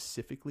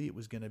specifically it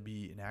was going to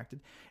be enacted.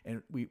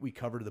 And we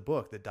covered the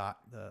book, the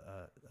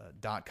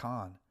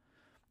 .com,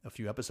 a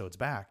few episodes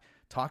back,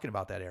 talking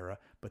about that era,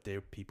 but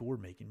people were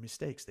making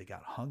mistakes. They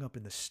got hung up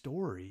in the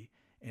story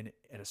And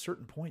at a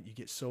certain point, you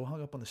get so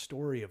hung up on the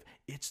story of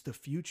it's the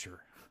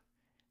future.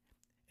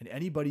 And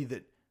anybody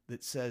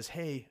that says,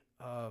 hey,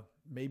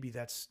 maybe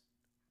that's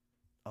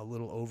a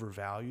little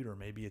overvalued, or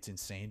maybe it's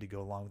insane to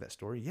go along with that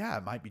story. Yeah,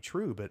 it might be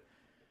true, but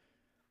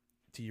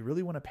do you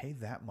really want to pay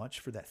that much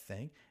for that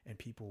thing? And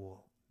people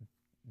will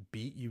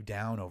beat you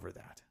down over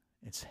that.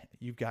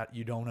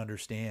 You don't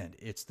understand.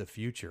 It's the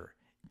future.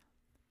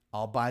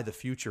 I'll buy the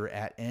future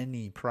at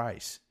any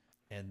price.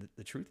 And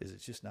the truth is,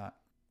 it's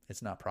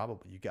not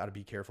probable. You got to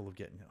be careful of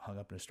getting hung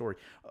up in a story.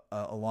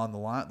 Along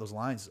those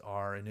lines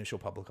are initial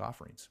public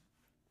offerings.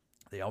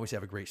 They always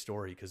have a great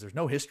story because there's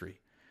no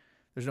history.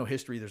 There's no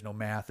history. There's no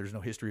math. There's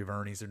no history of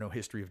earnings. There's no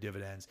history of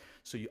dividends.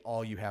 So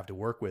all you have to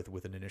work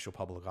with an initial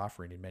public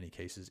offering in many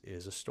cases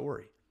is a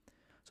story.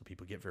 So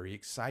people get very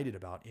excited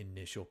about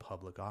initial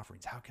public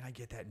offerings. How can I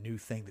get that new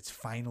thing that's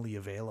finally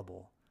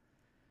available?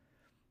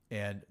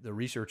 And the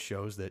research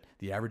shows that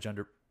the average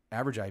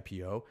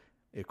IPO,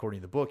 according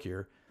to the book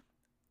here,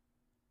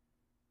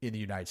 in the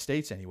United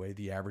States anyway,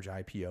 the average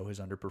IPO has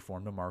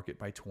underperformed the market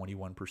by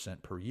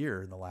 21% per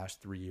year in the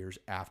last 3 years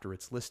after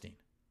its listing,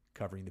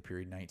 covering the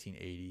period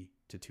 1980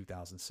 to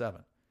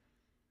 2007.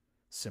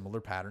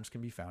 Similar patterns can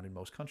be found in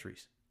most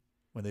countries.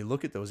 When they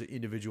look at those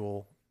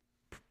individual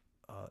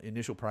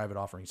initial private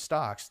offering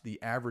stocks,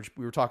 the average,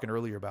 we were talking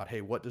earlier about,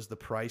 hey, what does the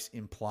price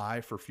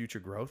imply for future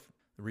growth?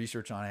 The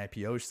research on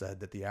IPOs said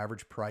that the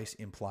average price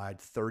implied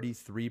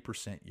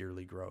 33%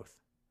 yearly growth.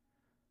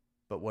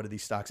 But what did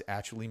these stocks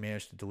actually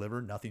manage to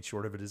deliver? Nothing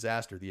short of a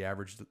disaster. The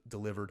average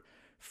delivered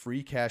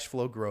free cash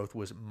flow growth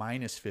was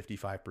minus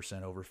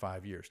 55% over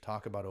 5 years.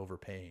 Talk about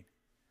overpaying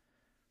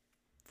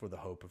for the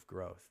hope of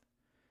growth.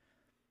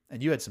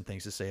 And you had some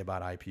things to say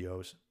about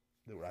IPOs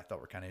that I thought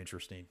were kind of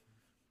interesting.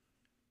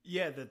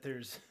 Yeah, that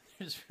there's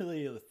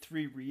really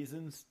 3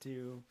 reasons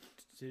to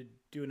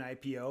do an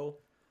IPO.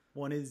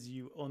 One is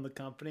you own the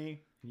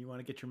company and you want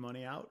to get your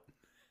money out.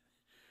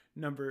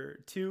 Number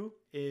 2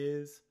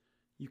 is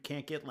you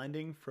can't get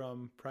lending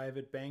from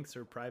private banks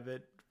or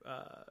private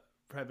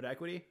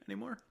equity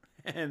anymore.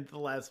 And the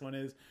last one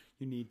is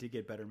you need to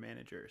get better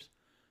managers.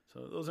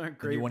 So those aren't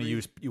great. And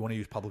you want to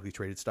use publicly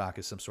traded stock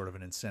as some sort of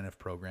an incentive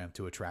program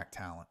to attract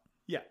talent.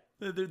 Yeah,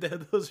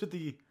 those are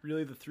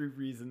really the 3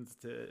 reasons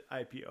to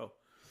IPO.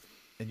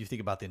 And you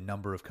think about the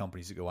number of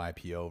companies that go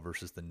IPO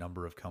versus the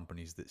number of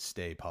companies that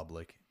stay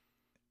public.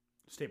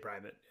 Stay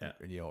private,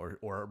 yeah.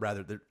 Or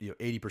rather,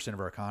 80% of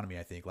our economy,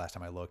 I think, last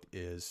time I looked,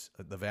 is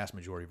the vast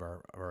majority of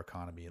our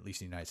economy, at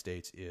least in the United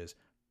States, is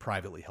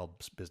privately held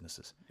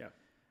businesses. Yeah.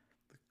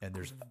 And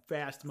there's a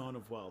vast amount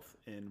of wealth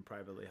in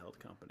privately held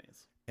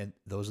companies. And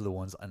those are the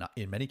ones,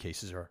 in many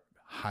cases, are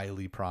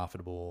highly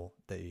profitable.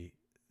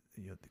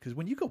 Because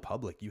when you go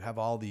public, you have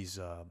all these,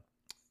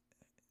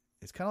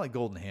 it's kind of like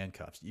golden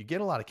handcuffs. You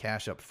get a lot of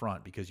cash up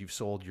front because you've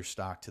sold your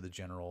stock to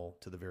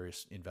the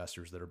various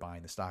investors that are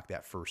buying the stock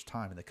that first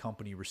time, and the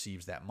company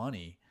receives that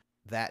money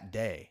that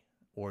day,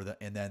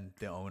 and then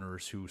the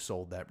owners who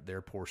sold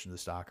their portion of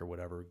the stock or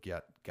whatever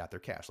got their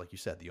cash. Like you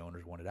said, the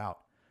owners want it out.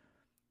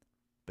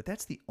 But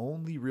that's the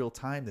only real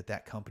time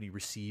that company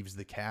receives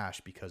the cash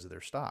because of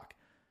their stock.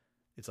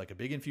 It's like a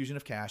big infusion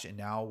of cash, and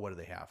now what do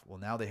they have? Well,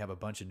 now they have a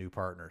bunch of new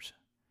partners,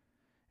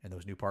 and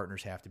those new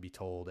partners have to be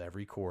told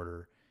every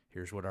quarter,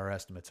 here's what our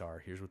estimates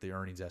are. Here's what the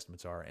earnings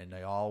estimates are. And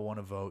they all want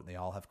to vote and they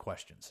all have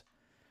questions.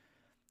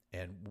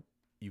 And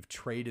you've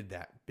traded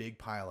that big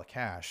pile of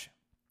cash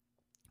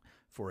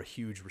for a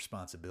huge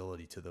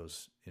responsibility to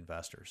those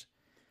investors.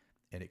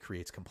 And it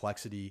creates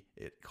complexity.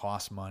 It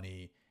costs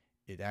money.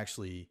 It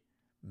actually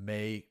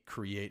may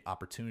create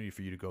opportunity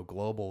for you to go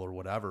global or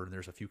whatever. And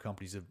there's a few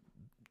companies that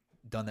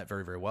have done that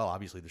very, very well.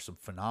 Obviously, there's some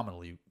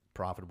phenomenally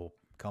profitable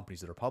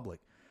companies that are public.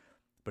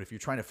 But if you're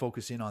trying to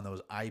focus in on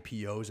those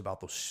IPOs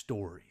about those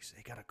stories,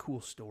 they got a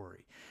cool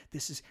story.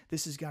 This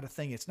has got a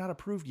thing. It's not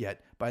approved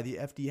yet by the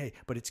FDA,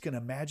 but it's going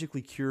to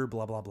magically cure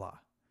blah, blah, blah.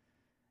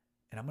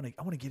 And I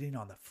want to get in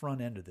on the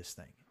front end of this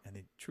thing. And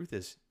the truth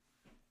is,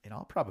 in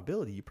all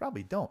probability, you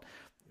probably don't.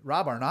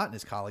 Rob Arnott and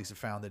his colleagues have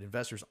found that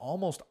investors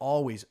almost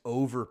always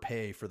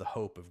overpay for the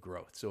hope of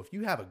growth. So if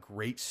you have a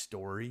great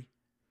story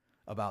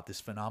about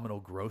this phenomenal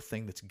growth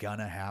thing that's going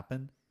to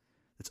happen,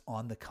 that's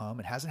on the come,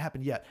 it hasn't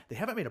happened yet. They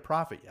haven't made a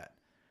profit yet.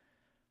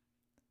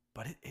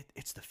 But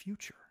it's the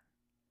future.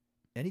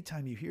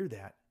 Anytime you hear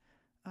that,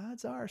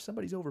 odds are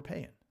somebody's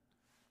overpaying.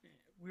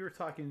 We were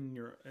talking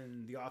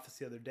in the office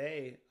the other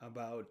day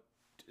about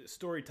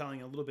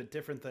storytelling a little bit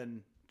different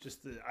than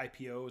just the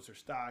IPOs or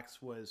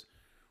stocks. Was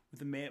with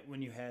the man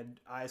when you had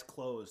eyes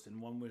closed and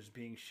one was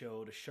being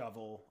showed a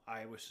shovel,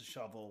 eye was a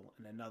shovel,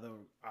 and another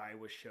eye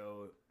was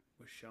shown.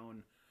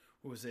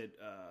 What was it?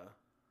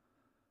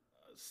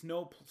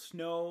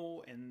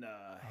 Snow and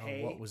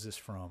hay. What was this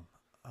from?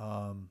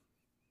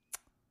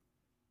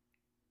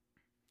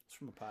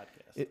 From a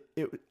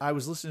podcast. I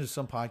was listening to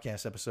some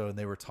podcast episode and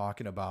they were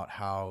talking about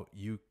how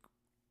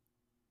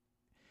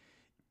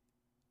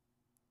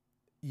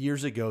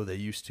years ago they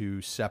used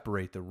to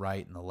separate the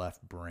right and the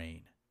left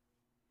brain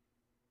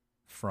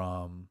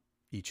from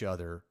each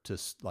other to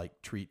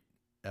like treat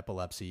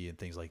epilepsy and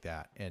things like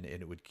that. And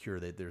it would cure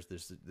that. There's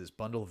this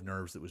bundle of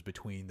nerves that was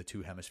between the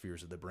two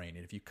hemispheres of the brain.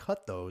 And if you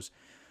cut those,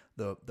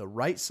 the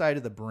right side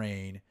of the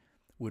brain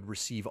would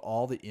receive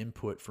all the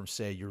input from,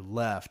 say, your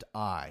left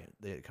eye.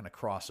 They kind of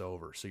cross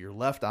over. So your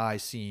left eye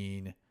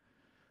seeing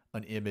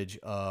an image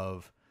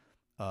of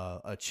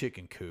a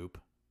chicken coop,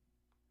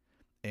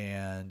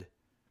 and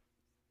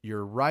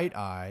your right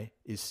eye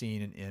is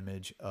seeing an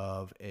image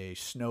of a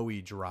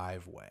snowy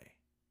driveway.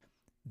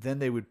 Then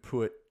they would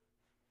put,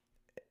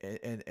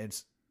 and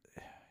it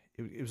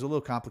was a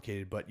little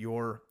complicated, but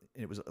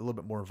it was a little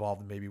bit more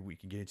involved than maybe we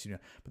can get into now.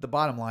 But the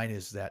bottom line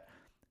is that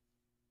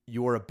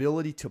your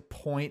ability to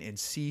point and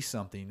see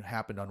something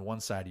happened on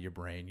one side of your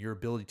brain. Your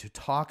ability to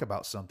talk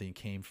about something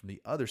came from the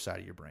other side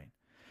of your brain.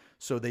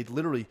 So they'd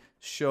literally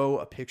show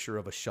a picture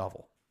of a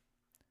shovel.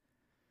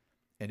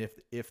 And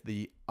if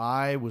the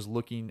eye was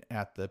looking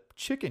at the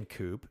chicken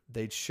coop,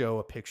 they'd show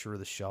a picture of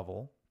the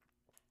shovel.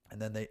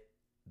 And then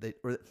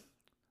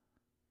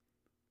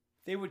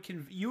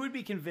you would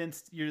be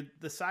convinced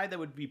the side that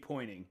would be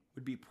pointing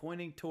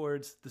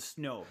towards the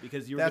snow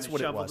because you were That's going to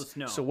what it shovel was. the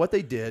snow. So what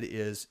they did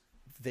is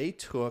they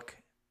took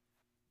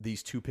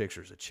these two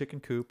pictures, a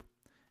chicken coop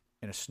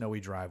and a snowy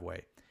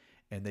driveway,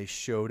 and they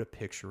showed a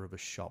picture of a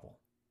shovel.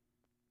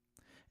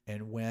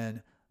 And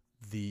when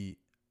the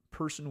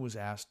person was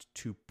asked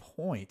to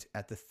point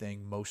at the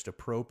thing most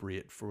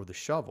appropriate for the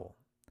shovel,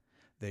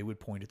 they would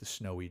point at the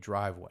snowy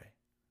driveway.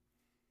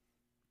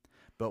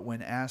 But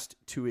when asked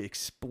to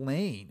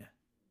explain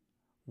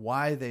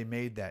why they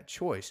made that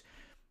choice,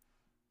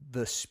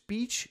 the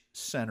speech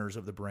centers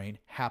of the brain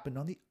happened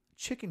on the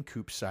chicken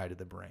coop side of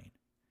the brain.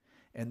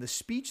 And the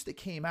speech that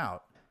came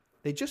out,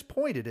 they just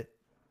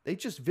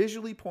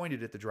visually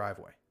pointed at the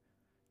driveway,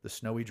 the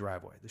snowy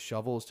driveway. The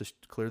shovel is to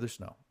clear the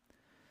snow.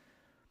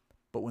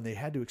 But when they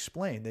had to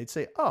explain, they'd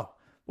say, oh,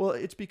 well,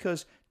 it's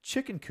because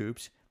chicken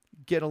coops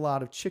get a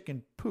lot of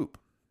chicken poop,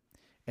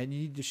 and you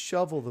need to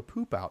shovel the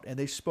poop out. And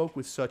they spoke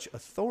with such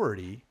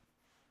authority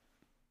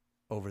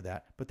over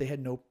that, but they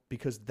had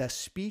because the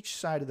speech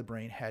side of the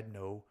brain had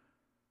no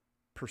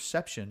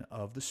perception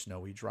of the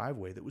snowy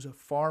driveway that was a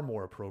far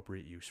more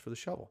appropriate use for the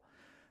shovel.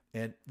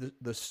 And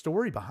the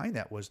story behind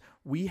that was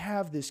we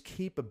have this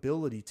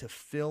capability to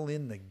fill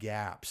in the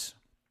gaps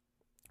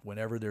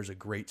whenever there's a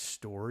great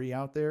story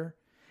out there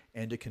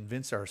and to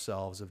convince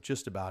ourselves of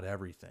just about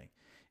everything.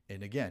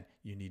 And again,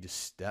 you need to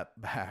step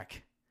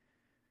back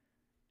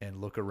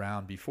and look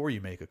around before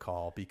you make a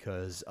call,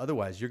 because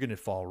otherwise you're going to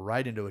fall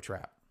right into a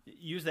trap.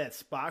 Use that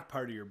Spock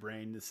part of your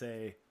brain to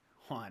say,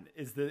 "Juan,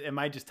 am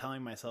I just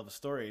telling myself a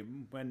story?"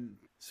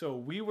 So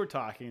we were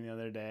talking the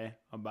other day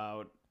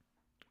about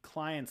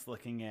clients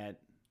looking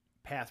at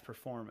past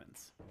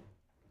performance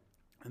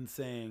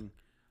and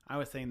I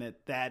was saying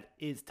that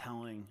is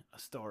telling a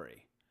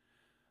story.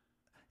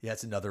 Yeah,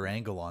 it's another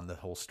angle on the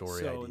whole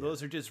story So idea.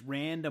 those are just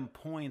random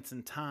points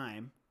in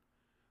time,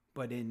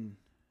 but in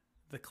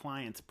the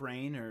client's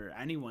brain or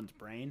anyone's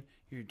brain,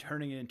 you're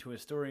turning it into a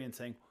story and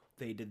saying,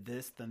 they did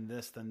this, then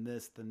this, then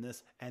this, then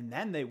this, and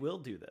then they will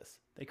do this.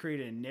 They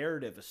created a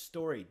narrative, a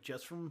story,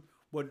 just from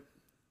what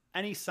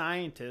any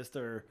scientist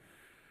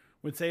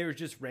would say was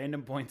just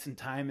random points in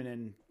time and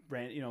then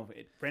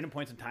random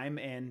points in time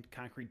and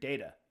concrete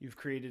data. You've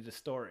created a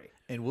story.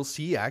 And we'll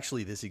see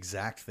actually this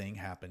exact thing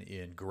happen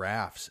in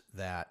graphs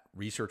that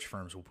research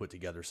firms will put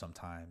together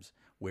sometimes,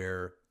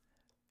 where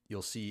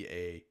you'll see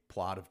a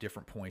plot of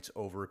different points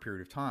over a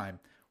period of time,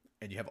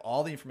 and you have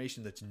all the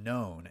information that's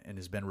known and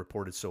has been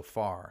reported so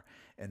far.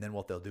 And then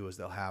what they'll do is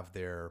they'll have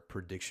their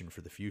prediction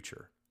for the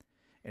future.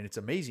 And it's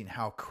amazing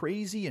how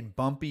crazy and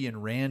bumpy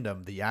and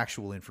random the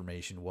actual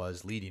information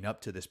was leading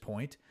up to this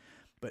point.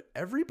 But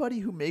everybody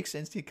who makes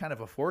any kind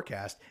of a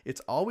forecast,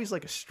 it's always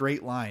like a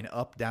straight line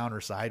up, down,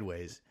 or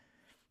sideways.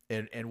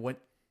 And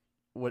what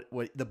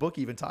the book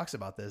even talks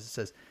about this, it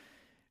says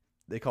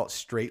they call it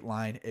straight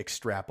line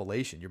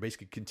extrapolation. You're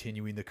basically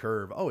continuing the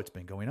curve. Oh, it's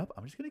been going up.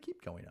 I'm just going to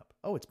keep going up.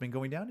 Oh, it's been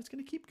going down. It's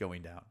going to keep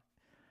going down.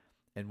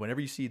 And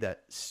whenever you see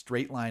that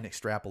straight line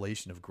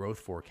extrapolation of growth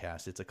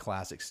forecast, it's a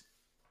classic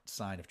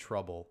sign of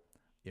trouble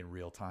in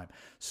real time.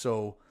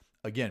 So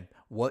again,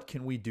 what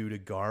can we do to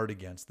guard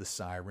against the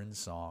siren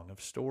song of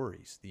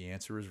stories? The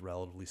answer is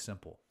relatively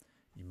simple.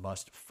 You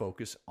must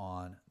focus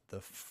on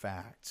the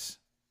facts.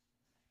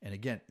 And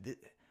again,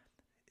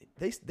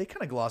 they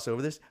kind of gloss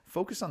over this.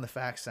 Focus on the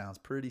facts sounds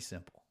pretty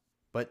simple,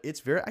 but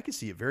I can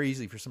see it very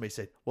easily for somebody to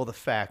say, well, the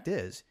fact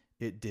is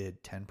it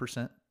did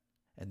 10%,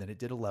 and then it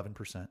did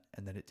 11%,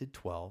 and then it did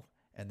 12,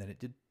 and then it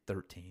did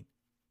 13,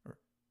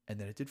 and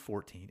then it did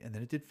 14, and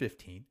then it did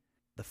 15.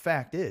 The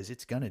fact is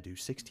it's going to do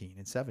 16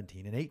 and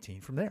 17 and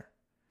 18 from there.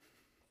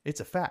 It's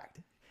a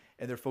fact.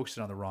 And they're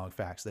focusing on the wrong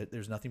facts. That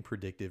there's nothing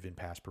predictive in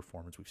past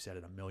performance. We've said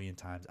it a million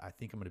times. I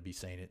think I'm going to be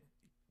saying it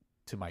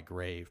to my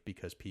grave,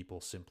 because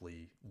people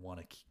simply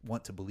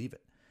want to believe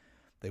it.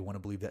 They want to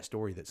believe that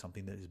story, that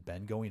something that has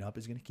been going up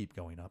is going to keep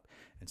going up,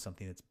 and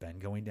something that's been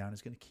going down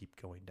is going to keep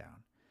going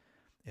down.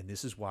 And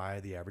this is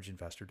why the average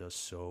investor does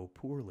so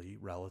poorly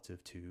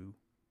relative to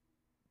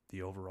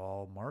the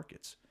overall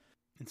markets.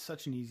 It's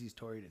such an easy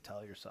story to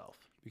tell yourself.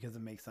 because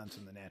it makes sense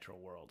in the natural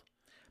world.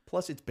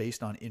 Plus, it's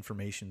based on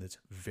information that's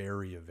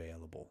very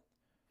available.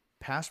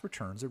 Past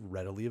returns are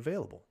readily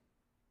available.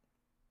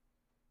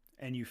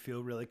 And you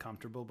feel really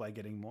comfortable by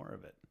getting more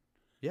of it.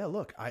 Yeah,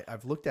 look,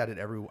 I've looked at it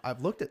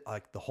I've looked at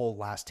like the whole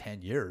last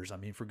 10 years. I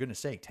mean, for goodness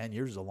sake, 10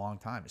 years is a long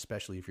time,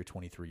 especially if you're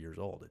 23 years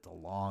old. It's a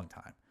long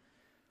time.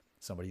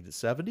 Somebody that's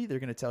 70, they're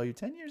going to tell you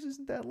 10 years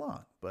isn't that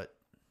long. But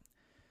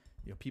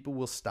people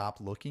will stop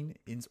looking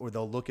or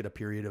they'll look at a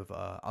period of,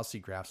 I'll see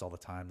graphs all the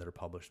time that are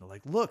published. And they're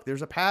like, look,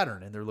 there's a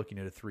pattern. And they're looking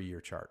at a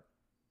 3-year chart.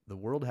 The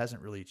world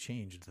hasn't really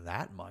changed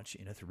that much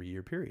in a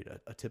 3-year period.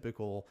 A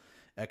typical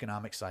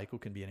economic cycle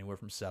can be anywhere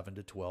from 7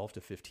 to 12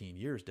 to 15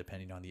 years,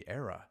 depending on the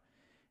era.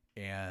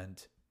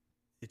 And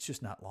it's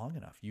just not long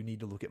enough. You need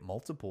to look at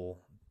multiple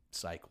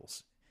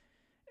cycles.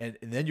 And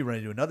then you run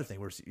into another thing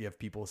where you have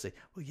people say,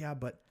 well, yeah,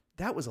 but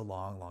that was a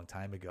long, long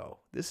time ago.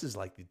 This is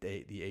like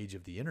the age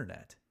of the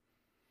internet.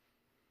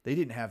 They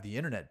didn't have the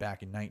internet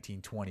back in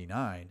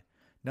 1929.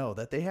 No,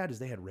 that they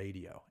had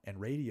radio. And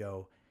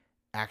radio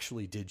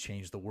actually did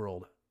change the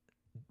world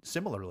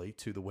similarly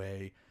to the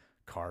way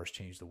cars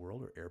changed the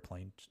world, or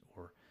airplanes,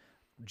 or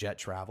jet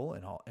travel,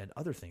 and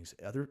other things.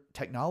 Other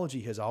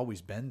technology has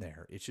always been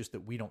there. It's just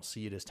that we don't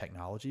see it as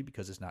technology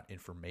because it's not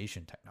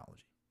information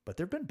technology. But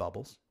there have been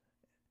bubbles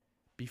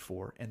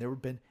before, and there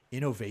have been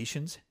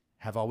innovations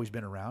have always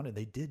been around, and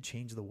they did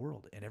change the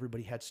world. And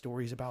everybody had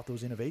stories about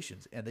those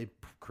innovations, and they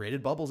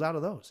created bubbles out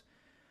of those.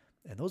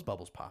 And those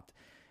bubbles popped.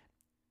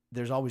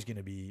 There's always going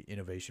to be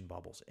innovation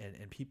bubbles,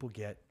 and people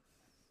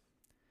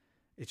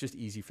it's just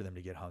easy for them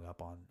to get hung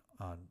up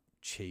on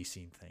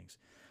chasing things.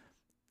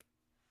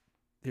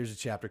 There's a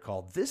chapter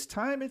called "This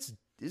Time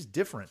is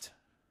Different."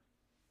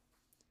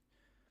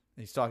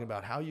 And he's talking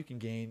about how you can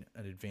gain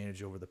an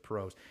advantage over the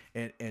pros.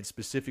 And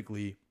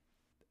specifically,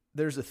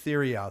 there's a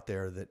theory out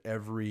there that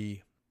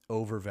every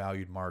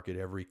overvalued market,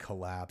 every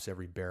collapse,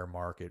 every bear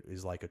market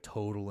is like a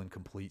total and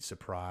complete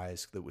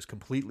surprise that was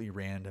completely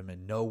random,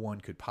 and no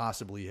one could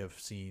possibly have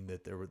seen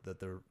that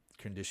the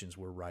conditions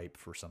were ripe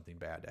for something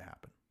bad to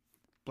happen.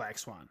 Black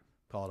Swan.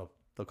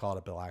 They'll call it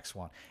a black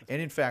swan.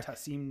 And in fact,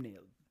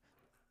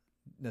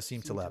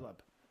 Nassim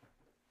Taleb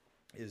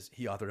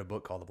he authored a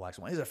book called The Black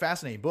Swan. It's a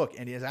fascinating book,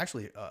 and it is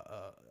actually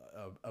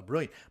a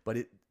brilliant. But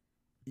it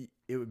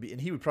would be,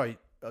 and he would probably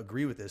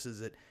agree with this,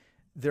 is that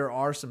there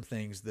are some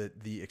things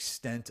that the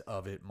extent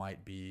of it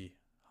might be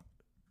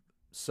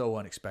so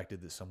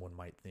unexpected that someone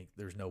might think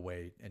there's no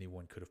way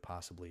anyone could have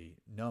possibly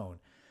known.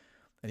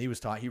 And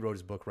he wrote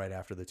his book right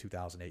after the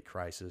 2008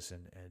 crisis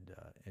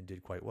and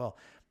did quite well.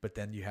 But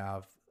then you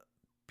have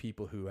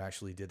people who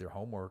actually did their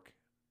homework,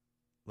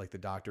 like the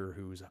doctor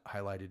who's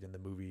highlighted in the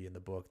movie, in the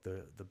book,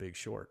 The Big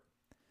Short.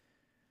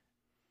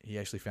 He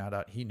actually found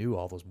out, he knew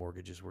all those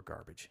mortgages were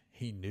garbage.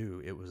 He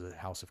knew it was a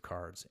house of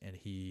cards, and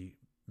he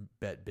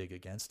bet big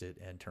against it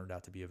and turned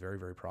out to be a very,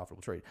 very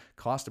profitable trade.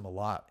 Cost him a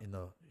lot in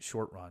the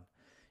short run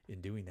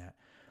in doing that.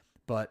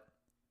 But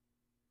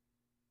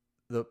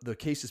the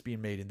case that's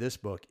being made in this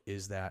book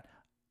is that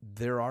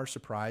there are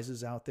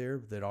surprises out there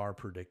that are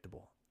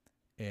predictable.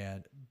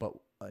 But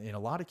in a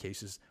lot of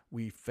cases,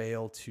 we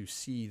fail to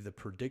see the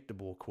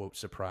predictable, quote,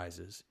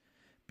 surprises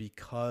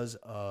because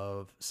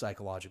of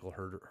psychological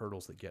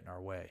hurdles that get in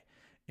our way.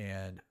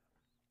 And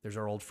there's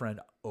our old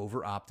friend,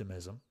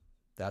 over-optimism.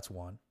 That's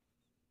one.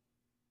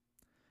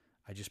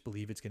 I just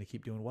believe it's going to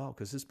keep doing well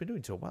because it's been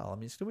doing so well. I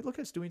mean,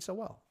 it's doing so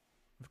well.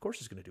 Of course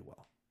it's going to do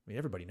well. I mean,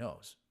 everybody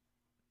knows.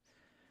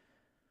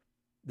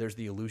 There's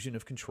the illusion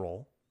of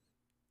control.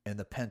 And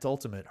the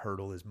penultimate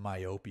hurdle is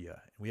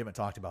myopia. We haven't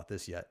talked about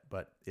this yet,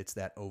 but it's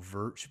that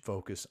overt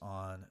focus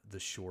on the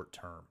short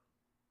term.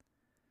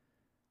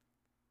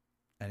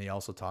 And he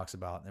also talks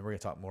about, and we're going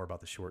to talk more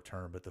about the short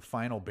term, but the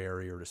final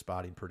barrier to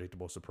spotting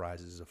predictable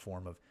surprises is a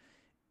form of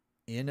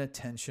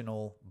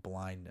inattentional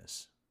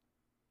blindness.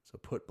 So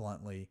put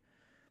bluntly,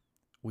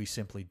 we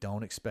simply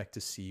don't expect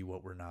to see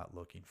what we're not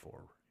looking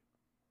for.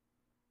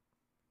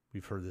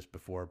 We've heard this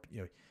before.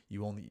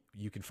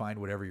 You can find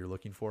whatever you're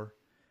looking for.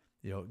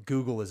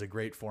 Google is a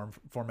great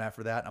format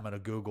for that. I'm going to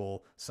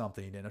Google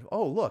something, and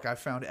oh, look, I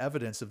found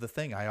evidence of the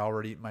thing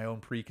my own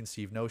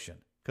preconceived notion,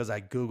 because I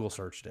Google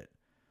searched it.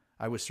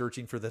 I was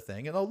searching for the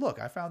thing, and oh, look,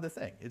 I found the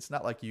thing. It's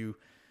not like you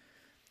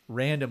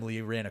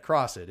randomly ran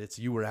across it. It's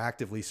you were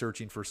actively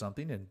searching for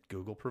something, and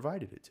Google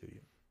provided it to you.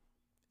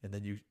 And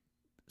then you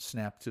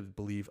snap to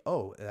believe,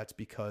 oh, that's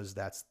because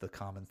that's the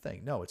common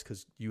thing. No, it's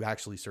because you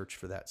actually searched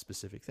for that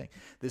specific thing.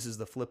 This is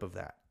the flip of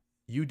that.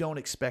 You don't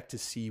expect to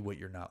see what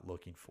you're not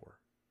looking for.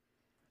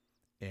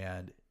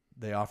 And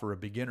they offer a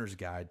beginner's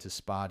guide to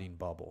spotting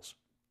bubbles.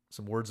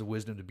 Some words of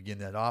wisdom to begin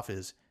that off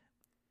is,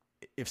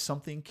 if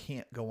something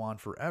can't go on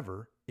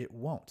forever, it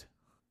won't.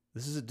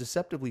 This is a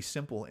deceptively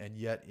simple and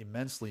yet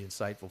immensely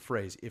insightful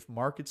phrase. If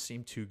markets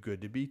seem too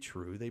good to be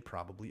true, they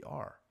probably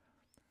are.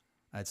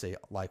 I'd say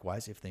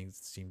likewise, if things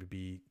seem to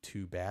be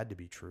too bad to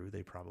be true,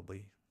 they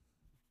probably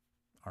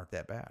aren't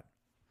that bad.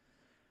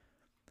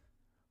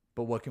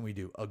 But what can we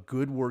do? A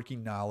good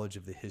working knowledge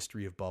of the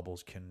history of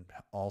bubbles can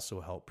also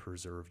help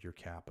preserve your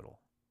capital.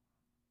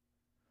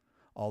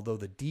 Although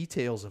the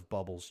details of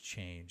bubbles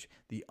change,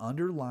 the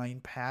underlying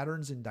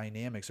patterns and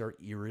dynamics are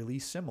eerily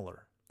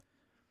similar.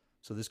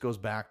 So this goes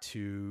back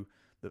to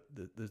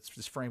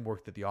this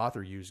framework that the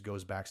author used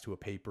goes back to a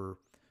paper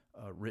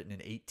written in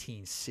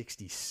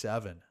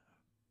 1867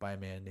 by a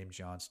man named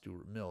John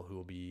Stuart Mill, who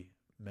will be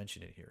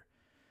mentioned here.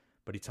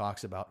 But he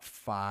talks about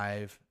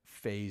 5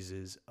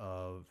 phases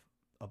of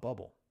a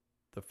bubble.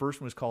 The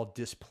first one is called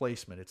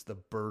displacement. It's the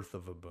birth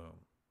of a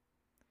boom.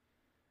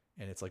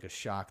 And it's like a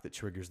shock that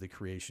triggers the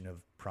creation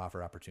of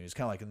profit opportunities. It's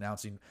kind of like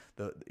announcing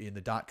in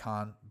the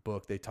 .com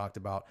book, they talked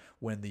about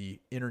when the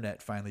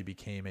internet finally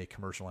became a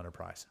commercial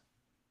enterprise.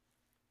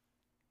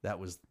 That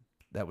was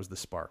the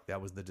spark.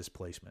 That was the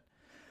displacement.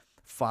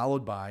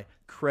 Followed by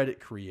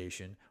credit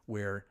creation,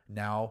 where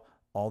now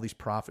all these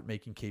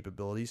profit-making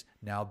capabilities,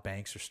 now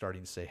banks are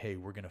starting to say, hey,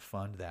 we're going to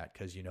fund that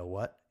because you know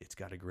what? It's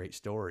got a great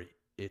story.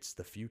 It's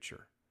the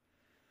future.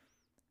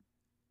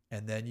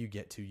 And then you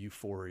get to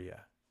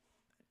euphoria.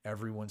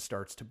 Everyone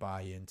starts to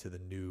buy into the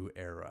new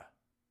era.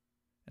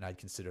 And I'd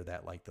consider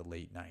that like the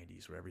late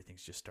 90s, where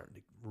everything's just starting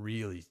to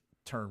really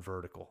turn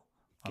vertical.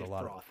 Get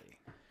frothy.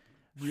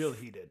 Real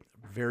heated.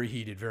 Very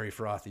heated, very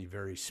frothy,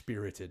 very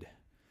spirited.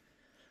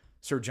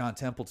 Sir John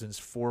Templeton's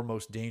 4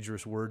 most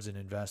dangerous words in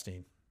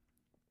investing.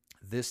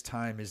 This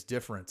time is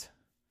different.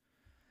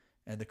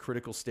 And the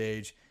critical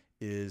stage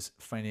is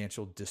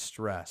financial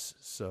distress.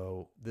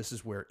 So this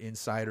is where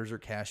insiders are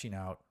cashing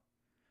out.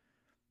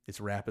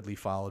 It's rapidly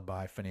followed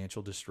by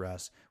financial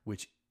distress, in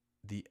which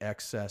the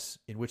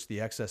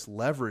excess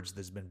leverage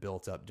that's been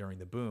built up during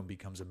the boom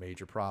becomes a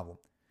major problem.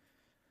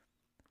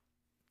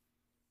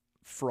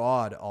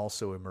 Fraud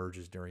also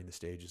emerges during the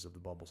stages of the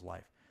bubble's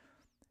life.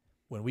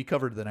 When we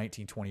covered the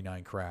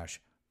 1929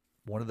 crash,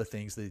 one of the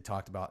things that he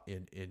talked about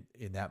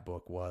in that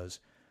book was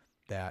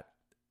that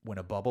when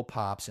a bubble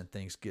pops and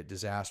things get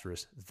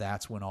disastrous,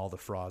 that's when all the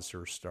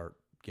fraudsters start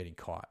getting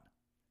caught.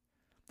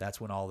 That's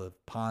when all the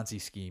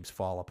Ponzi schemes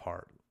fall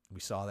apart. We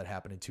saw that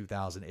happen in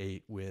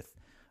 2008 with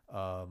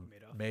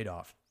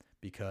Madoff,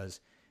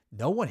 because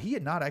he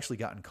had not actually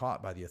gotten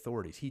caught by the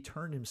authorities. He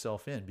turned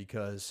himself in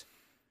because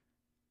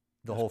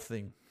the whole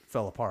thing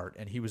fell apart,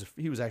 and he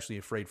was actually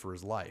afraid for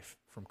his life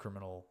from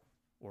criminal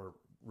or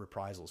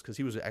reprisals, because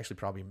he was actually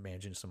probably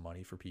managing some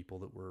money for people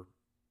that were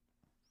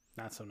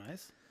not so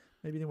nice.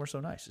 Maybe they weren't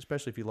so nice,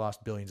 especially if he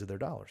lost billions of their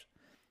dollars.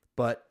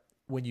 But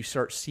when you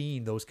start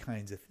seeing those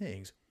kinds of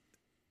things,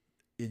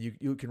 and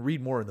you can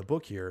read more in the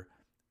book here,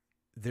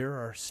 there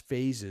are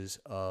phases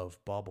of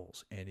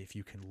bubbles. And if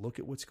you can look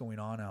at what's going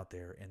on out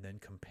there and then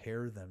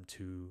compare them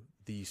to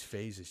these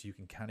phases, you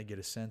can kind of get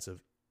a sense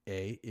of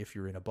A, if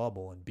you're in a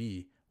bubble, and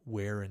B,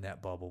 where in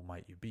that bubble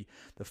might you be.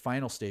 The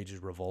final stage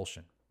is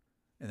revulsion.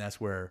 And that's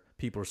where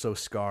people are so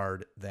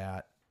scarred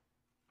that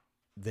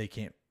they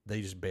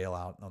just bail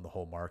out on the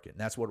whole market. And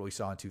that's what we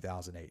saw in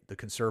 2008. The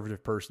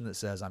conservative person that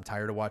says, I'm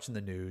tired of watching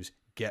the news,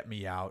 get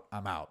me out,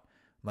 I'm out.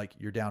 Like,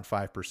 you're down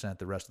 5%,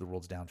 the rest of the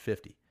world's down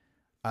 50%.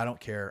 I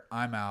don't care.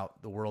 I'm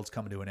out. The world's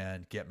coming to an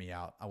end. Get me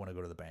out. I want to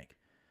go to the bank.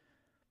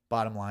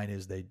 Bottom line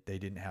is they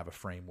didn't have a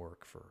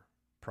framework for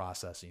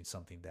processing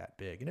something that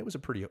big. And it was a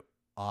pretty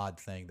odd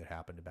thing that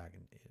happened back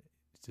in,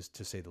 just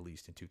to say the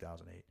least, in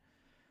 2008.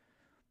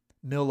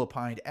 Mill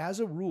opined, as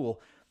a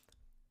rule,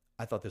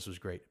 I thought this was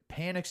great.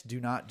 Panics do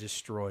not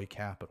destroy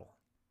capital.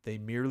 They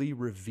merely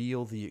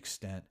reveal the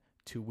extent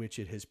to which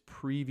it has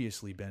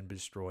previously been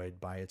destroyed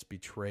by its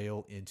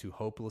betrayal into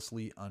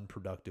hopelessly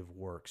unproductive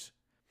works.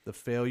 The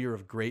failure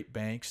of great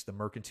banks, the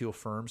mercantile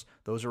firms,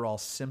 those are all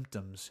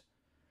symptoms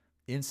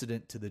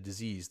incident to the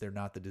disease. They're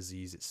not the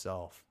disease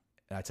itself.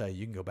 And I tell you,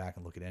 you can go back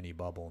and look at any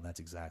bubble, and that's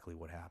exactly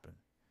what happened.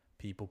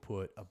 People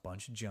put a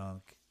bunch of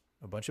junk,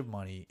 a bunch of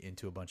money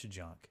into a bunch of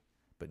junk,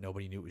 but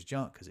nobody knew it was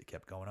junk because it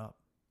kept going up.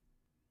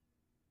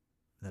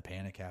 And the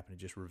panic happened.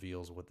 It just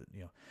reveals what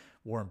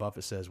Warren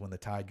Buffett says, when the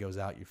tide goes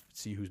out, you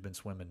see who's been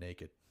swimming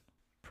naked.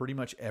 Pretty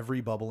much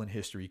every bubble in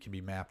history can be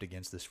mapped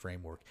against this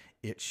framework.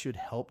 It should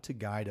help to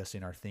guide us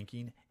in our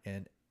thinking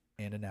and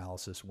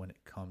analysis when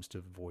it comes to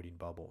avoiding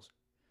bubbles.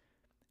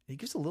 He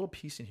gives a little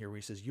piece in here where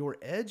he says, your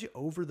edge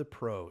over the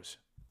pros,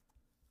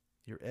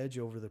 your edge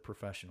over the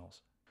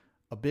professionals.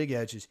 A big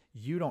edge is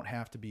you don't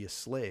have to be a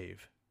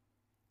slave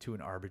to an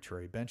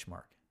arbitrary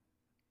benchmark.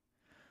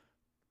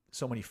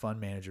 So many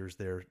fund managers,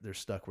 they're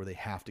stuck where they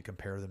have to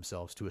compare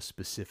themselves to a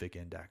specific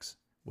index,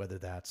 whether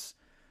that's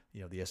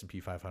the S&P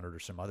 500 or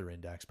some other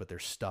index, but they're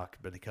stuck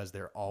because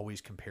they're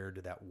always compared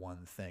to that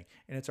one thing.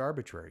 And it's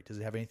arbitrary. Does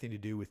it have anything to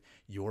do with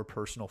your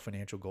personal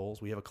financial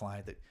goals? We have a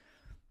client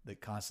that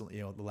constantly,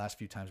 the last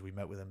few times we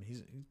met with him,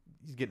 he's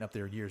getting up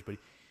there in years, but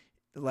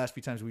the last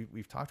few times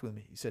we've talked with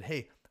him, he said,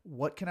 hey,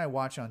 what can I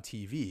watch on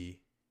TV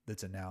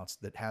that's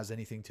announced that has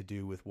anything to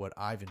do with what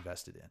I've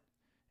invested in?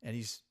 And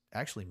he's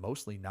actually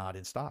mostly not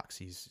in stocks.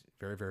 He's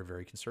very, very,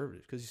 very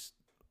conservative because he's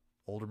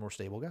an older, more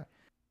stable guy.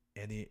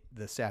 And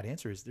the sad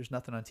answer is there's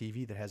nothing on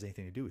TV that has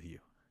anything to do with you.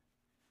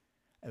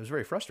 It was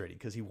very frustrating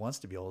because he wants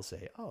to be able to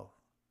say, oh,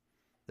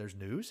 there's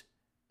news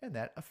and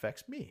that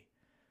affects me.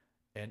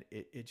 And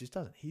it just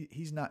doesn't.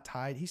 He's not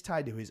tied. He's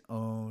tied to his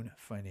own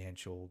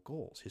financial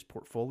goals. His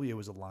portfolio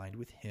is aligned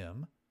with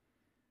him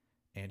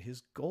and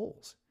his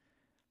goals.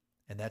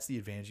 And that's the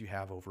advantage you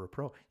have over a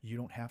pro. You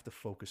don't have to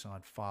focus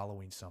on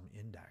following some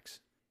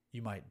index.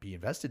 You might be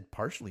invested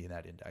partially in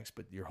that index,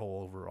 but your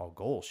whole overall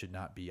goal should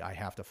not be, I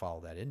have to follow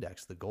that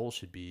index. The goal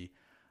should be,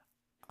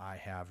 I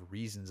have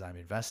reasons I'm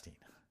investing.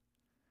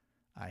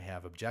 I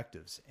have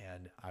objectives,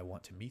 and I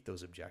want to meet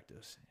those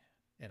objectives.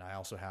 And I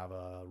also have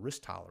a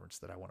risk tolerance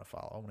that I want to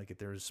follow. I want to get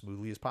there as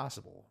smoothly as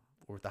possible,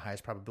 or with the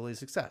highest probability of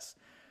success,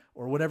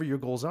 or whatever your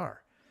goals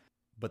are.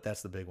 But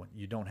that's the big one.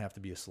 You don't have to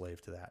be a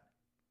slave to that.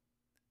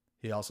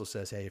 He also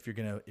says, hey, if you're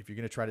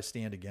gonna try to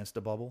stand against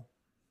a bubble,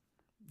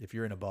 if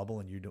you're in a bubble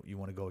and you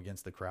want to go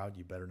against the crowd,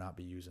 you better not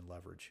be using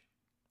leverage.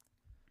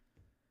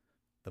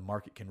 The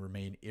market can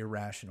remain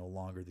irrational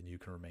longer than you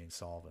can remain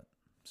solvent.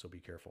 So be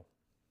careful.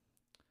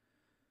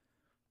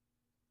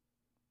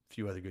 A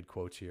few other good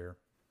quotes here,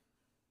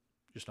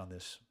 just on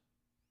this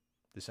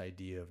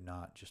idea of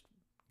not just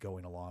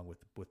going along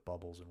with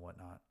bubbles and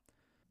whatnot.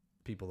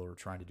 People who are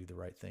trying to do the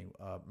right thing.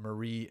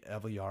 Marie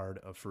Eviard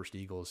of First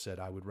Eagle said,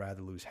 I would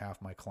rather lose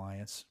half my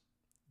clients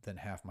than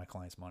half my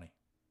clients' money.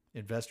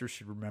 Investors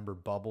should remember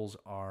bubbles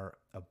are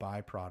a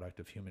byproduct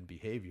of human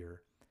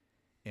behavior,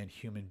 and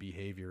human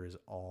behavior is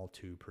all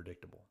too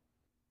predictable.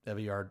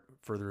 Eviard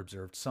further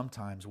observed,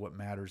 sometimes what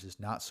matters is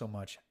not so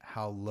much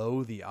how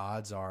low the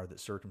odds are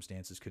that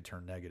circumstances could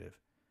turn negative.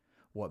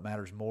 What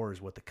matters more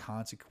is what the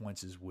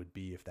consequences would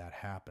be if that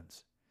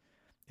happens.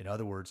 In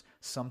other words,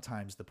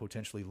 sometimes the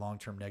potentially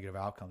long-term negative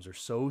outcomes are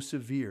so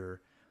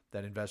severe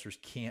that investors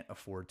can't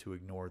afford to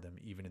ignore them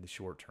even in the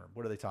short term.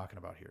 What are they talking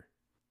about here?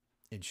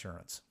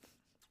 Insurance.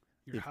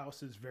 Your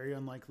house is very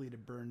unlikely to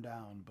burn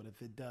down, but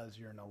if it does,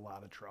 you're in a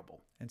lot of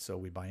trouble. And so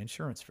we buy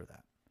insurance for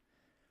that.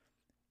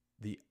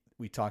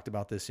 We talked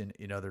about this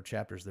in other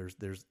chapters.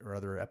 Or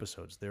other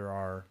episodes. There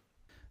are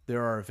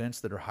events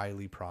that are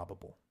highly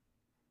probable,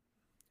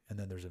 and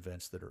then there's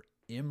events that are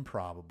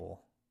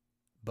improbable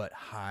but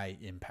high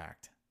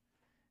impact,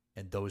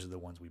 and those are the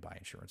ones we buy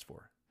insurance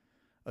for.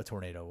 A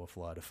tornado, a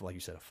flood, like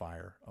you said, a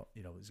fire,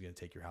 is going to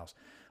take your house.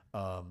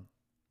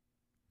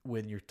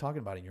 When you're talking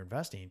about it and you're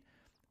investing,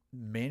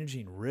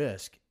 managing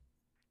risk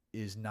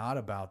is not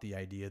about the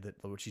idea that,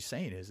 what she's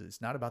saying is, it's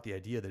not about the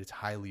idea that it's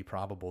highly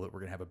probable that we're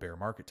going to have a bear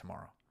market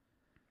tomorrow.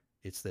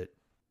 It's that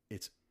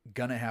it's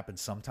going to happen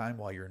sometime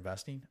while you're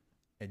investing,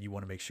 and you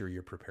want to make sure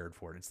you're prepared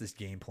for it. It's this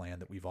game plan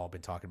that we've all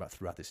been talking about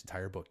throughout this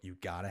entire book. You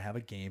got to have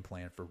a game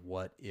plan for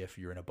what if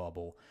you're in a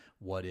bubble,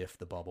 what if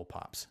the bubble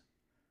pops?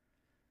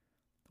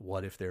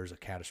 What if there's a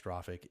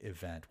catastrophic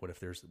event? What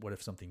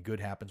if something good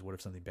happens? What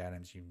if something bad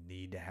happens? You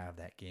need to have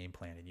that game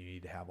plan, and you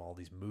need to have all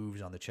these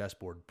moves on the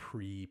chessboard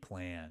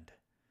pre-planned,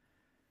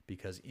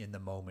 because in the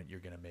moment you're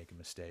going to make a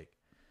mistake.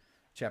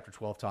 Chapter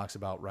 12 talks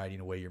about writing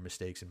away your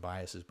mistakes and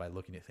biases by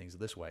looking at things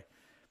this way.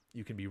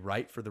 You can be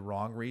right for the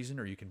wrong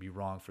reason, or you can be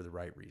wrong for the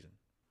right reason.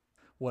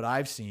 What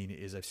I've seen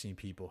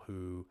people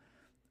who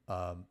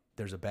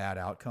there's a bad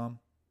outcome,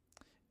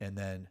 and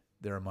then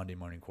they're a Monday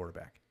morning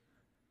quarterback.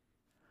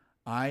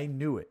 I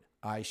knew it.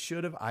 I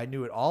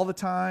knew it all the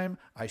time.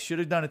 I should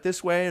have done it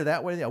this way or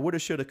that way. I would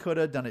have, should have, could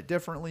have done it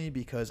differently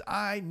because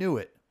I knew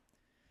it.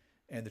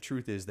 And the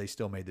truth is they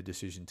still made the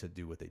decision to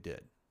do what they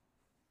did.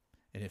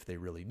 And if they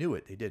really knew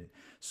it, they didn't.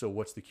 So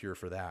what's the cure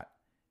for that?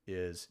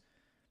 Is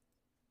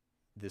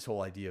this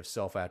whole idea of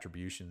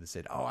self-attribution that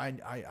said, oh,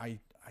 I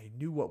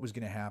knew what was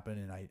going to happen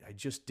and I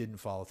just didn't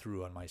follow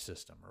through on my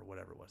system or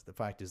whatever it was. The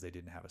fact is they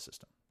didn't have a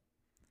system.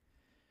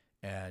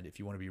 And if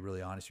you want to be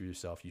really honest with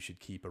yourself, you should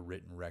keep a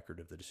written record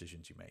of the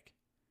decisions you make.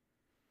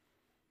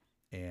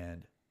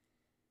 And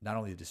not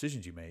only the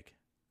decisions you make,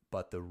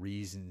 but the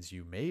reasons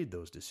you made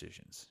those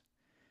decisions.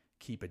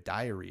 Keep a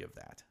diary of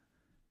that.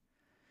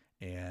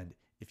 And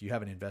if you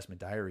have an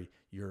investment diary,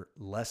 you're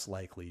less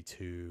likely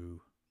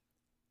to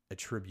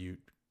attribute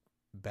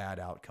bad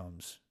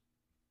outcomes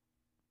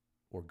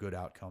or good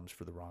outcomes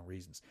for the wrong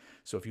reasons.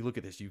 So if you look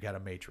at this, you've got a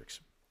matrix.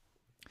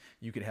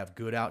 You could have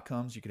good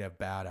outcomes, you could have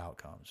bad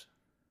outcomes.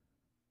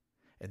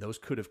 And those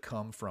could have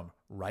come from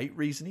right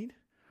reasoning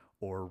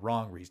or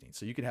wrong reasoning.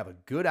 So you could have a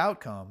good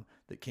outcome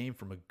that came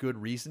from a good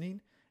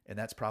reasoning, and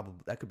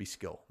that could be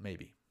skill,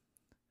 maybe.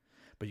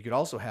 But you could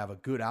also have a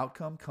good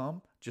outcome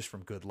come just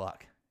from good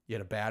luck. You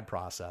had a bad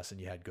process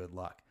and you had good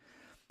luck.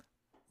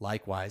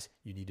 Likewise,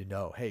 you need to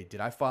know, hey, did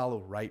I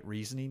follow right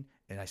reasoning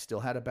and I still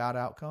had a bad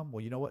outcome?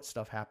 Well, you know what?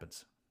 Stuff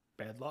happens.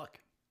 Bad luck.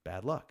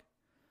 Bad luck.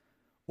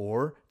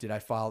 Or did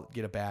I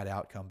get a bad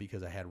outcome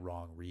because I had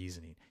wrong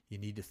reasoning? You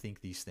need to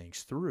think these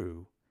things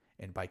through.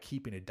 And by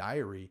keeping a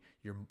diary,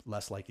 you're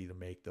less likely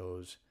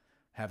to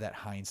have that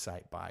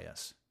hindsight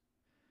bias.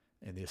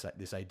 And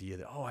this idea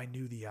that, oh, I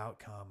knew the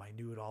outcome. I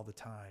knew it all the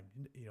time.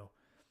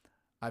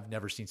 I've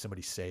never seen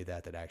somebody say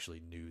that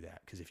actually knew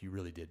that. Because if you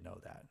really did know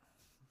that,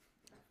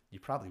 you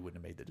probably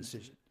wouldn't have made the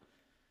decision.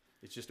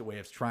 It's just a way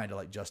of trying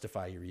to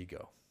justify your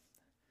ego.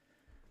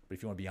 But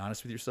if you want to be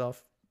honest with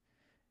yourself,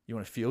 you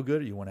want to feel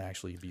good or you want to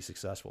actually be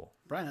successful?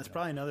 Brian, that's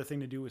probably another thing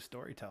to do with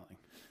storytelling.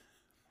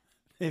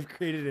 They've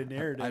created a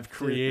narrative. I've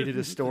created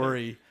a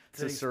story to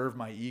Thanks. serve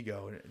my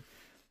ego.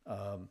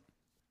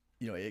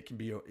 It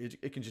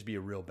can just be a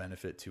real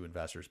benefit to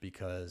investors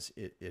because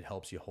it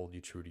helps you hold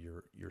you true to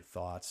your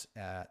thoughts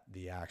at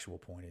the actual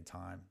point in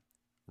time,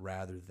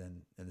 rather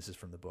than, and this is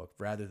from the book,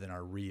 rather than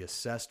our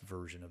reassessed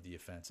version of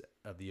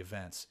the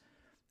events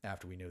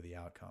after we know the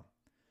outcome.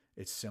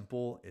 It's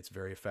simple. It's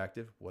very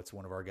effective. What's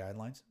one of our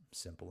guidelines?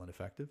 Simple and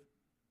effective.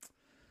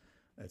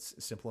 It's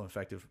a simple and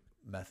effective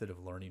method of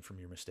learning from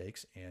your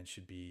mistakes and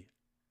should be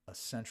a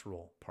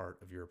central part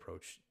of your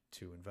approach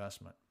to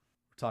investment.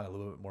 We're talking a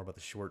little bit more about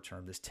the short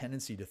term. This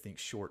tendency to think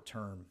short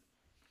term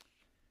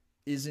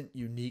isn't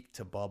unique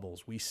to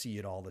bubbles. We see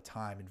it all the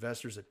time.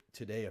 Investors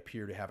today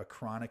appear to have a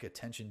chronic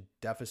attention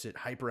deficit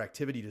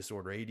hyperactivity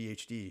disorder,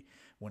 ADHD,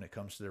 when it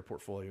comes to their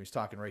portfolio. He's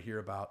talking right here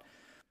about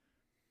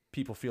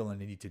people feeling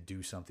they need to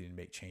do something and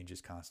make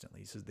changes constantly.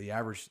 He says the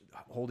average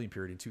holding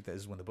period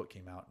this is when the book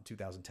came out, in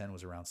 2010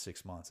 was around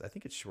 6 months. I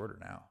think it's shorter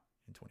now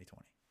in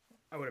 2020.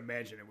 I would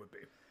imagine it would be.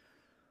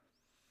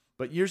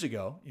 But years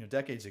ago,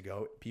 decades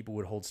ago, people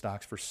would hold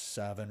stocks for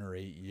 7 or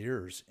 8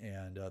 years.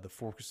 And the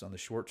focus on the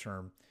short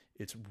term,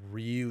 it's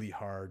really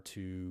hard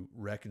to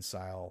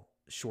reconcile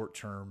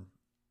short-term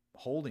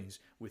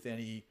holdings with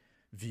any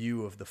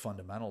view of the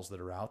fundamentals that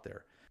are out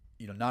there.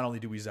 Not only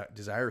do we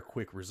desire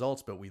quick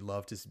results, but we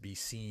love to be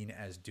seen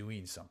as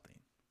doing something,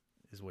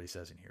 is what he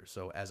says in here.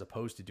 So as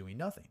opposed to doing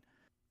nothing,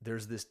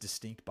 there's this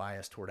distinct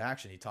bias toward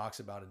action. He talks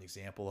about an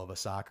example of a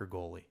soccer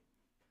goalie,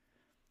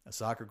 a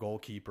soccer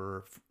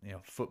goalkeeper,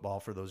 football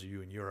for those of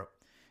you in Europe.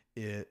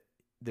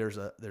 There's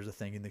a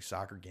thing in the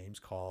soccer games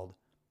called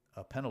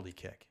a penalty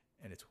kick,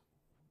 and it's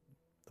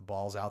the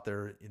ball's out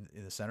there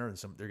in the center, and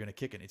they're going to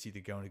kick it. It's either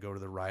going to go to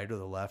the right or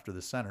the left or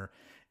the center,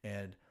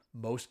 and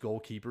most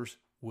goalkeepers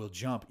will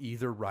jump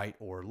either right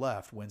or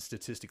left, when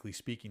statistically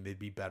speaking, they'd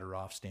be better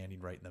off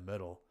standing right in the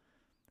middle.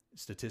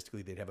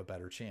 Statistically, they'd have a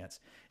better chance.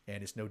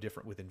 And it's no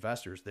different with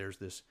investors. There's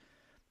this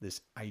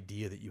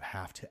idea that you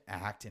have to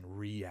act and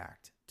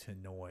react to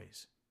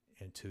noise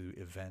and to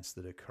events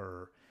that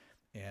occur.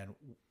 And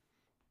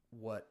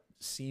what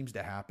seems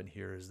to happen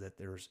here is that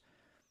there's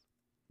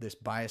this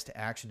bias to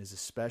action is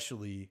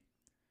especially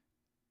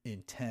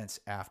intense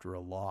after a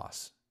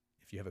loss.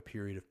 If you have a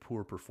period of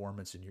poor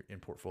performance in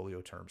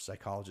portfolio terms,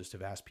 psychologists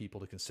have asked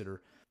people to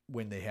consider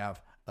when they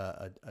have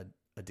a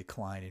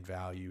decline in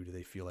value, do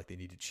they feel like they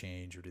need to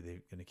change, or do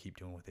they going to keep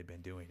doing what they've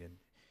been doing? And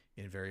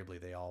invariably,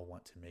 they all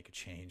want to make a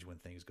change when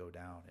things go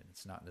down, and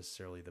it's not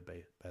necessarily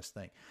the best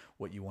thing.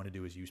 What you want to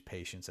do is use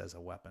patience as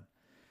a weapon,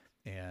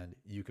 and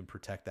you can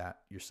protect that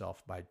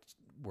yourself by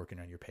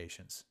working on your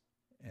patience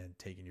and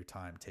taking your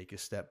time. Take a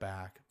step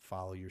back,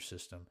 follow your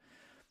system.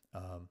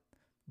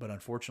 But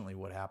unfortunately,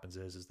 what happens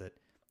is that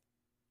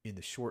in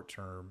the short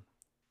term,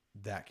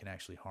 that can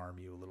actually harm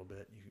you a little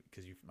bit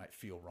because you might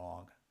feel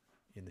wrong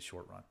in the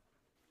short run.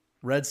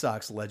 Red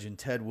Sox legend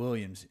Ted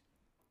Williams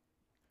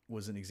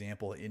was an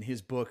example. In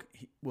his book,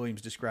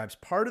 Williams describes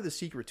part of the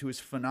secret to his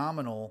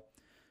phenomenal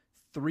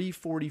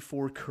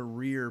 .344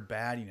 career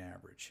batting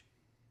average.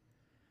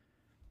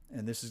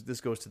 And this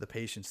goes to the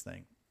patience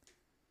thing.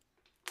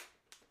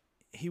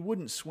 He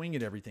wouldn't swing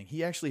at everything.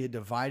 He actually had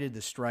divided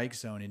the strike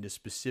zone into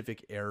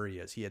specific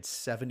areas. He had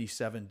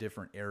 77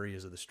 different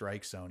areas of the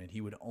strike zone, and he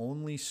would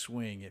only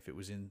swing if it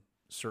was in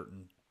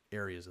certain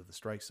areas of the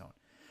strike zone.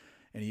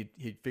 And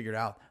he'd figured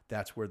out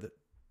that's where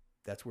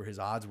his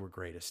odds were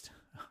greatest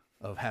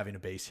of having a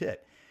base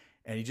hit.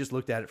 And he just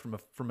looked at it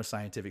from a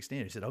scientific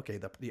standard. He said, okay,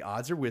 the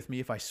odds are with me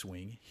if I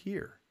swing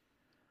here.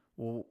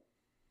 Well,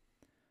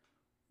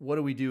 what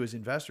do we do as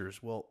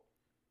investors? Well,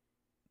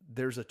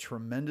 there's a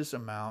tremendous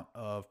amount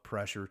of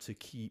pressure to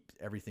keep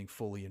everything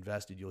fully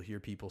invested. You'll hear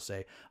people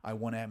say, I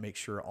want to make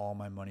sure all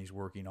my money's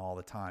working all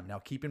the time. Now,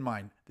 keep in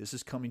mind, this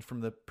is coming from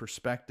the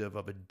perspective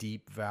of a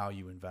deep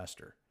value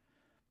investor,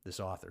 this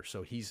author.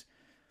 So he's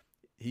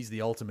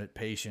the ultimate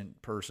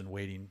patient person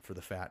waiting for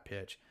the fat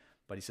pitch.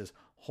 But he says,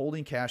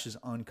 holding cash is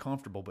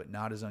uncomfortable, but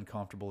not as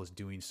uncomfortable as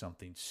doing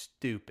something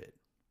stupid,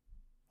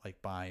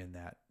 like buying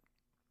that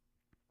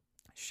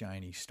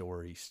shiny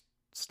story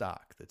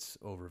stock that's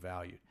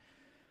overvalued.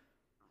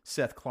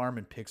 Seth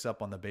Klarman picks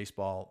up on the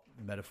baseball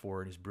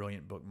metaphor in his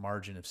brilliant book,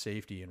 Margin of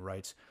Safety, and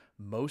writes,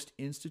 most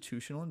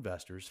institutional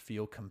investors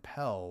feel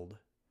compelled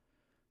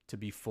to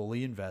be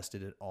fully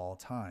invested at all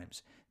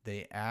times.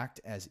 They act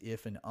as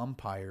if an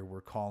umpire were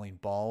calling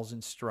balls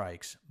and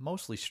strikes,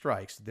 mostly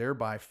strikes,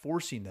 thereby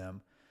forcing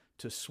them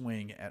to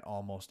swing at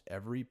almost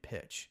every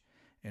pitch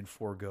and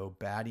forego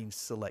batting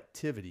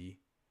selectivity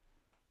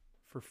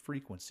for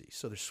frequency.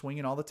 So they're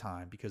swinging all the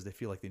time because they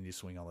feel like they need to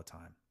swing all the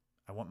time.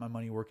 I want my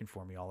money working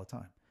for me all the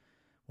time.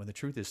 When the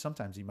truth is,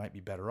 sometimes you might be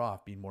better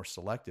off being more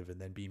selective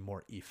and then being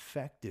more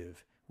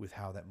effective with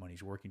how that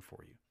money's working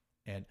for you.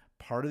 And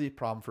part of the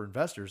problem for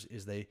investors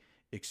is they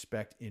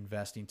expect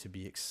investing to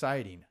be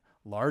exciting,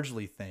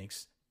 largely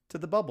thanks to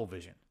the bubble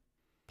vision.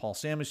 Paul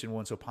Samuelson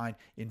once opined,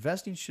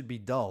 investing should be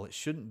dull. It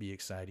shouldn't be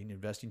exciting.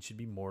 Investing should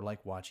be more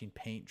like watching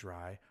paint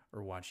dry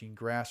or watching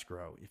grass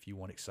grow. If you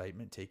want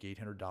excitement, take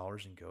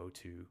 $800 and go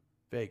to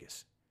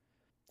Vegas.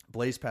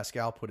 Blaise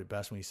Pascal put it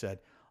best when he said,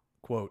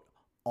 quote,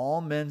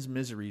 "All men's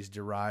miseries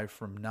derive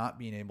from not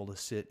being able to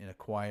sit in a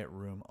quiet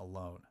room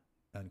alone,"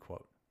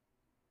 unquote.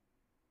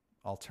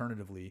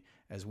 Alternatively,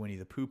 as Winnie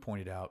the Pooh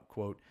pointed out,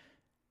 quote,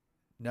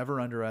 "Never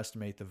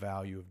underestimate the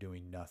value of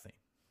doing nothing,"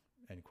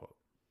 end quote.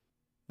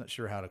 Not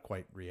sure how to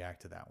quite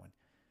react to that one.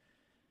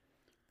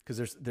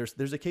 Because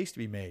there's a case to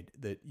be made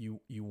that you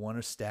want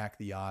to stack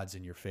the odds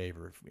in your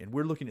favor. And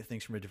we're looking at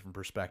things from a different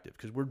perspective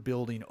because we're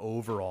building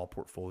overall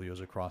portfolios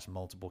across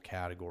multiple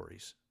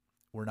categories.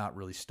 We're not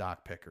really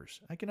stock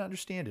pickers. I can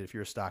understand it if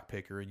you're a stock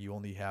picker and you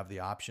only have the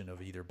option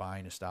of either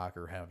buying a stock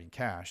or having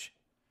cash,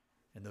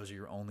 and those are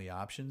your only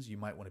options. You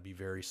might want to be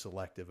very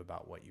selective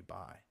about what you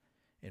buy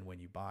and when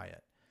you buy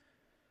it.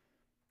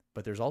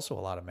 But there's also a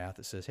lot of math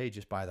that says, hey,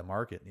 just buy the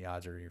market and the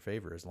odds are in your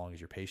favor as long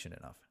as you're patient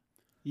enough.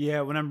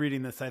 Yeah, when I'm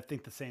reading this, I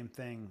think the same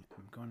thing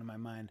going to my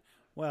mind.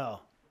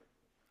 Well,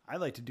 I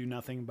like to do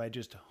nothing by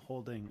just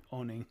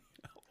owning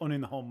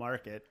the whole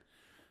market.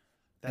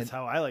 That's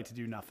how I like to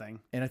do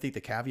nothing. And I think the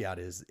caveat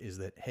is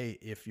that, hey,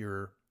 if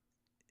you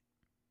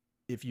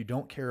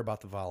don't care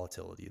about the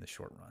volatility in the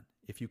short run,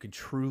 if you can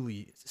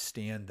truly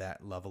stand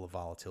that level of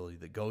volatility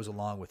that goes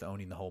along with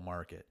owning the whole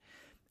market,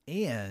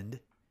 and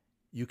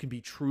you can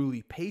be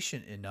truly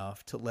patient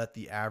enough to let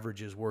the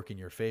averages work in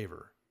your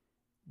favor,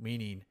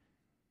 meaning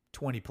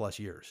 20 plus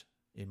years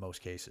in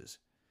most cases,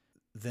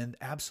 then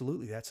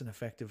absolutely that's an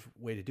effective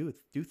way to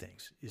do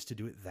things, is to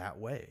do it that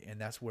way. And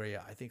that's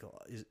where I think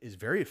is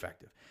very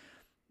effective.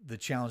 The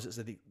challenge is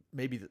that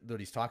maybe what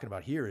he's talking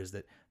about here is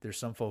that there's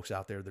some folks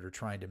out there that are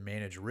trying to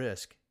manage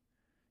risk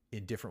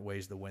in different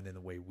ways than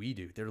the way we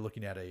do. They're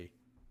looking at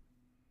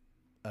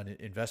an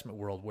investment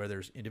world where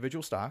there's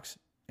individual stocks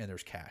and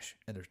there's cash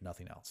and there's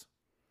nothing else.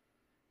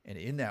 And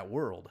in that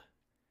world,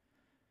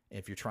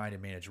 if you're trying to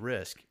manage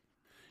risk,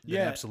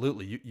 then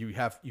absolutely you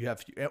have,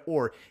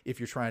 or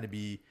if you're trying to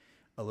be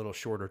a little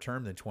shorter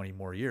term than 20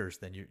 more years,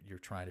 then you're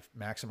trying to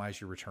maximize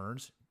your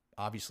returns.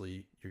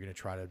 Obviously, you're going to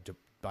try to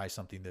buy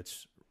something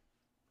that's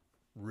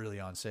really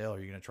on sale, or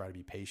you're going to try to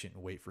be patient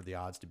and wait for the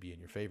odds to be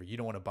in your favor. You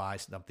don't want to buy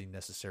something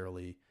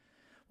necessarily.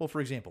 Well, for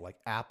example, like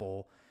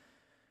Apple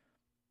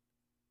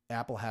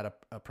had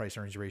a price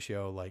earnings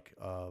ratio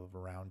of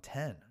around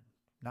 10,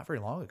 not very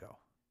long ago.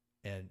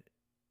 And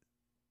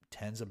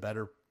 10's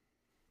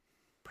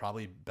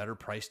probably better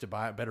price to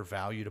buy, better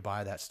value to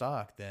buy that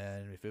stock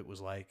than if it was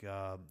like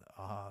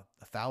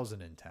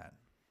 1,010.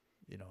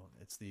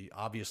 It's the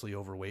obviously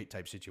overweight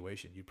type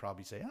situation. You'd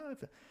probably say,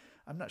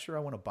 I'm not sure I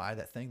want to buy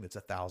that thing that's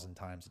 1,000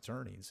 times its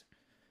earnings.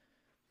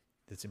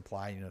 That's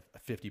implying a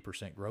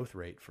 50% growth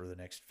rate for the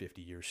next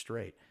 50 years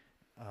straight.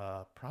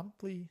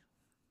 Probably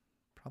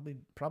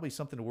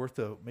something worth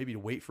maybe to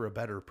wait for a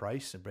better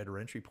price and better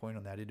entry point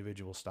on that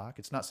individual stock.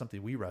 It's not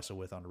something we wrestle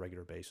with on a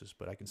regular basis,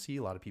 but I can see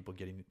a lot of people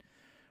getting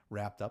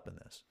wrapped up in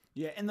this.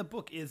 Yeah, and the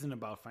book isn't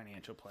about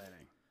financial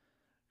planning.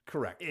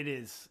 Correct. It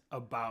is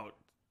about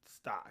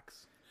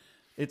stocks.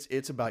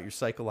 It's about your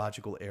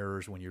psychological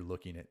errors when you're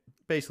looking at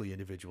basically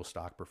individual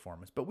stock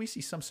performance. But we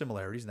see some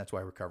similarities, and that's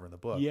why we're covering the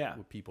book. Yeah.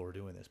 When people are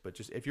doing this. But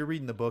just if you're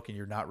reading the book and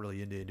you're not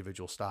really into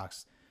individual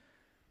stocks,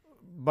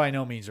 by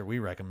no means are we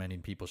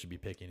recommending people should be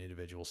picking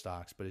individual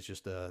stocks, but it's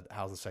just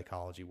how the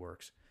psychology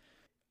works.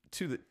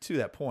 To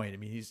that point, I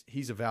mean,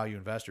 he's a value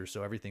investor,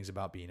 so everything's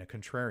about being a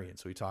contrarian.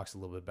 So he talks a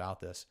little bit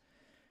about this.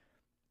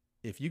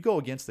 If you go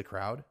against the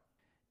crowd,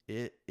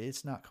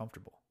 it's not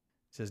comfortable.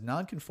 It says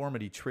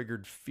nonconformity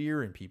triggered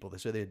fear in people. They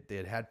said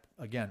they had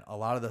again a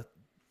lot of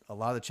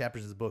the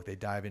chapters of the book. They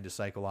dive into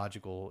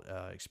psychological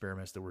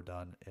experiments that were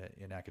done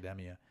in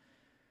academia.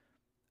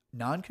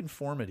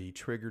 Nonconformity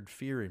triggered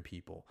fear in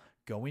people.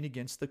 Going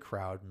against the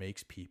crowd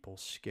makes people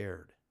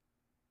scared.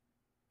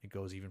 It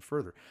goes even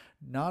further.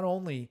 Not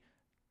only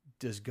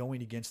does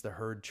going against the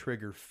herd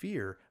trigger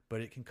fear,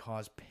 but it can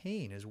cause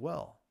pain as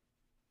well.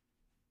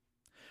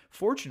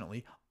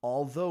 Fortunately,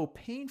 although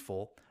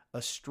painful,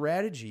 a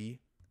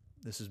strategy,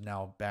 this is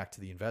now back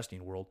to the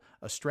investing world,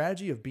 a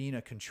strategy of being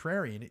a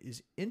contrarian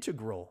is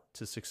integral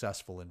to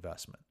successful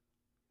investment.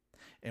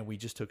 And we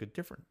just took a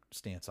different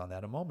stance on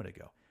that a moment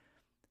ago.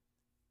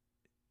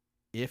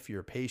 If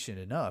you're patient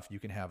enough, you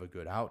can have a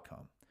good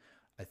outcome.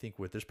 I think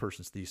what this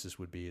person's thesis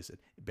would be is that,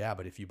 yeah,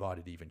 but if you bought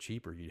it even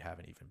cheaper, you'd have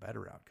an even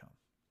better outcome.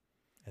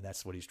 And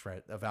that's what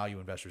a value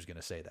investor is going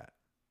to say that.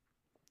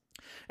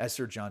 As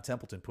Sir John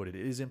Templeton put it,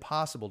 it is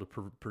impossible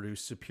to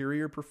produce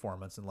superior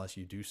performance unless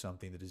you do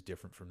something that is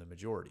different from the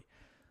majority.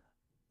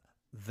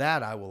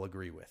 That I will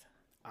agree with.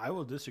 I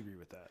will disagree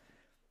with that.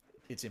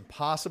 It's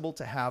impossible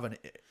to have an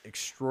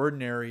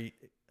extraordinary,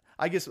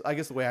 I guess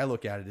the way I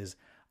look at it is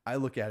I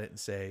look at it and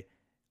say,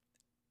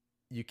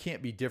 you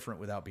can't be different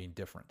without being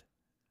different.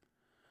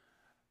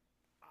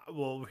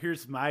 Well,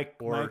 here's my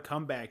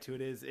comeback to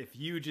it is if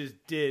you just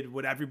did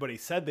what everybody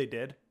said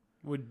they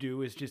would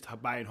do is just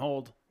buy and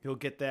hold, you'll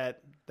get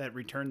that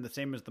return the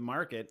same as the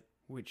market,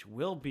 which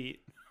will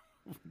beat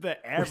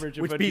the average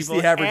of what beats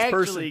people the average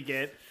actually person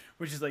get,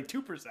 which is like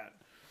 2%.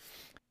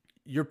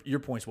 your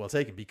point's well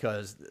taken,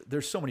 because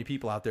there's so many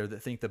people out there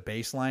that think the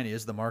baseline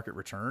is the market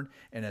return.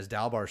 And as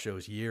Dalbar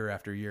shows year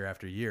after year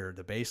after year,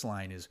 the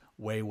baseline is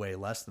way, way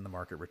less than the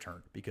market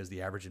return because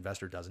the average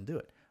investor doesn't do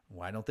it.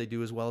 Why don't they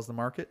do as well as the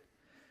market?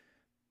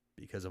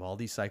 Because of all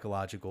these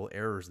psychological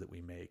errors that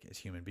we make as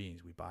human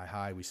beings. We buy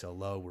high, we sell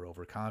low, we're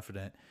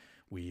overconfident,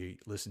 we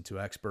listen to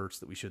experts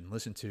that we shouldn't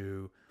listen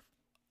to.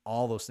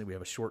 All those things. We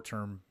have a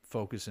short-term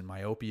focus and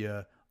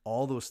myopia.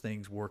 All those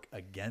things work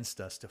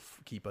against us to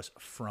keep us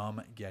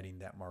from getting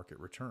that market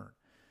return.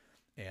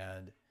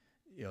 And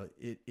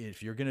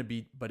if you're going to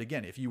be, but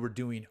again, if you were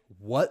doing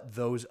what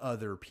those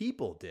other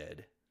people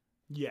did,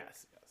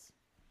 yes.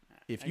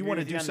 If you want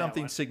to do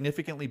something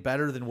significantly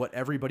better than what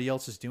everybody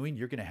else is doing,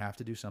 you're going to have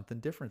to do something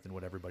different than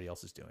what everybody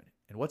else is doing.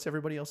 And what's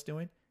everybody else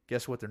doing?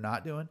 Guess what they're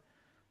not doing?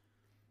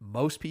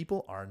 Most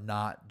people are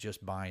not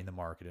just buying the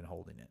market and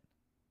holding it.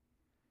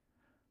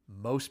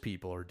 Most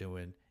people are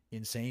doing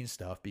insane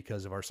stuff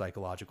because of our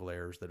psychological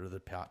errors that are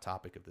the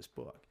topic of this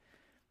book.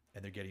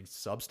 And they're getting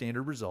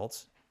substandard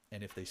results.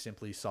 And if they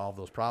simply solve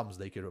those problems,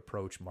 they could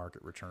approach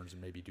market returns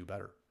and maybe do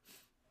better.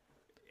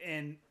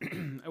 And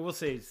I will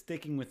say,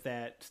 sticking with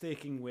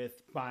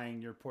buying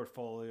your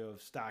portfolio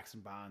of stocks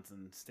and bonds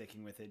and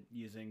sticking with it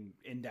using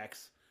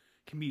index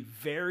can be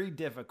very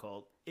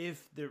difficult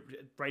if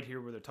right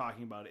here where they're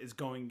talking about is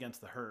going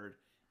against the herd,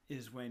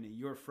 is when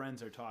your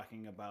friends are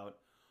talking about,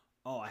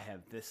 oh, I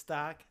have this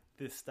stock,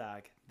 this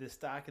stock, this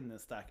stock, and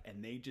this stock,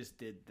 and they just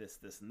did this,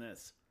 this, and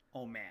this.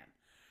 Oh, man.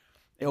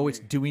 Oh, it's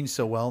doing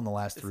so well in the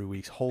last 3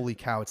 weeks. Holy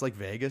cow. It's like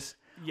Vegas.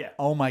 Yeah.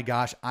 Oh my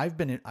gosh. I've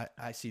been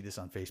I see this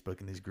on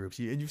Facebook in these groups,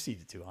 and you've seen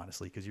it too,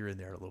 honestly, because you're in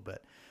there a little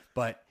bit.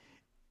 But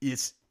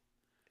it's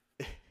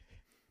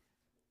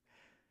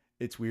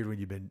weird when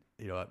you've been,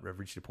 I've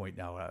reached a point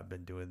now where I've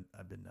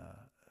been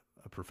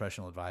a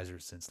professional advisor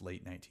since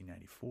late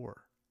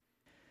 1994.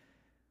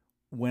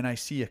 When I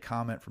see a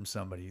comment from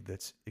somebody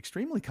that's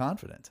extremely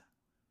confident,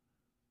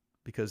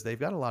 because they've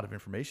got a lot of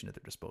information at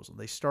their disposal.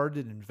 They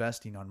started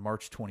investing on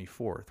March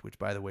 24th, which,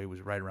 by the way, was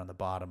right around the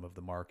bottom of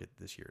the market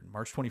this year.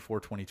 March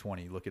 24,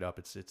 2020. Look it up.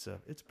 It's a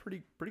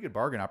pretty good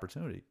bargain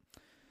opportunity.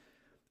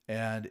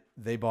 And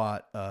they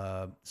bought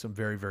some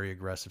very, very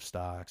aggressive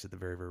stocks at the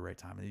very, very right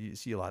time. And you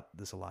see a lot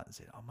and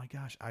say, "Oh my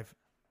gosh,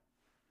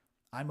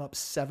 I'm up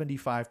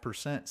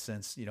 75%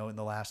 since in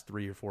the last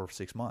 3 or 4 or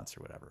 6 months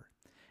or whatever."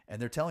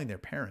 And they're telling their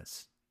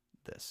parents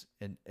this,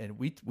 and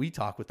we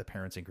talk with the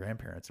parents and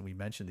grandparents, and we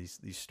mention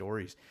these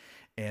stories,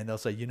 and they'll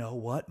say, "You know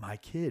what, my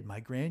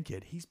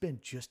grandkid, he's been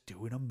just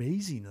doing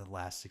amazing in the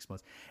last 6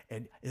 months,"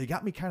 and it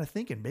got me kind of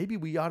thinking maybe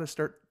we ought to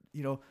start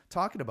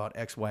talking about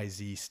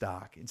XYZ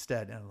stock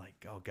instead. And I'm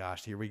like, oh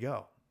gosh, here we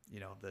go.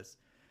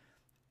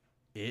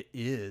 It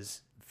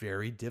is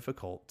very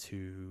difficult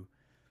to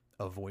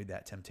avoid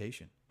that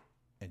temptation,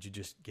 and you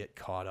just get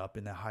caught up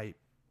in the hype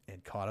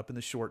and caught up in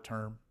the short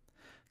term,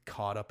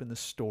 caught up in the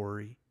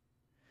story,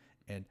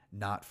 and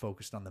not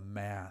focused on the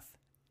math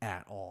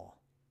at all,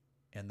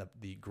 and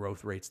the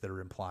growth rates that are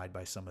implied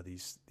by some of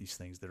these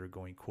things that are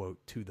going,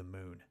 quote, to the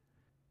moon.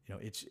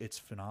 It's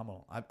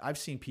phenomenal. I've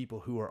seen people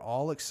who are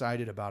all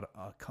excited about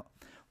I'll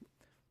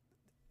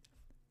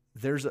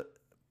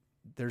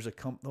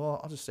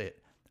just say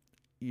it.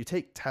 You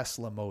take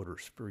Tesla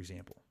Motors, for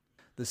example.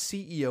 The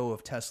CEO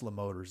of Tesla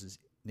Motors is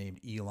named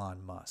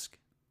Elon Musk.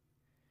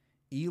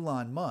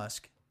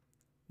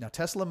 Now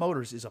Tesla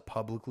Motors is a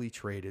publicly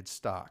traded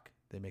stock.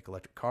 They make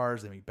electric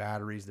cars, they make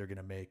batteries, they're going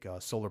to make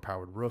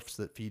solar-powered roofs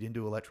that feed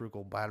into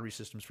electrical battery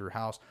systems for your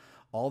house.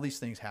 All these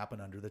things happen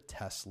under the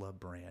Tesla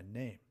brand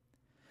name.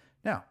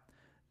 Now,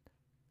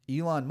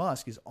 Elon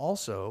Musk is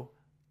also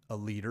a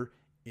leader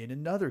in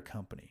another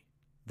company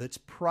that's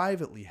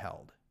privately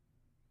held.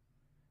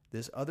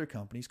 This other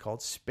company is called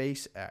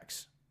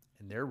SpaceX,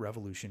 and they're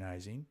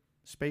revolutionizing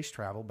space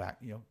travel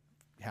back,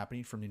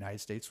 happening from the United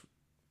States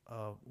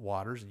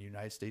waters and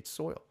United States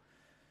soil.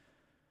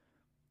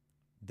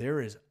 There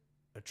is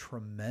a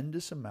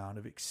tremendous amount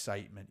of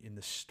excitement in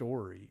the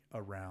story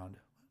around,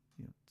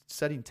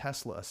 setting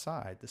Tesla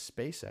aside, the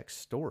SpaceX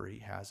story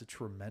has a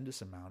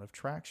tremendous amount of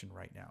traction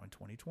right now in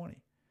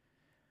 2020.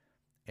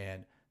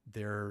 And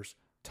there's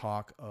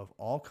talk of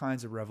all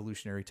kinds of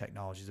revolutionary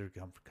technologies that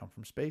come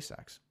from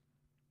SpaceX.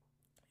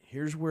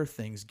 Here's where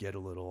things get a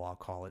little, I'll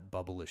call it,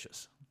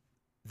 bubblicious.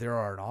 There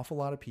are an awful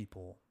lot of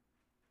people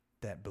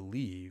that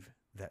believe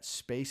that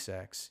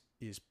SpaceX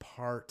is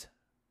part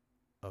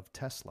of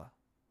Tesla.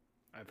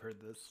 I've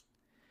heard this.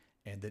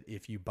 And that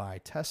if you buy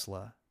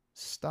Tesla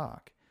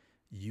stock,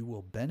 you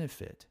will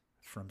benefit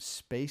from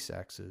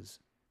SpaceX's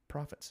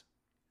profits.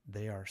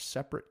 They are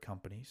separate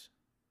companies.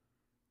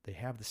 They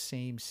have the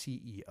same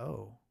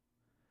CEO,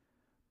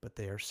 but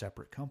they are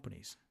separate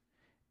companies.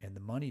 And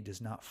the money does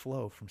not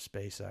flow from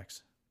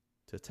SpaceX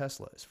to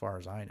Tesla, as far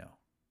as I know.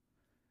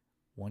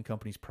 One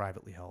company's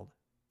privately held,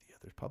 the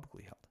other's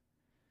publicly held.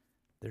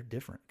 They're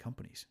different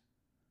companies.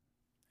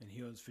 And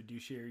he owns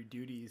fiduciary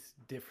duties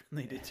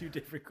differently to two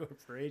different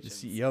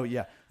corporations. The CEO,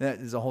 yeah, that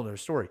is a whole other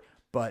story.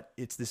 But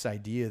it's this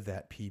idea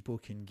that people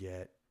can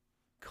get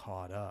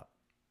caught up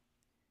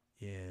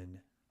in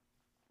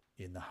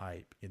in the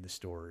hype, in the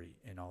story,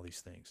 and all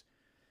these things.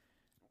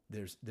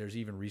 There's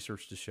even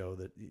research to show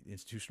that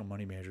institutional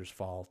money managers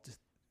fall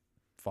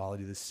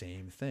to the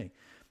same thing.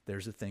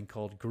 There's a thing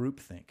called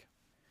groupthink.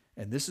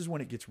 And this is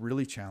when it gets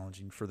really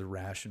challenging for the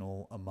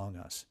rational among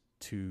us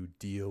to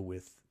deal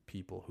with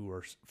people who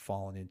are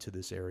falling into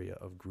this area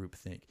of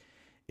groupthink.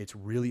 It's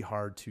really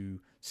hard to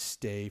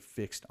stay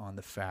fixed on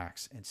the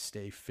facts and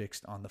stay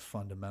fixed on the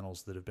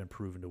fundamentals that have been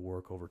proven to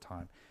work over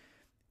time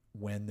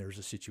when there's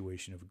a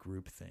situation of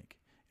groupthink.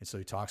 And so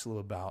he talks a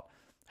little about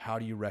how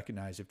do you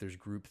recognize if there's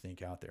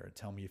groupthink out there? And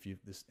tell me if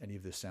any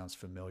of this sounds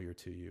familiar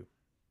to you.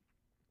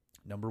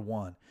 Number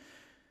one,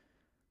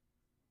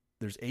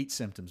 there's 8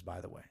 symptoms,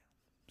 by the way.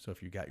 So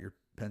if you got your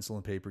pencil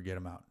and paper, get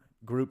them out.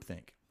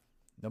 Groupthink.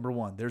 Number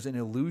one, there's an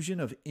illusion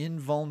of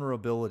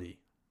invulnerability.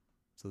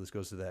 So this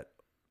goes to that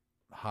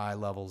high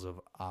levels of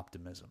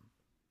optimism,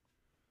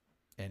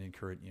 and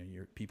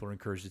people are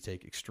encouraged to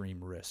take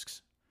extreme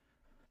risks.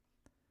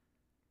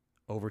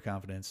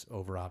 Overconfidence,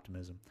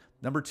 over-optimism.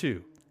 Number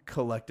 2,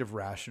 collective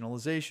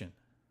rationalization.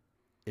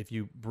 If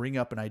you bring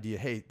up an idea,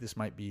 hey, this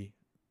might be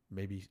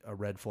maybe a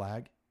red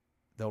flag,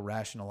 they'll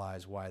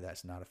rationalize why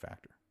that's not a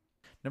factor.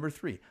 Number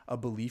 3, a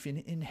belief in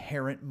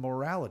inherent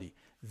morality.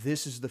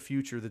 This is the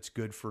future that's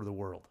good for the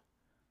world.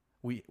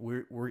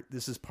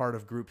 This is part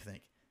of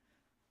groupthink.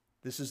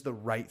 This is the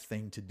right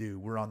thing to do.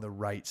 We're on the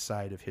right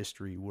side of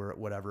history,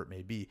 whatever it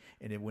may be.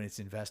 And when it's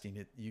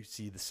investing, you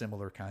see the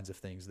similar kinds of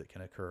things that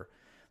can occur.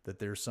 That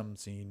there's there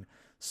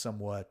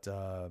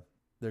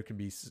can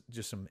be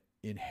just some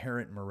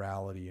inherent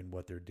morality in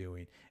what they're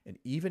doing. And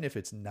even if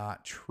it's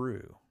not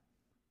true,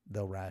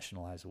 they'll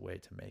rationalize a way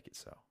to make it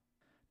so.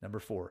 Number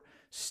 4,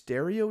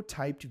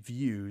 stereotyped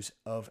views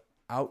of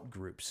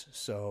outgroups.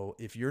 So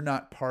if you're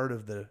not part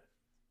of the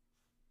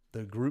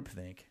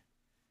groupthink,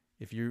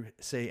 if you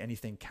say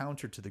anything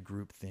counter to the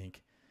groupthink,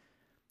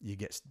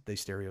 they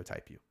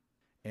stereotype you.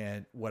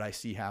 And what I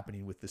see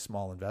happening with the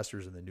small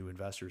investors and the new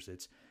investors,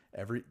 it's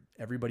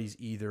everybody's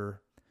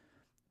either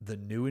the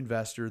new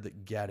investor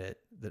that get it,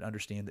 that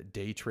understand that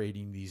day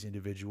trading these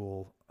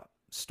individual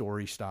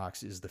story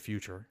stocks is the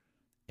future,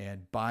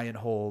 and buy and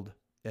hold.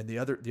 And the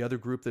other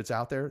group that's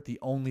out there, the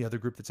only other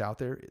group that's out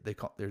there, they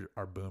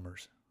are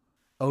boomers.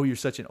 Oh, you're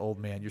such an old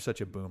man. You're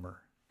such a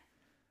boomer.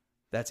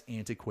 That's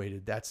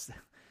antiquated.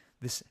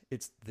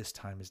 This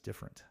time is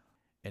different.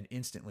 And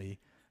instantly,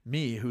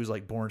 me, who's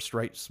like born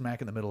straight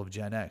smack in the middle of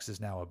Gen X, is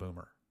now a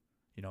boomer.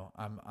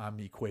 I'm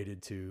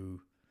equated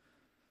to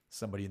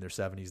somebody in their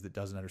 70s that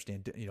doesn't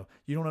understand.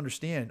 You don't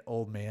understand,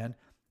 old man.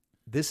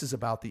 This is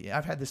about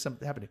I've had this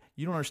happen.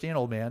 You don't understand,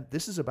 old man.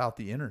 This is about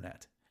the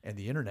internet, and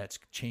the internet's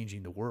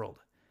changing the world.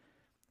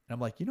 And I'm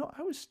like,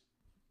 I was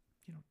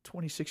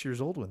 26 years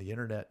old when the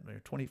internet, or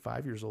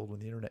 25 years old when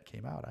the internet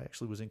came out. I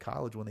actually was in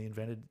college when they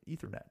invented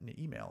Ethernet and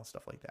email and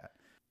stuff like that.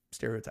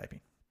 Stereotyping.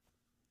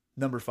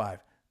 Number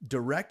 5,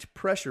 direct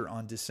pressure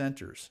on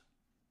dissenters.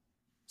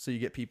 So you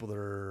get people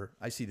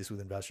I see this with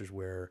investors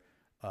where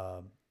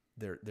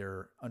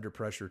they're under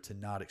pressure to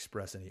not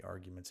express any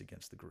arguments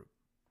against the group,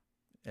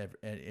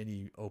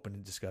 any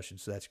open discussion.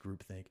 So that's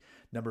groupthink.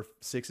 Number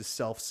 6 is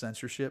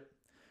self-censorship.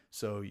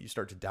 So you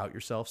start to doubt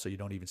yourself, so you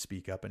don't even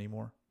speak up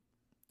anymore.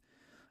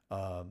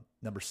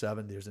 Number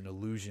 7, there's an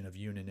illusion of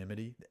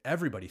unanimity.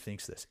 Everybody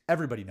thinks this.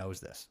 Everybody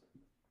knows this.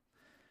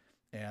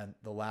 And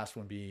the last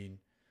one being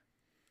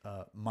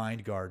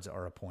mind guards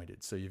are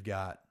appointed. So you've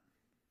got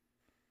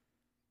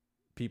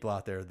people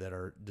out there that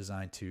are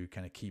designed to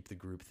kind of keep the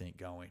groupthink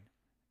going.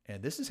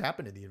 And this has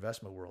happened in the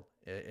investment world.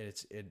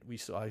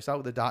 I saw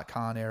it with the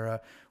 .com era.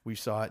 We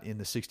saw it in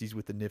the 60s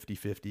with the Nifty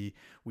 50.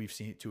 We've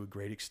seen it to a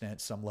great extent,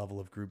 some level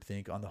of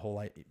groupthink on the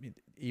whole.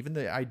 Even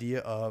the idea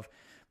of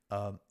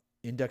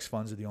index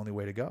funds are the only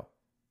way to go.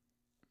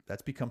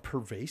 That's become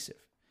pervasive.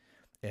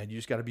 And you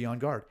just got to be on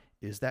guard.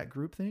 Is that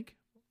groupthink?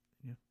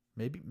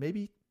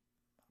 Maybe.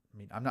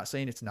 I'm not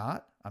saying it's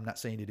not. I'm not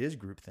saying it is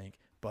groupthink,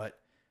 but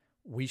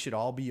we should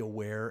all be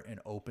aware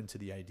and open to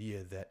the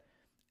idea that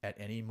at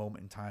any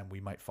moment in time,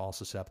 we might fall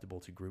susceptible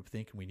to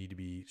groupthink, and we need to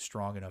be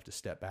strong enough to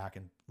step back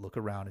and look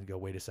around and go,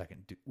 wait a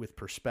second, with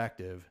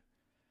perspective,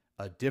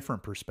 a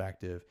different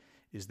perspective,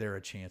 is there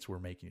a chance we're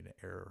making an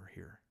error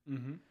here?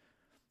 Mm-hmm.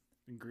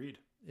 Agreed.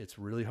 It's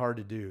really hard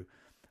to do.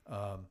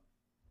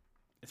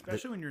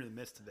 Especially when you're in the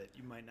midst of it,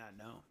 you might not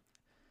know.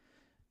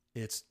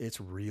 It's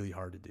really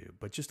hard to do,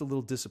 but just a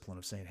little discipline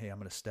of saying, hey, I'm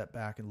going to step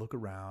back and look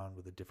around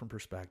with a different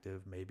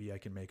perspective. Maybe I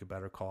can make a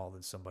better call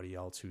than somebody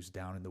else who's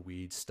down in the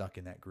weeds, stuck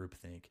in that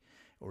groupthink,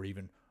 or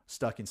even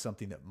stuck in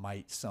something that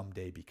might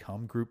someday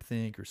become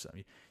groupthink or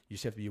something. You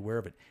just have to be aware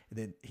of it. And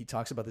then he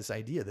talks about this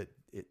idea that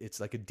it's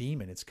like a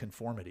demon. It's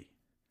conformity.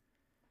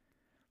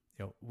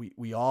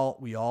 We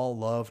all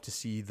love to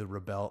see the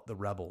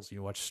rebels.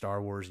 You watch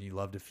Star Wars and you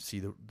love to see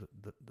the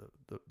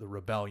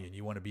rebellion.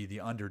 You want to be the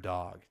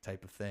underdog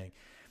type of thing.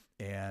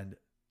 And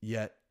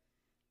yet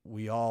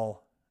we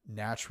all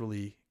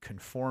naturally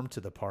conform to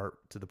the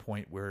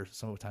point where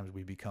sometimes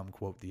we become,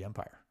 quote, the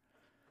empire.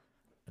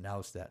 And now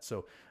it's that.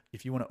 So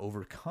if you want to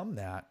overcome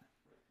that,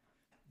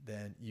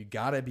 then you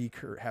got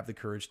to have the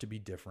courage to be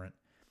different.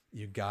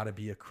 You got to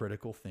be a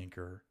critical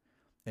thinker,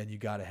 and you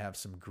got to have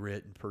some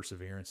grit and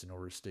perseverance in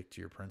order to stick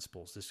to your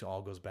principles. This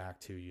all goes back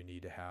to you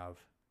need to have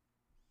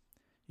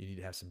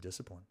some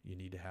discipline. You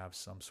need to have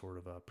some sort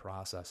of a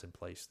process in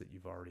place that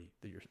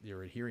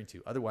you're adhering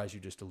to. Otherwise,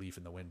 you're just a leaf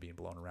in the wind being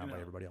blown around by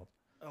everybody else.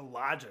 A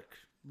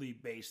logically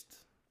based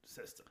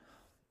system.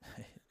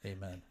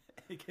 Amen.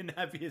 It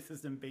cannot be a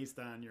system based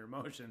on your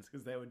emotions,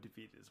 because that would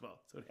defeat it as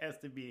well. So it has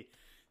to be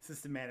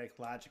systematic,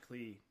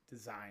 logically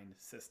designed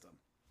system.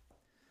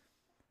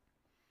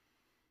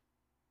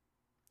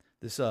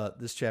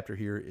 This chapter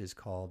here is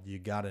called "You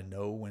Gotta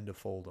Know When to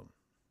Fold 'Em."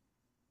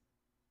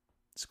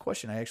 This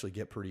question I actually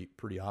get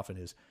pretty often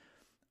is,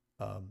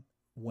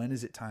 when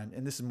is it time?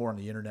 And this is more on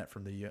the internet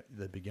from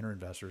the beginner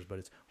investors, but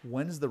it's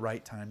when is the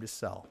right time to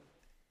sell?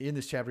 In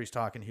this chapter, he's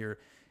talking here.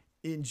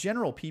 In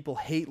general, people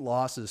hate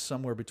losses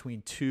somewhere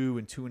between 2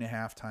 and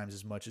 2.5 times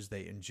as much as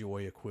they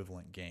enjoy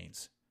equivalent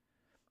gains.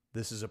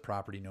 This is a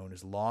property known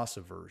as loss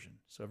aversion.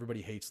 So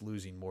everybody hates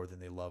losing more than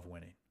they love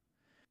winning.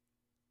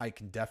 I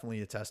can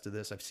definitely attest to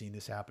this. I've seen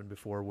this happen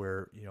before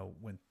where,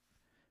 when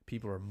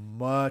people are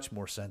much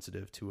more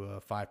sensitive to a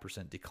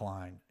 5%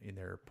 decline in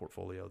their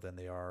portfolio than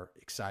they are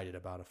excited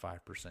about a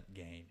 5%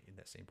 gain in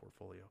that same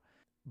portfolio.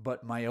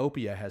 But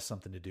myopia has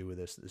something to do with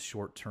this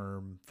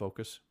short-term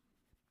focus.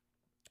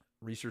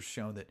 Research has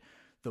shown that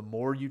the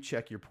more you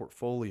check your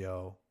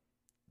portfolio,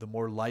 the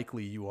more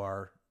likely you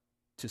are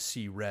to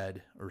see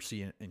red or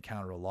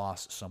encounter a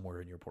loss somewhere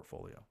in your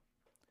portfolio.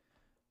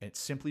 And it's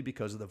simply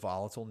because of the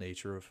volatile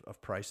nature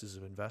of prices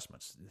of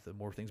investments. The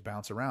more things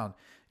bounce around,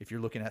 if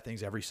you're looking at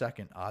things every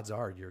second, odds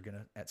are you're going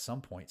to at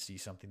some point see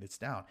something that's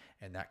down,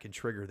 and that can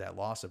trigger that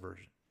loss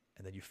aversion.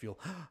 And then you feel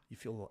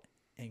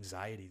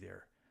anxiety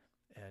there.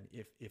 And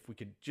if we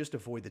could just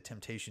avoid the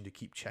temptation to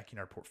keep checking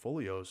our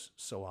portfolios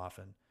so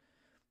often,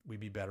 we'd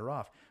be better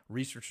off.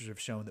 Researchers have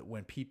shown that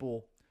when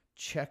people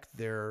check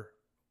their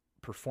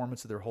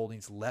performance of their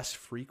holdings less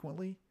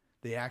frequently,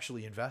 they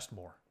actually invest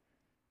more.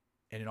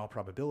 And in all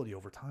probability,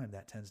 over time,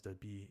 that tends to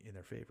be in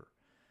their favor.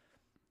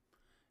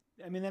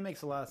 I mean, that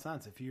makes a lot of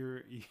sense. If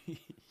you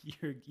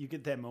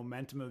get that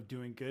momentum of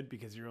doing good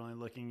because you're only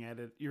looking at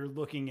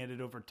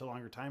it over to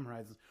longer time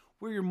horizons,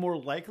 where you're more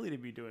likely to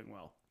be doing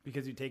well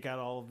because you take out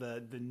all of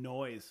the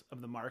noise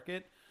of the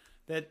market.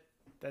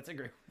 That's a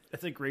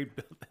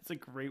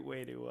great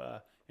way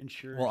to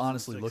ensure. Well,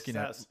 honestly,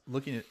 success.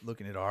 looking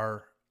at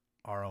our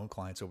own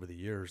clients over the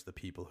years, the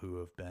people who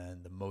have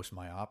been the most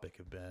myopic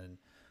have been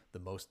the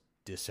most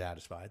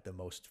dissatisfied, the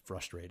most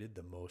frustrated,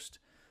 the most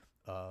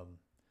I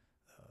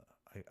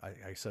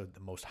said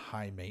the most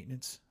high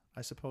maintenance,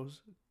 I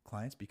suppose,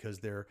 clients, because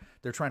they're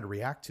trying to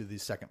react to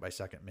these second by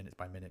second, minute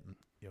by minute,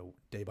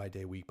 day by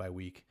day, week by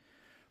week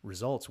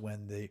results.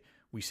 When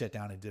we sit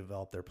down and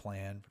develop their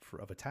plan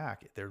of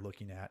attack, they're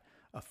looking at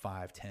a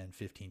 5, 10,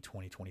 15,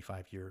 20,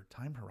 25 year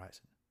time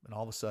horizon. And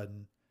all of a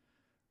sudden,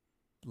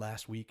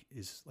 last week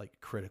is like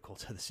critical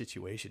to the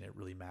situation. It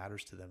really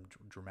matters to them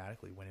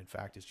dramatically, when in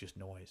fact it's just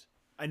noise.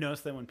 I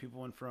noticed that when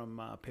people went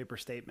from paper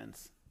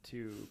statements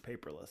to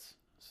paperless,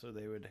 so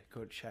they would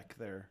go check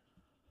their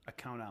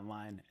account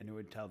online and it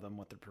would tell them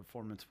what the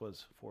performance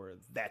was for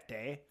that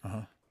day.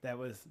 Uh-huh. That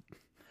was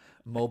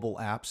mobile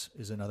apps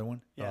is another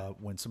one. Yeah.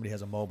 When somebody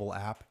has a mobile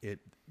app,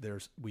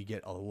 we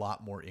get a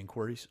lot more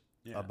inquiries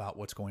about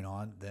what's going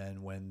on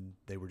than when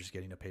they were just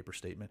getting a paper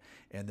statement.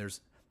 And there's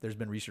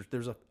been research.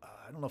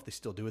 I don't know if they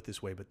still do it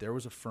this way, but there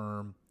was a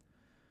firm.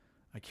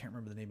 I can't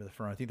remember the name of the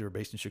firm. I think they were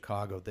based in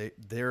Chicago.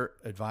 Their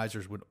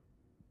advisors would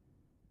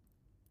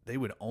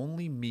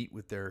only meet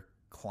with their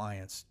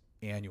clients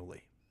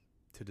annually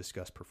to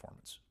discuss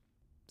performance.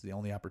 It's the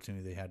only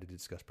opportunity they had to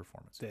discuss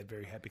performance. They had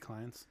very happy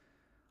clients.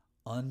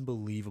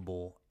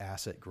 Unbelievable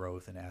asset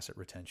growth and asset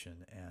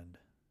retention and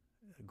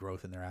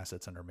growth in their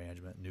assets under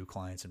management, new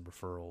clients and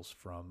referrals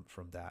from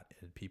that.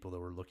 And people that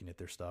were looking at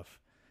their stuff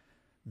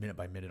minute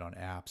by minute on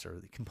apps are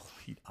the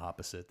complete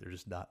opposite. They're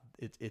just not,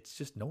 it's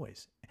just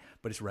noise,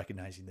 but it's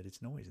recognizing that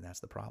it's noise. And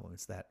that's the problem.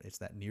 It's that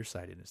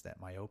nearsightedness,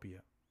 that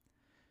myopia.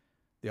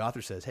 The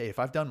author says, hey, if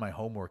I've done my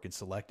homework and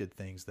selected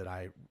things that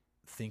I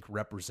think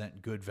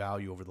represent good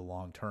value over the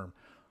long term,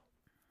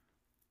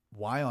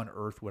 why on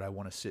earth would I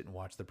want to sit and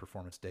watch the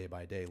performance day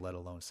by day, let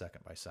alone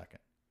second by second?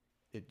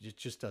 It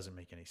just doesn't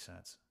make any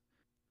sense.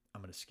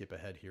 I'm going to skip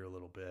ahead here a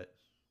little bit.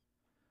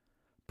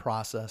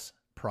 Process.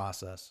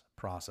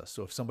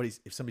 So if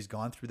somebody's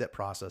gone through that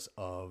process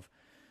of,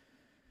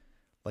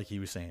 like he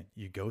was saying,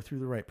 you go through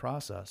the right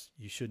process,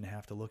 you shouldn't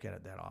have to look at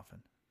it that often.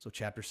 So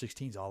chapter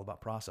 16 is all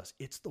about process.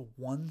 It's the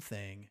one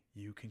thing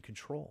you can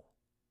control.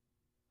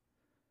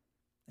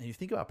 And you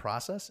think about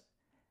process,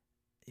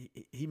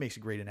 he makes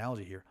a great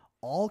analogy here.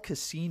 All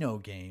casino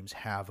games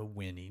have a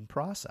winning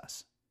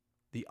process.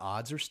 The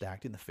odds are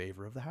stacked in the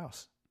favor of the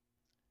house.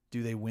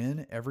 Do they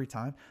win every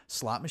time?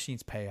 Slot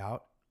machines pay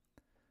out.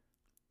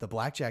 The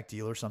blackjack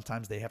dealer,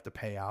 sometimes they have to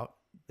pay out.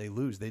 They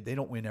lose. They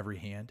don't win every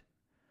hand.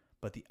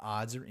 But the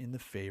odds are in the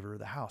favor of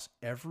the house.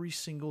 Every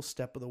single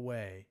step of the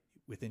way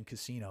within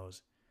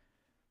casinos,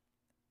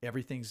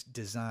 everything's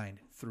designed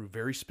through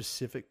very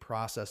specific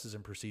processes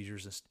and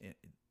procedures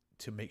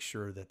to make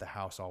sure that the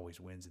house always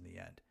wins in the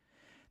end.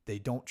 They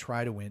don't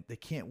try to win. They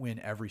can't win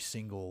every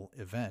single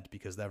event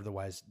because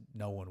otherwise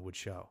no one would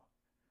show.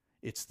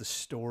 It's the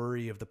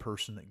story of the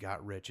person that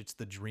got rich. It's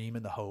the dream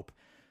and the hope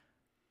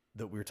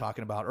that we were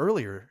talking about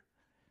earlier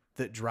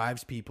that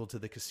drives people to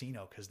the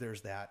casino, because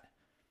there's that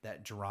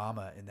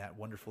drama and that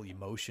wonderful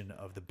emotion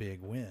of the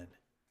big win.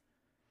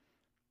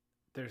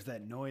 There's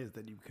that noise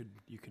that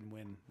you can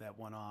win that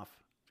one off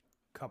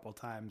a couple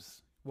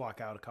times,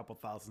 walk out a couple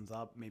thousands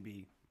up,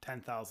 maybe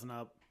 10,000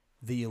 up.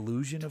 The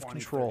illusion of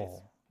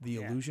control. 30s. The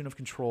illusion of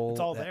control. It's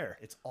all there.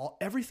 It's all,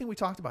 everything we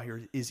talked about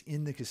here is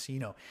in the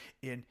casino,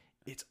 and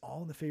it's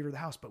all in the favor of the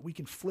house, but we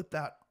can flip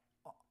that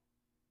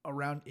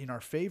around in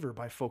our favor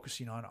by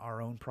focusing on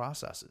our own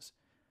processes.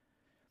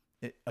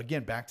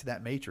 Again, back to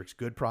that matrix: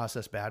 good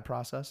process, bad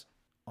process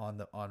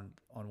on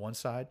one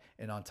side,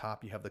 and on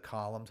top you have the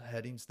columns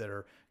headings that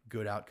are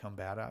good outcome,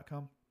 bad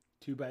outcome.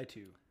 2 by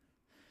 2.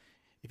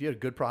 If you had a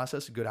good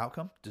process, a good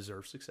outcome,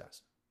 deserve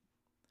success.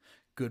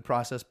 Good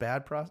process,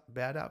 bad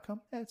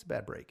outcome, it's a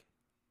bad break.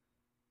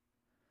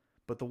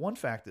 But the one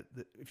fact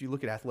that if you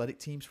look at athletic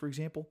teams, for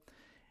example,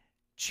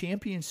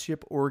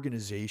 championship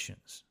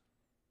organizations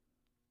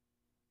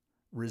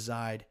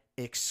reside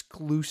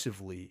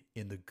exclusively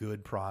in the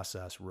good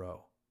process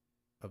row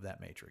of that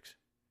matrix.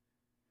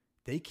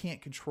 They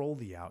can't control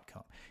the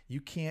outcome.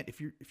 You can't, if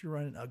you're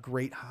running a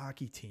great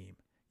hockey team,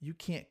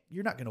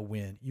 you're not going to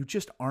win. You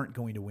just aren't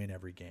going to win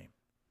every game.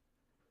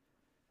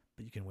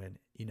 But you can win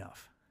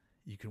enough.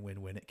 You can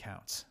win when it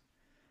counts.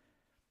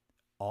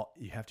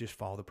 You have to just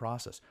follow the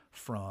process,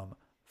 from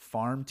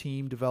farm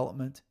team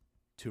development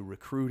to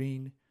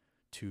recruiting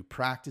to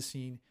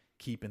practicing,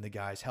 keeping the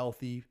guys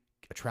healthy,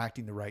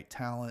 attracting the right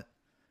talent,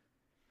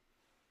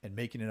 and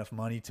making enough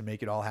money to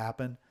make it all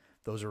happen.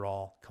 Those are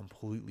all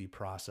completely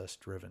process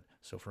driven.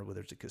 So for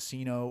whether it's a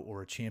casino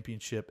or a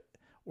championship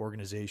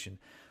organization,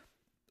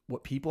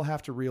 what people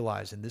have to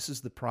realize, and this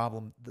is the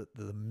problem,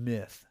 the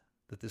myth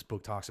that this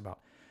book talks about,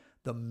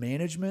 the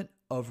management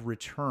of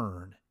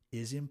return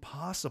is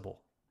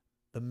impossible.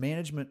 The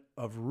management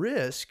of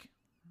risk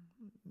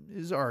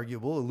is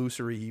arguable,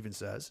 illusory, he even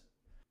says,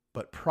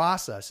 but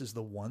process is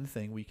the one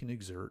thing we can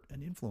exert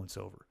an influence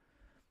over.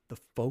 The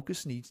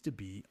focus needs to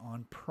be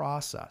on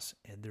process,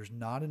 and there's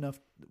not enough.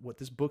 What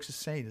this book is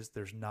saying is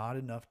there's not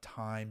enough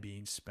time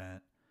being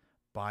spent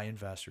by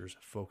investors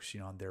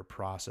focusing on their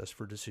process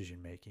for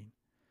decision making,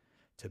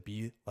 to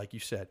be, like you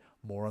said,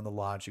 more on the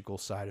logical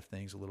side of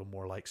things, a little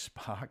more like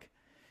Spock,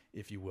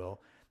 if you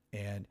will.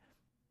 And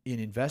in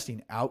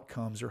investing,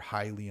 outcomes are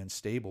highly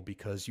unstable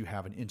because you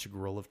have an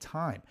integral of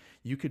time.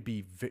 You could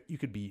be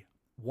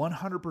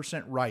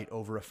 100% right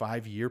over a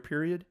 5-year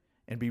period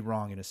and be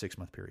wrong in a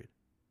 6-month period.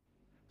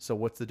 So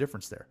what's the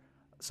difference there?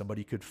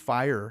 Somebody could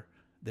fire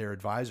their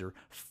advisor,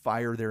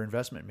 fire their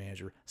investment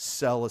manager,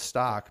 sell a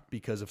stock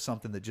because of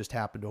something that just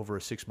happened over a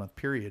 6-month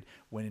period,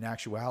 when in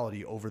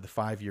actuality, over the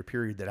 5-year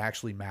period that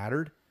actually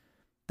mattered,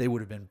 they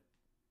would have been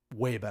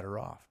way better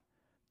off.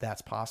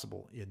 That's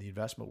possible in the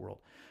investment world.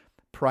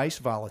 Price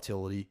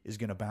volatility is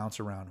going to bounce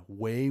around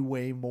way,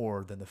 way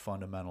more than the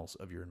fundamentals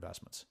of your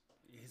investments.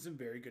 He's some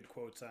very good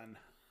quotes on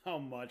how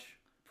much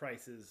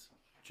prices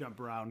jump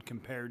around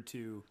compared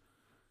to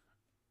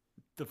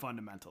the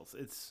fundamentals.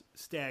 It's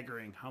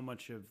staggering how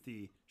much of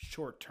the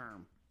short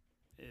term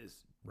is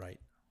right.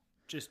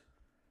 Just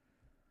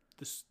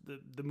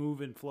the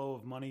move and flow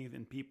of money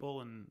and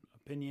people and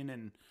opinion,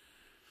 and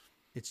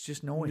it's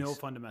just noise. No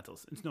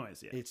fundamentals. It's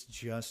noise. Yeah. It's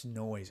just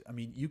noise. I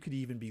mean, you could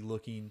even be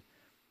looking,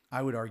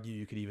 I would argue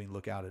you could even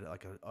look out at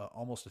like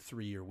almost a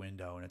 3-year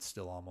window and it's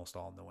still almost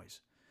all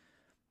noise.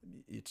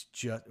 It's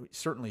just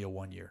certainly a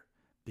 1 year,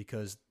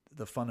 because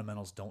the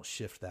fundamentals don't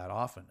shift that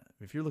often.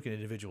 If you're looking at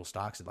individual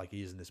stocks, like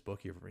he is in this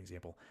book here, for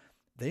example,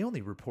 they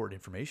only report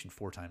information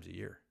 4 times a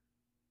year.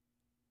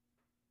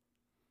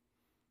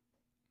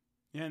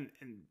 And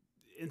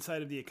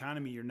inside of the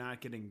economy, you're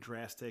not getting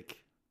drastic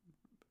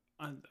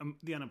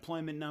the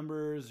unemployment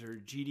numbers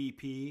or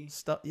GDP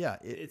stuff. Yeah,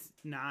 it's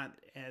not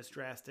as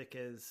drastic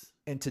as.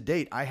 And to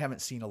date, I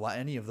haven't seen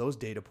any of those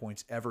data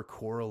points ever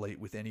correlate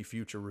with any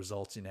future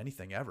results in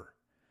anything ever.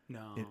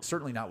 No,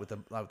 certainly not with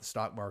the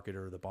stock market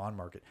or the bond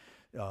market.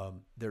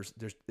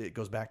 It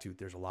goes back to,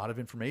 there's a lot of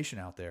information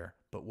out there,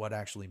 but what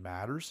actually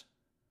matters?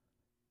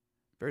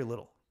 Very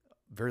little.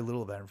 Very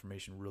little of that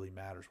information really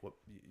matters. What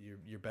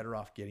you're better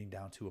off getting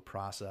down to a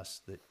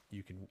process that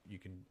you can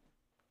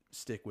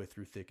stick with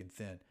through thick and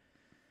thin.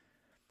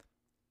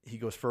 He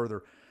goes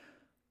further.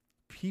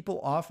 People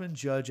often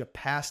judge a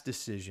past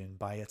decision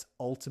by its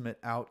ultimate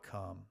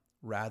outcome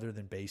rather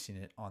than basing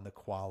it on the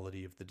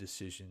quality of the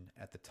decision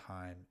at the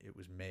time it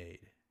was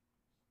made,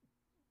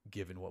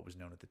 given what was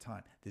known at the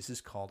time. This is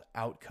called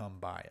outcome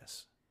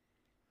bias.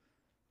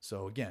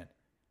 So again,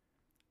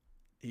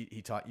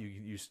 he taught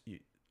you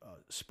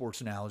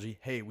sports analogy.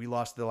 Hey, we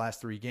lost the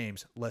last 3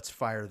 games. Let's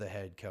fire the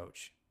head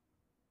coach.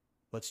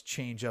 Let's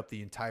change up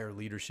the entire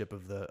leadership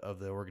of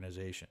the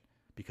organization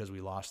because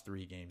we lost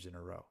 3 games in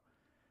a row.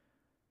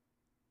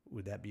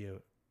 Would that be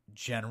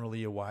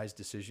generally a wise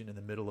decision in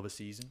the middle of a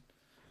season?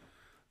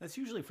 That's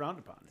usually frowned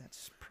upon.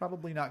 That's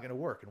probably not going to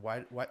work. And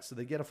why? So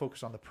they get to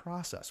focus on the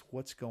process.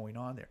 What's going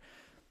on there?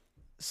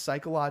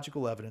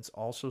 Psychological evidence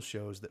also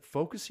shows that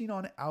focusing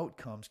on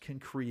outcomes can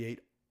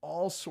create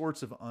all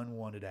sorts of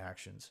unwanted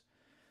actions.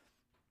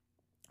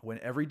 When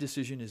every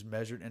decision is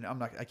measured, and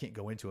I can't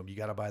go into them. You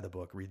got to buy the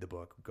book, read the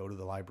book, go to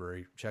the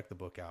library, check the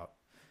book out.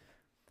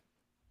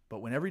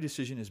 But when every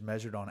decision is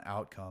measured on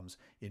outcomes,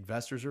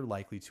 investors are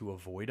likely to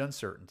avoid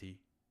uncertainty,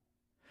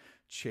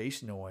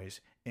 chase noise,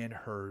 and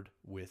herd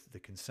with the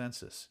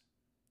consensus.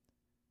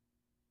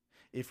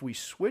 If we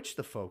switch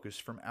the focus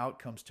from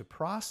outcomes to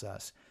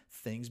process,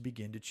 things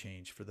begin to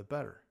change for the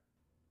better.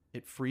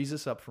 It frees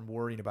us up from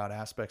worrying about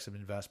aspects of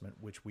investment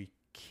which we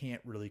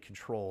can't really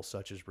control,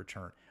 such as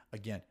return.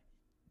 Again,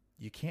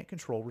 you can't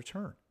control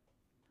return.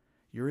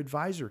 Your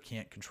advisor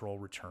can't control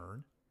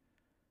return.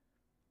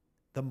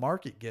 The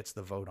market gets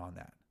the vote on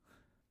that.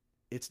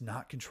 It's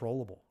not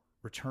controllable.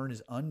 Return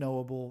is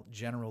unknowable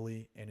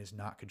generally and is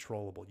not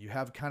controllable. You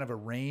have kind of a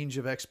range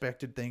of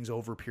expected things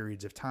over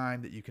periods of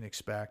time that you can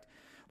expect.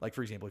 Like,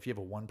 for example, if you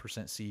have a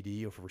 1%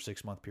 CD over a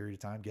 6-month period of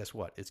time, guess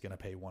what? It's going to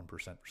pay 1%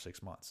 for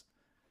 6 months.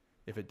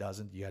 If it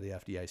doesn't, you got the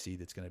FDIC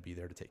that's going to be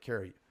there to take care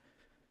of you.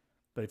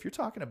 But if you're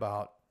talking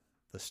about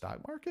the stock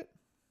market,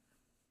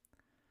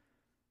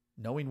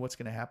 knowing what's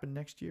going to happen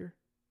next year,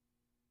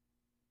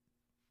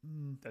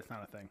 that's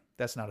not a thing.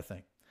 That's not a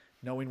thing.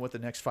 Knowing what the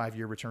next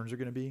 5-year returns are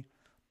going to be,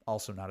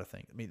 also not a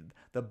thing. I mean,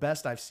 the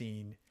best I've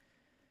seen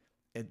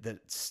that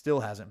still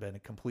hasn't been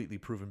completely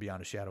proven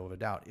beyond a shadow of a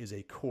doubt is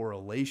a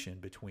correlation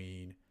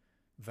between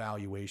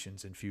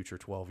valuations and future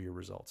 12-year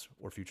results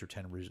or future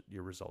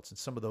 10-year results. And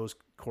some of those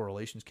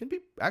correlations can be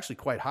actually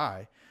quite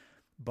high.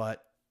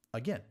 But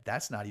again,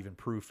 that's not even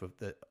proof of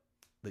that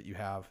you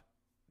have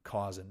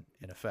cause and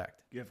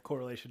effect. You have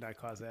correlation, not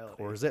causality.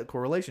 Or is that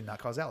correlation, not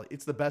causality?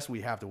 It's the best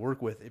we have to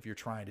work with if you're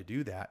trying to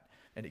do that.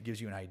 And it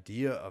gives you an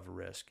idea of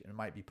risk. And it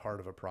might be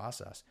part of a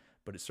process,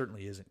 but it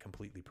certainly isn't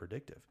completely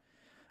predictive.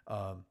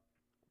 But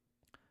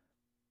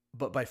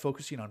by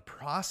focusing on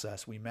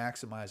process, we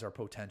maximize our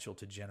potential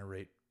to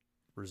generate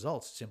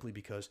results simply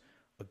because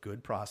a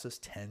good process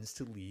tends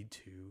to lead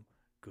to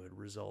good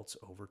results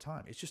over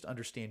time. It's just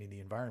understanding the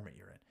environment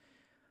you're in.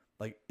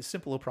 Like a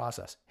simple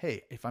process.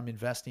 Hey, if I'm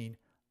investing,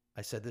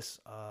 I said this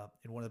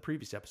in one of the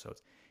previous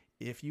episodes,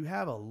 if you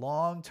have a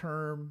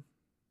long-term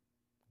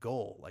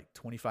goal, like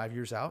 25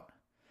 years out,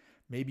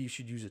 maybe you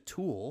should use a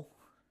tool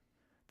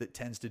that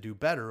tends to do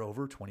better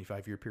over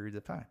 25-year periods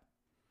of time.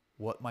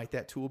 What might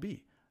that tool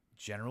be?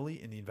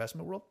 Generally, in the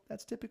investment world,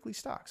 that's typically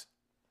stocks.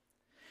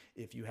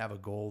 If you have a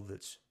goal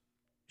that's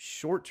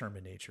short-term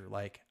in nature,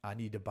 like I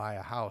need to buy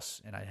a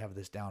house and I have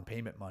this down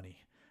payment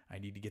money, I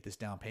need to get this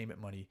down payment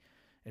money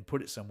and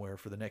put it somewhere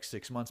for the next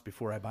 6 months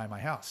before I buy my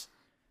house,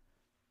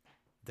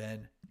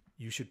 then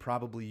you should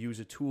probably use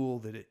a tool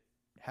that it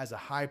has a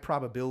high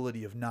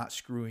probability of not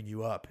screwing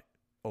you up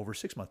over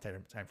 6-month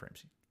time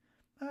frames.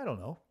 I don't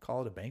know,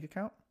 call it a bank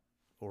account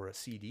or a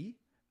CD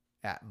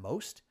at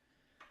most.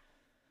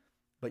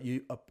 But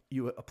you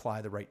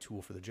apply the right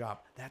tool for the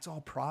job. That's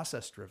all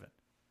process driven.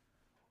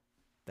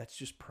 That's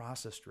just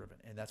process driven,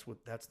 and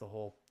that's the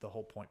whole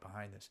point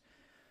behind this.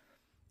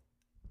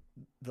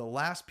 The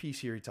last piece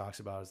here he talks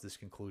about is this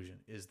conclusion: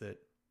 is that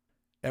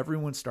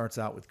everyone starts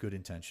out with good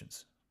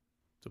intentions.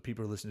 So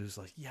people are listening to this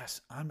like,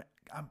 yes,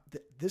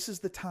 this is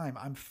the time.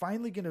 I'm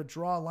finally going to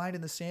draw a line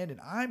in the sand, and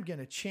I'm going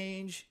to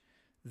change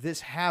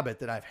this habit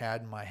that I've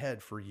had in my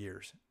head for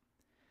years.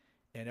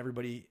 And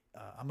everybody,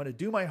 I'm going to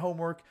do my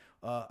homework.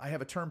 I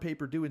have a term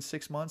paper due in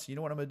 6 months. You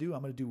know what I'm going to do?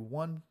 I'm going to do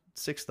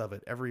 1/6 of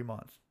it every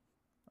month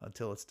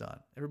until it's done.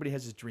 Everybody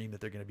has this dream that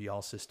they're going to be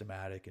all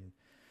systematic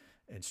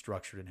and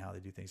structured in how they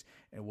do things.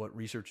 And what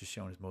research has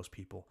shown is most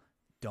people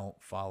don't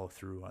follow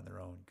through on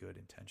their own good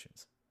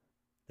intentions.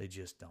 They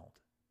just don't.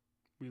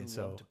 We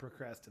love to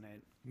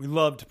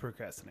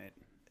procrastinate.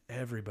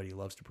 Everybody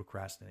loves to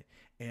procrastinate.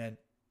 And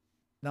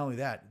not only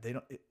that,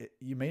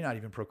 you may not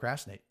even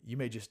procrastinate. You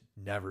may just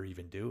never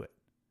even do it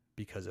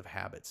because of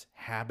habits.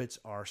 Habits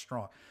are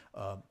strong.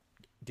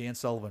 Dan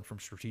Sullivan from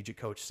Strategic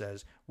Coach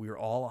says, we are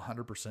all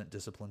 100%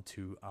 disciplined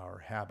to our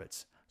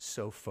habits.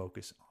 So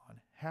focus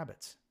on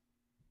habits.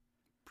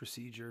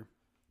 Procedure.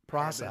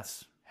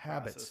 Process.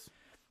 Habits.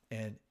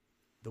 And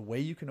the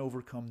way you can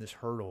overcome this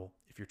hurdle,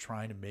 if you're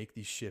trying to make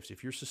these shifts,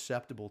 if you're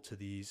susceptible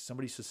to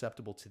somebody's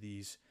susceptible to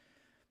these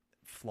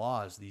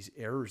flaws, these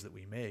errors that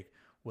we make,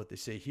 what they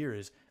say here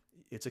is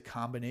it's a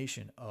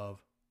combination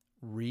of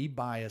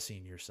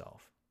rebiasing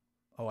yourself.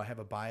 Oh, I have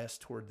a bias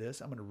toward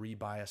this. I'm going to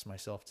rebias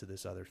myself to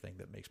this other thing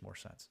that makes more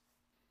sense.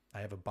 I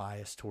have a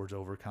bias towards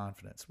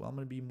overconfidence. Well, I'm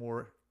going to be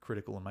more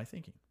critical in my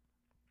thinking.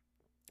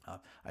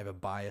 I have a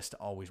bias to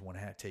always want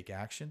to take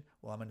action.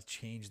 Well, I'm going to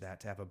change that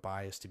to have a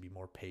bias to be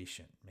more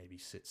patient, maybe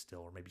sit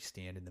still or maybe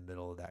stand in the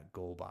middle of that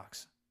goal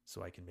box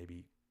so I can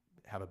maybe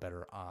have a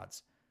better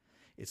odds.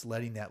 It's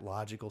letting that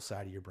logical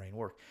side of your brain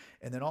work.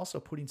 And then also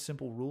putting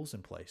simple rules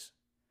in place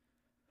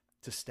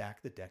to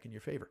stack the deck in your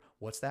favor.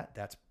 What's that?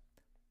 That's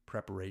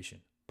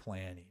preparation,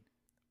 planning,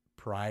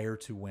 prior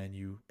to when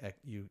you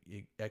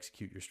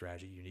execute your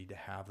strategy, you need to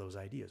have those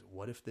ideas.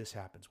 What if this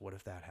happens? What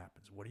if that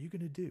happens? What are you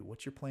going to do?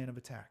 What's your plan of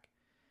attack?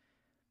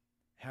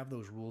 Have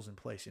those rules in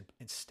place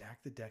and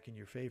stack the deck in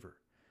your favor.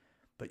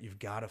 But you've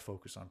got to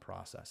focus on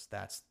process.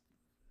 That's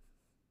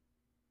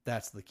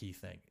the key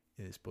thing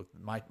in this book.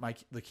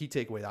 The key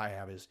takeaway that I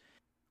have is,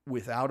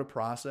 without a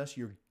process,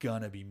 you're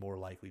going to be more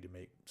likely to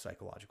make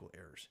psychological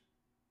errors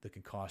that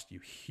can cost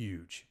you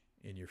huge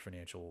in your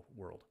financial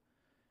world.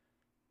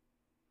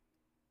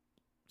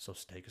 So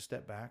take a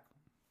step back,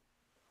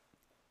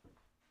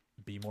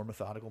 be more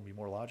methodical, be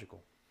more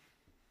logical.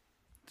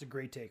 It's a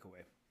great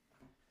takeaway.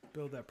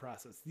 Build that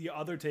process. The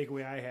other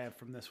takeaway I have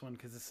from this one,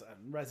 because this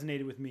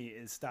resonated with me,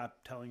 is stop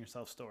telling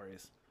yourself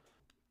stories.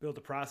 Build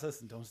a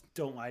process and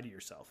don't lie to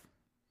yourself.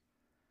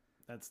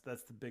 That's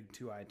the big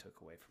two I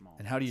took away from all.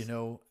 And how do you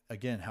know?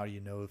 Again, how do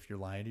you know if you're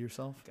lying to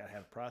yourself? Got to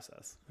have a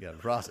process. You got a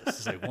process.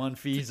 It's like one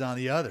feeds on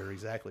the other.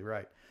 Exactly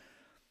right.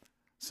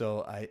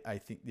 So I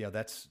think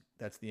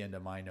that's the end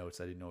of my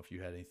notes. I didn't know if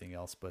you had anything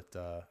else, but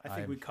I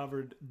think we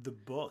covered the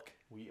book.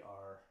 We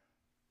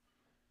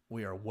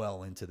are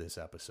well into this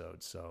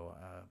episode. So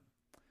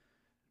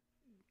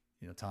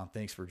Tom,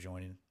 thanks for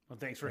joining. Well,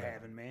 thanks for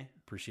having me.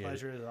 Appreciate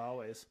Pleasure as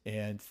always.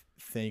 And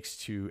thanks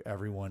to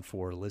everyone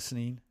for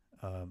listening.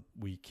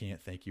 We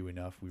can't thank you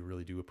enough. We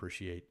really do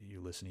appreciate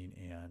you listening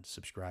and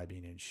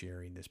subscribing and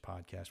sharing this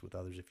podcast with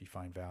others if you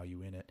find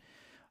value in it.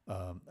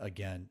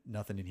 Again,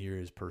 nothing in here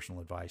is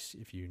personal advice.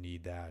 If you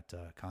need that,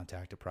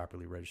 contact a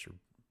properly registered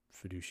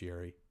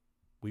fiduciary.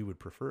 We would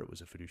prefer it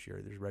was a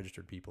fiduciary. There's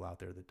registered people out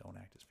there that don't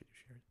act as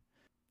fiduciaries.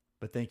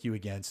 But thank you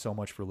again so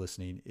much for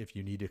listening. If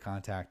you need to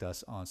contact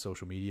us on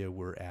social media,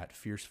 we're at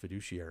Fierce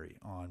Fiduciary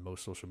on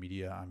most social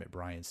media. I'm at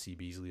Brian C.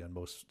 Beasley on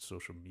most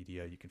social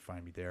media. You can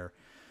find me there.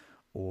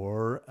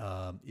 Or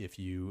if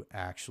you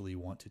actually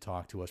want to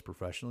talk to us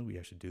professionally, we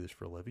actually do this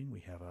for a living.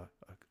 We have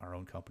our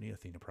own company,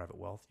 Athena Private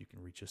Wealth. You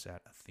can reach us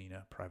at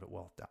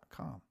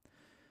athenaprivatewealth.com.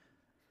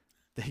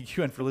 Thank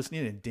you, and for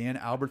listening. And Dan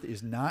Albert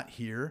is not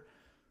here,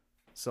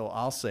 so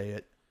I'll say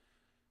it.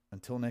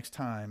 Until next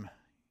time,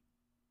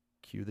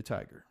 cue the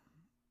tiger.